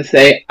probably have to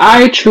say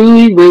I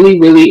truly, really,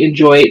 really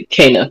enjoyed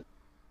Kena,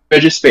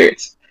 Bridge of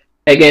Spirits.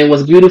 Again,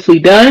 was beautifully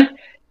done.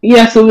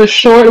 Yes, it was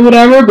short or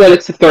whatever, but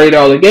it's a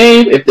 $30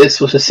 game. If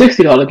this was a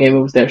 $60 game, it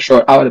was that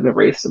short, I would have been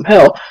raised some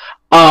hell.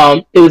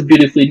 It was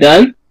beautifully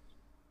done.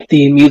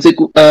 The music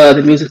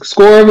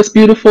score was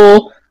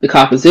beautiful. The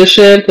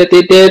composition that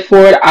they did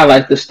for it, I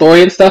like the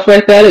story and stuff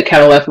like that. It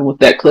kind of left me with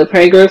that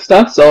cliffhanger and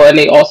stuff. So, and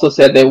they also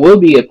said there will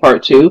be a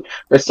part 2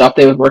 or stuff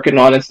they were working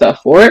on and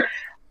stuff for it.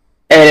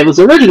 And it was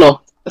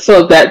original.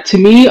 So that, to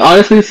me,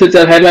 honestly, since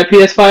I've had my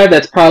PS5,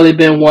 that's probably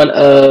been one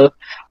of...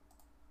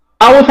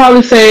 I would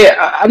probably say,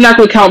 I'm not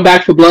going to count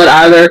Back 4 Blood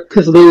either,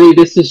 because literally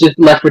this is just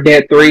Left 4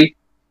 Dead 3.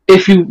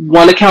 If you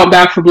want to count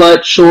Back 4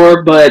 Blood,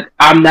 sure, but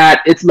I'm not.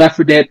 It's Left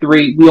 4 Dead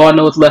 3. We all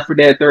know it's Left 4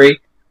 Dead 3.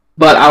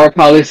 But I would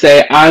probably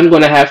say, I'm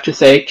going to have to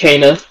say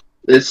Kena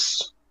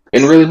is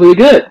been really, really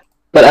good.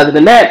 But other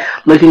than that,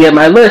 looking at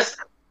my list,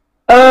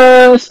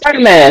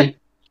 Spider-Man,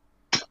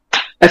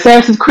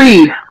 Assassin's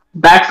Creed,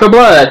 Back 4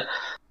 Blood,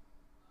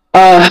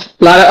 a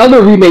lot of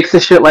other remakes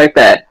and shit like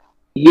that.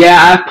 Yeah,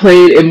 I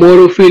played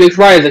Immortal Phoenix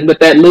Rising, but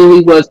that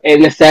literally was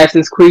an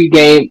Assassin's Creed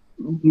game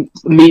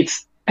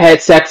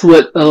had sex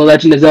with a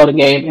Legend of Zelda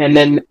game, and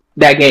then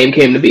that game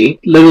came to be.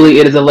 Literally,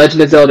 it is a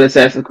Legend of Zelda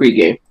Assassin's Creed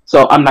game.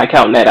 So I'm not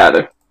counting that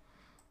either.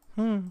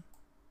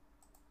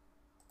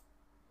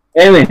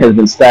 anime has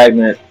been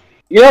stagnant.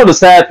 You know, the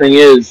sad thing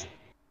is,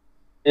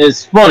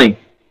 it's funny,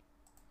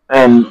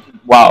 and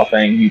wow,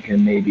 thing you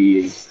can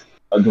maybe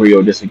agree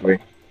or disagree.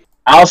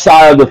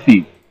 Outside of the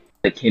few,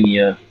 like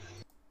Kenya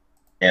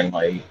and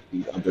like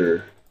these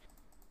other,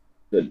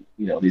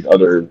 these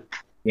other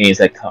games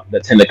that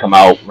tend to come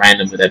out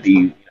randomly that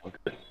be,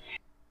 good.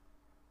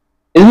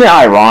 Isn't it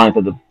ironic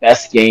that the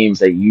best games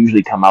that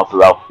usually come out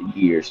throughout the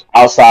years,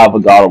 outside of a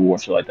God of War,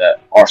 shit like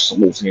that, are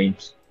Souls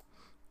games?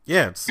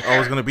 Yeah, it's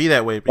always going to be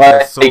that way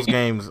because Souls Like,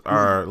 games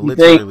are you think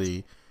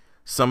literally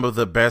some of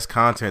the best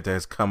content that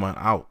has come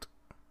out.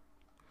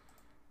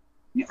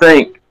 you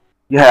think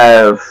you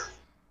have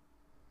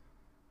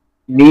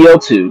Neo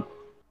 2,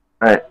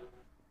 right?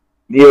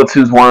 Neo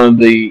 2 is one of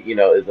the,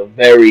 is a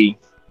very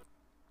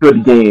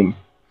good game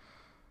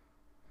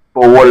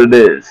for what it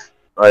is.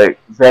 Like,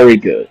 very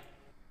good.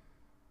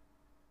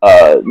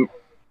 Uh,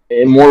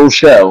 Immortal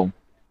Shell,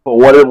 for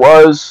what it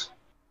was,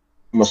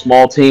 from a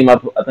small team, I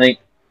think,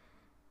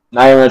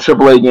 not even a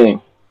AAA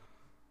game.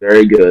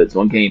 Very good. It's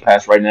on Game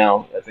Pass right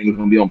now. I think it's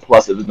going to be on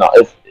Plus. If it's not,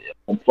 if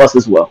on Plus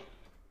as well.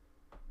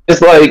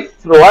 It's like,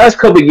 for the last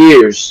couple of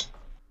years,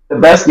 the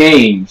best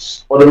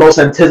games, or the most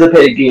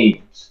anticipated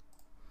games,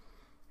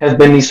 has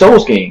been these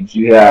Souls games.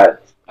 You had,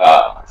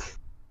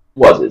 what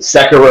was it,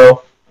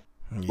 Sekiro,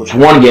 which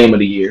won Game of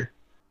the Year.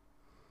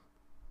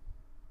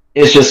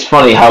 It's just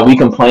funny how we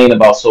complain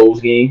about Souls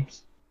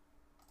games,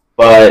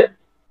 but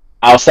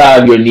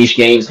outside of your niche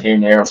games here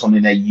and there, or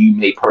something that you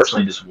may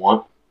personally just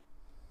want,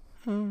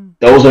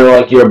 those are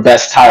like your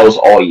best titles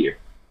all year.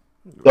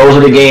 Those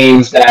are the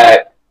games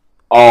that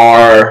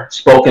are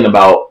spoken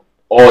about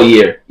all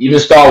year. Even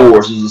Star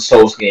Wars is a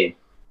Souls game.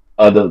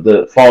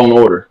 The Fallen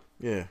Order.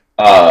 Yeah.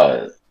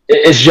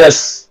 It's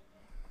just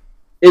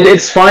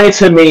it's funny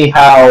to me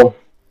how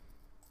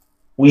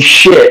we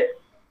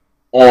shit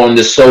on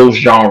the Souls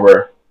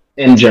genre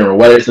in general,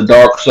 whether it's a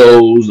Dark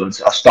Souls, or a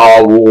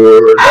Star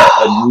Wars,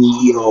 a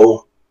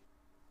Neo.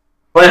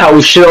 Funny how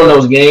we shit on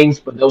those games,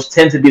 but those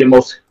tend to be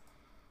for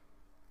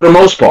the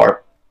most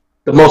part,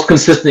 the most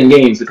consistent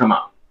games to come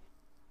out.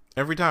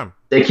 Every time.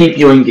 They keep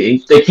you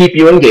engaged.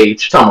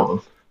 Some of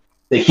them.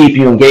 They keep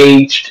you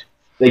engaged.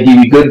 They give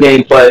you good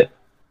gameplay.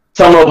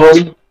 Some of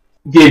them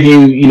give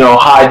you,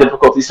 high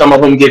difficulty. Some of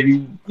them give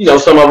you,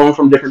 some of them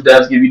from different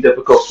devs give you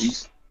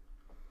difficulties.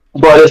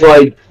 But it's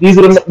like these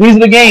are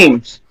the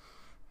games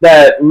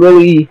that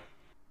really,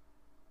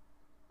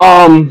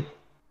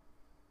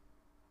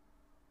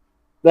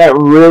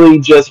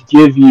 just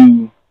give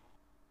you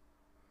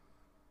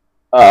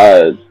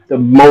the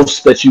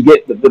most that you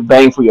get, the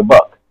bang for your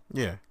buck.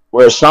 Yeah.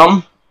 Where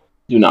some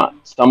do not.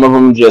 Some of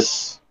them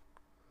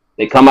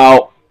they come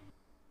out,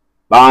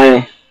 buy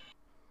them,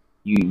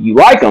 you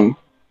like them,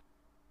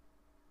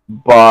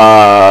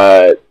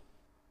 but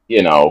they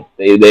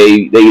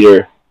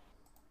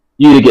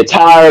either get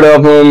tired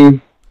of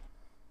them,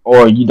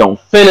 or you don't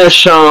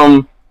finish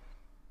them,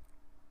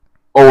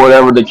 or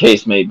whatever the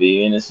case may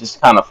be, and it's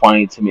just kind of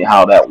funny to me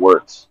how that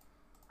works.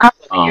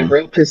 You're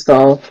real pissed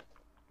off.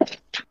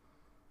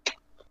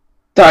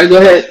 Sorry, go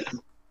ahead.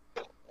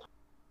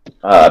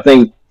 I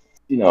think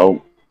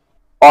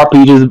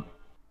RPGs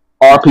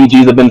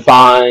have been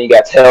fine. You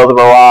got Tales of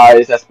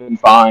Arise, that's been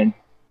fine.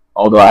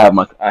 Although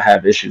I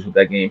have issues with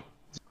that game.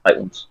 Wait,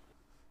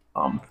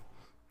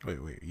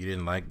 you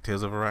didn't like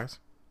Tales of Arise?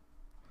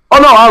 Oh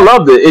no, I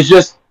loved it. It's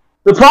just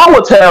the problem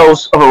with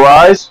Tales of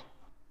Arise.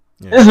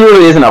 Yeah. This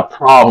really isn't a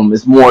problem.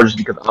 It's more just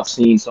because I've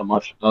seen so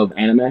much of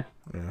anime.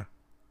 Yeah.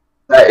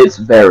 That it's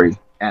very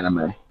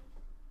anime.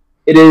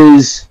 It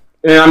is.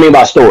 I mean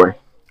by story.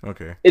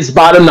 Okay. It's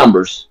by the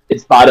numbers.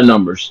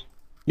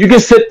 You can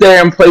sit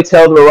there and play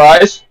Tales of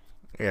Arise,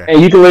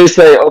 and you can really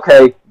say,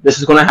 okay, this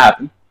is going to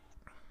happen.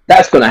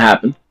 That's going to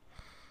happen.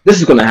 This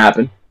is going to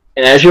happen.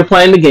 And as you're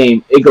playing the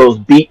game, it goes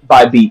beat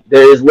by beat.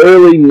 There is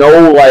literally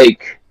no,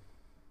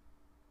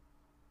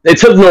 they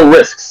took no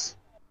risks.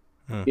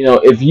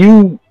 If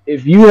you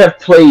have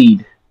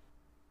played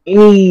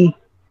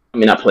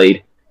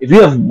if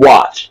you have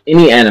watched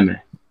any anime,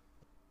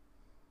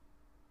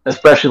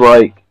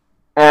 especially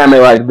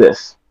anime like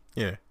this,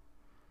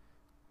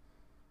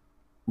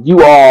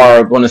 you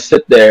are going to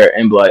sit there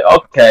and be like,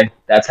 okay,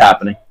 that's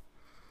happening.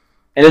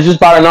 And it's just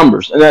by the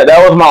numbers. And that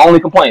was my only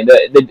complaint.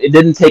 That it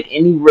didn't take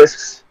any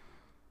risks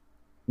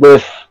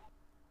with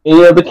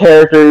any of the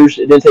characters.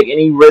 It didn't take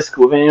any risk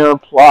with any of the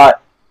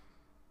plot.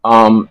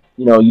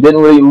 You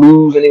didn't really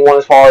lose anyone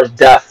as far as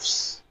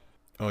deaths.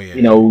 Oh, yeah.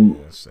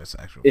 That's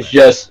actual it's fact.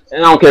 Just,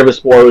 and I don't care if it's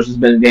spoilers.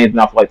 The game's been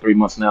out for 3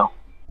 months now.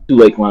 Too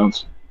late,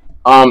 clowns.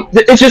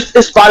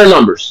 It's by the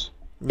numbers.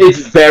 It's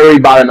very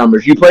by the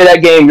numbers. You play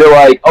that game, you're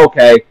like,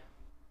 okay,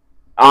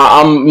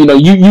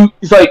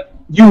 it's like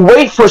you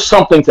wait for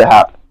something to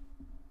happen.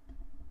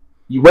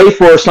 You wait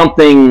for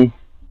something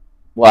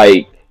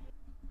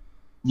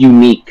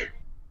unique.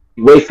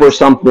 You wait for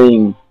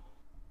something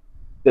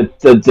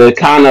to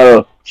kind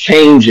of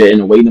change it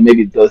in a way to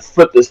maybe to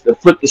flip the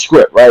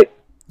script, right?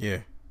 Yeah.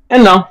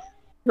 And no,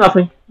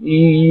 nothing.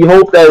 You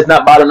hope that it's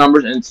not by the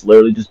numbers, and it's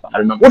literally just by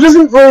the numbers, which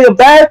isn't really a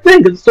bad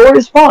thing because the story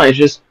is fine. It's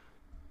just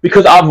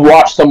because I've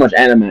watched so much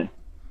anime.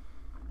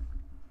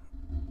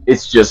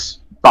 It's just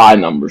by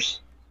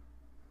numbers.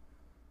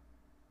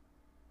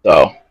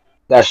 So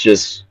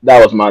that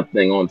was my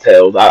thing on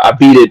Tails. I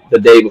beat it the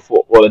day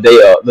before, or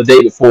the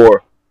day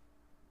before,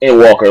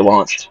 Walker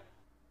launched.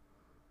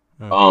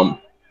 Mm.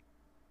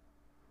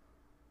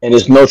 And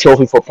there's no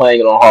trophy for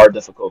playing it on hard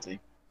difficulty.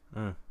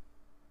 Mm.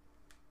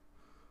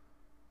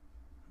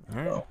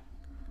 All right.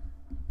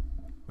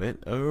 But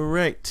all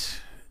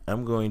right, we're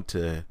going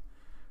to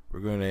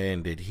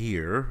end it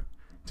here.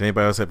 Does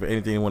anybody else have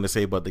anything you want to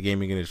say about the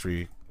gaming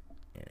industry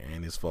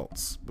and its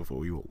faults before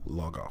we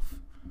log off?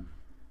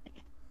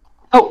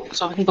 Oh,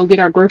 so we can go get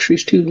our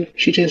groceries too.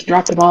 She just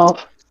dropped them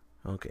off.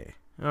 Okay.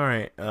 All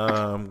right.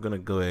 I'm going to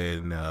go ahead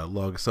and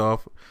log us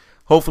off.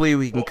 Hopefully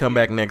we can come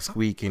back next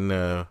week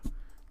and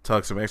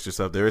talk some extra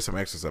stuff. There is some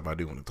extra stuff I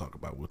do want to talk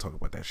about. We'll talk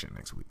about that shit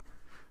next week.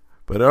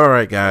 But all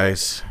right,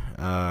 guys.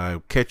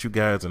 I'll catch you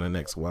guys on the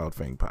next Wild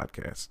Fang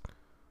podcast.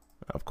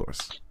 Of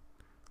course.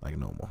 Like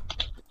normal.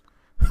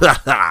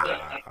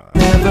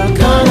 Never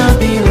gonna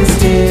be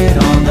listed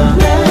on the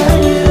list.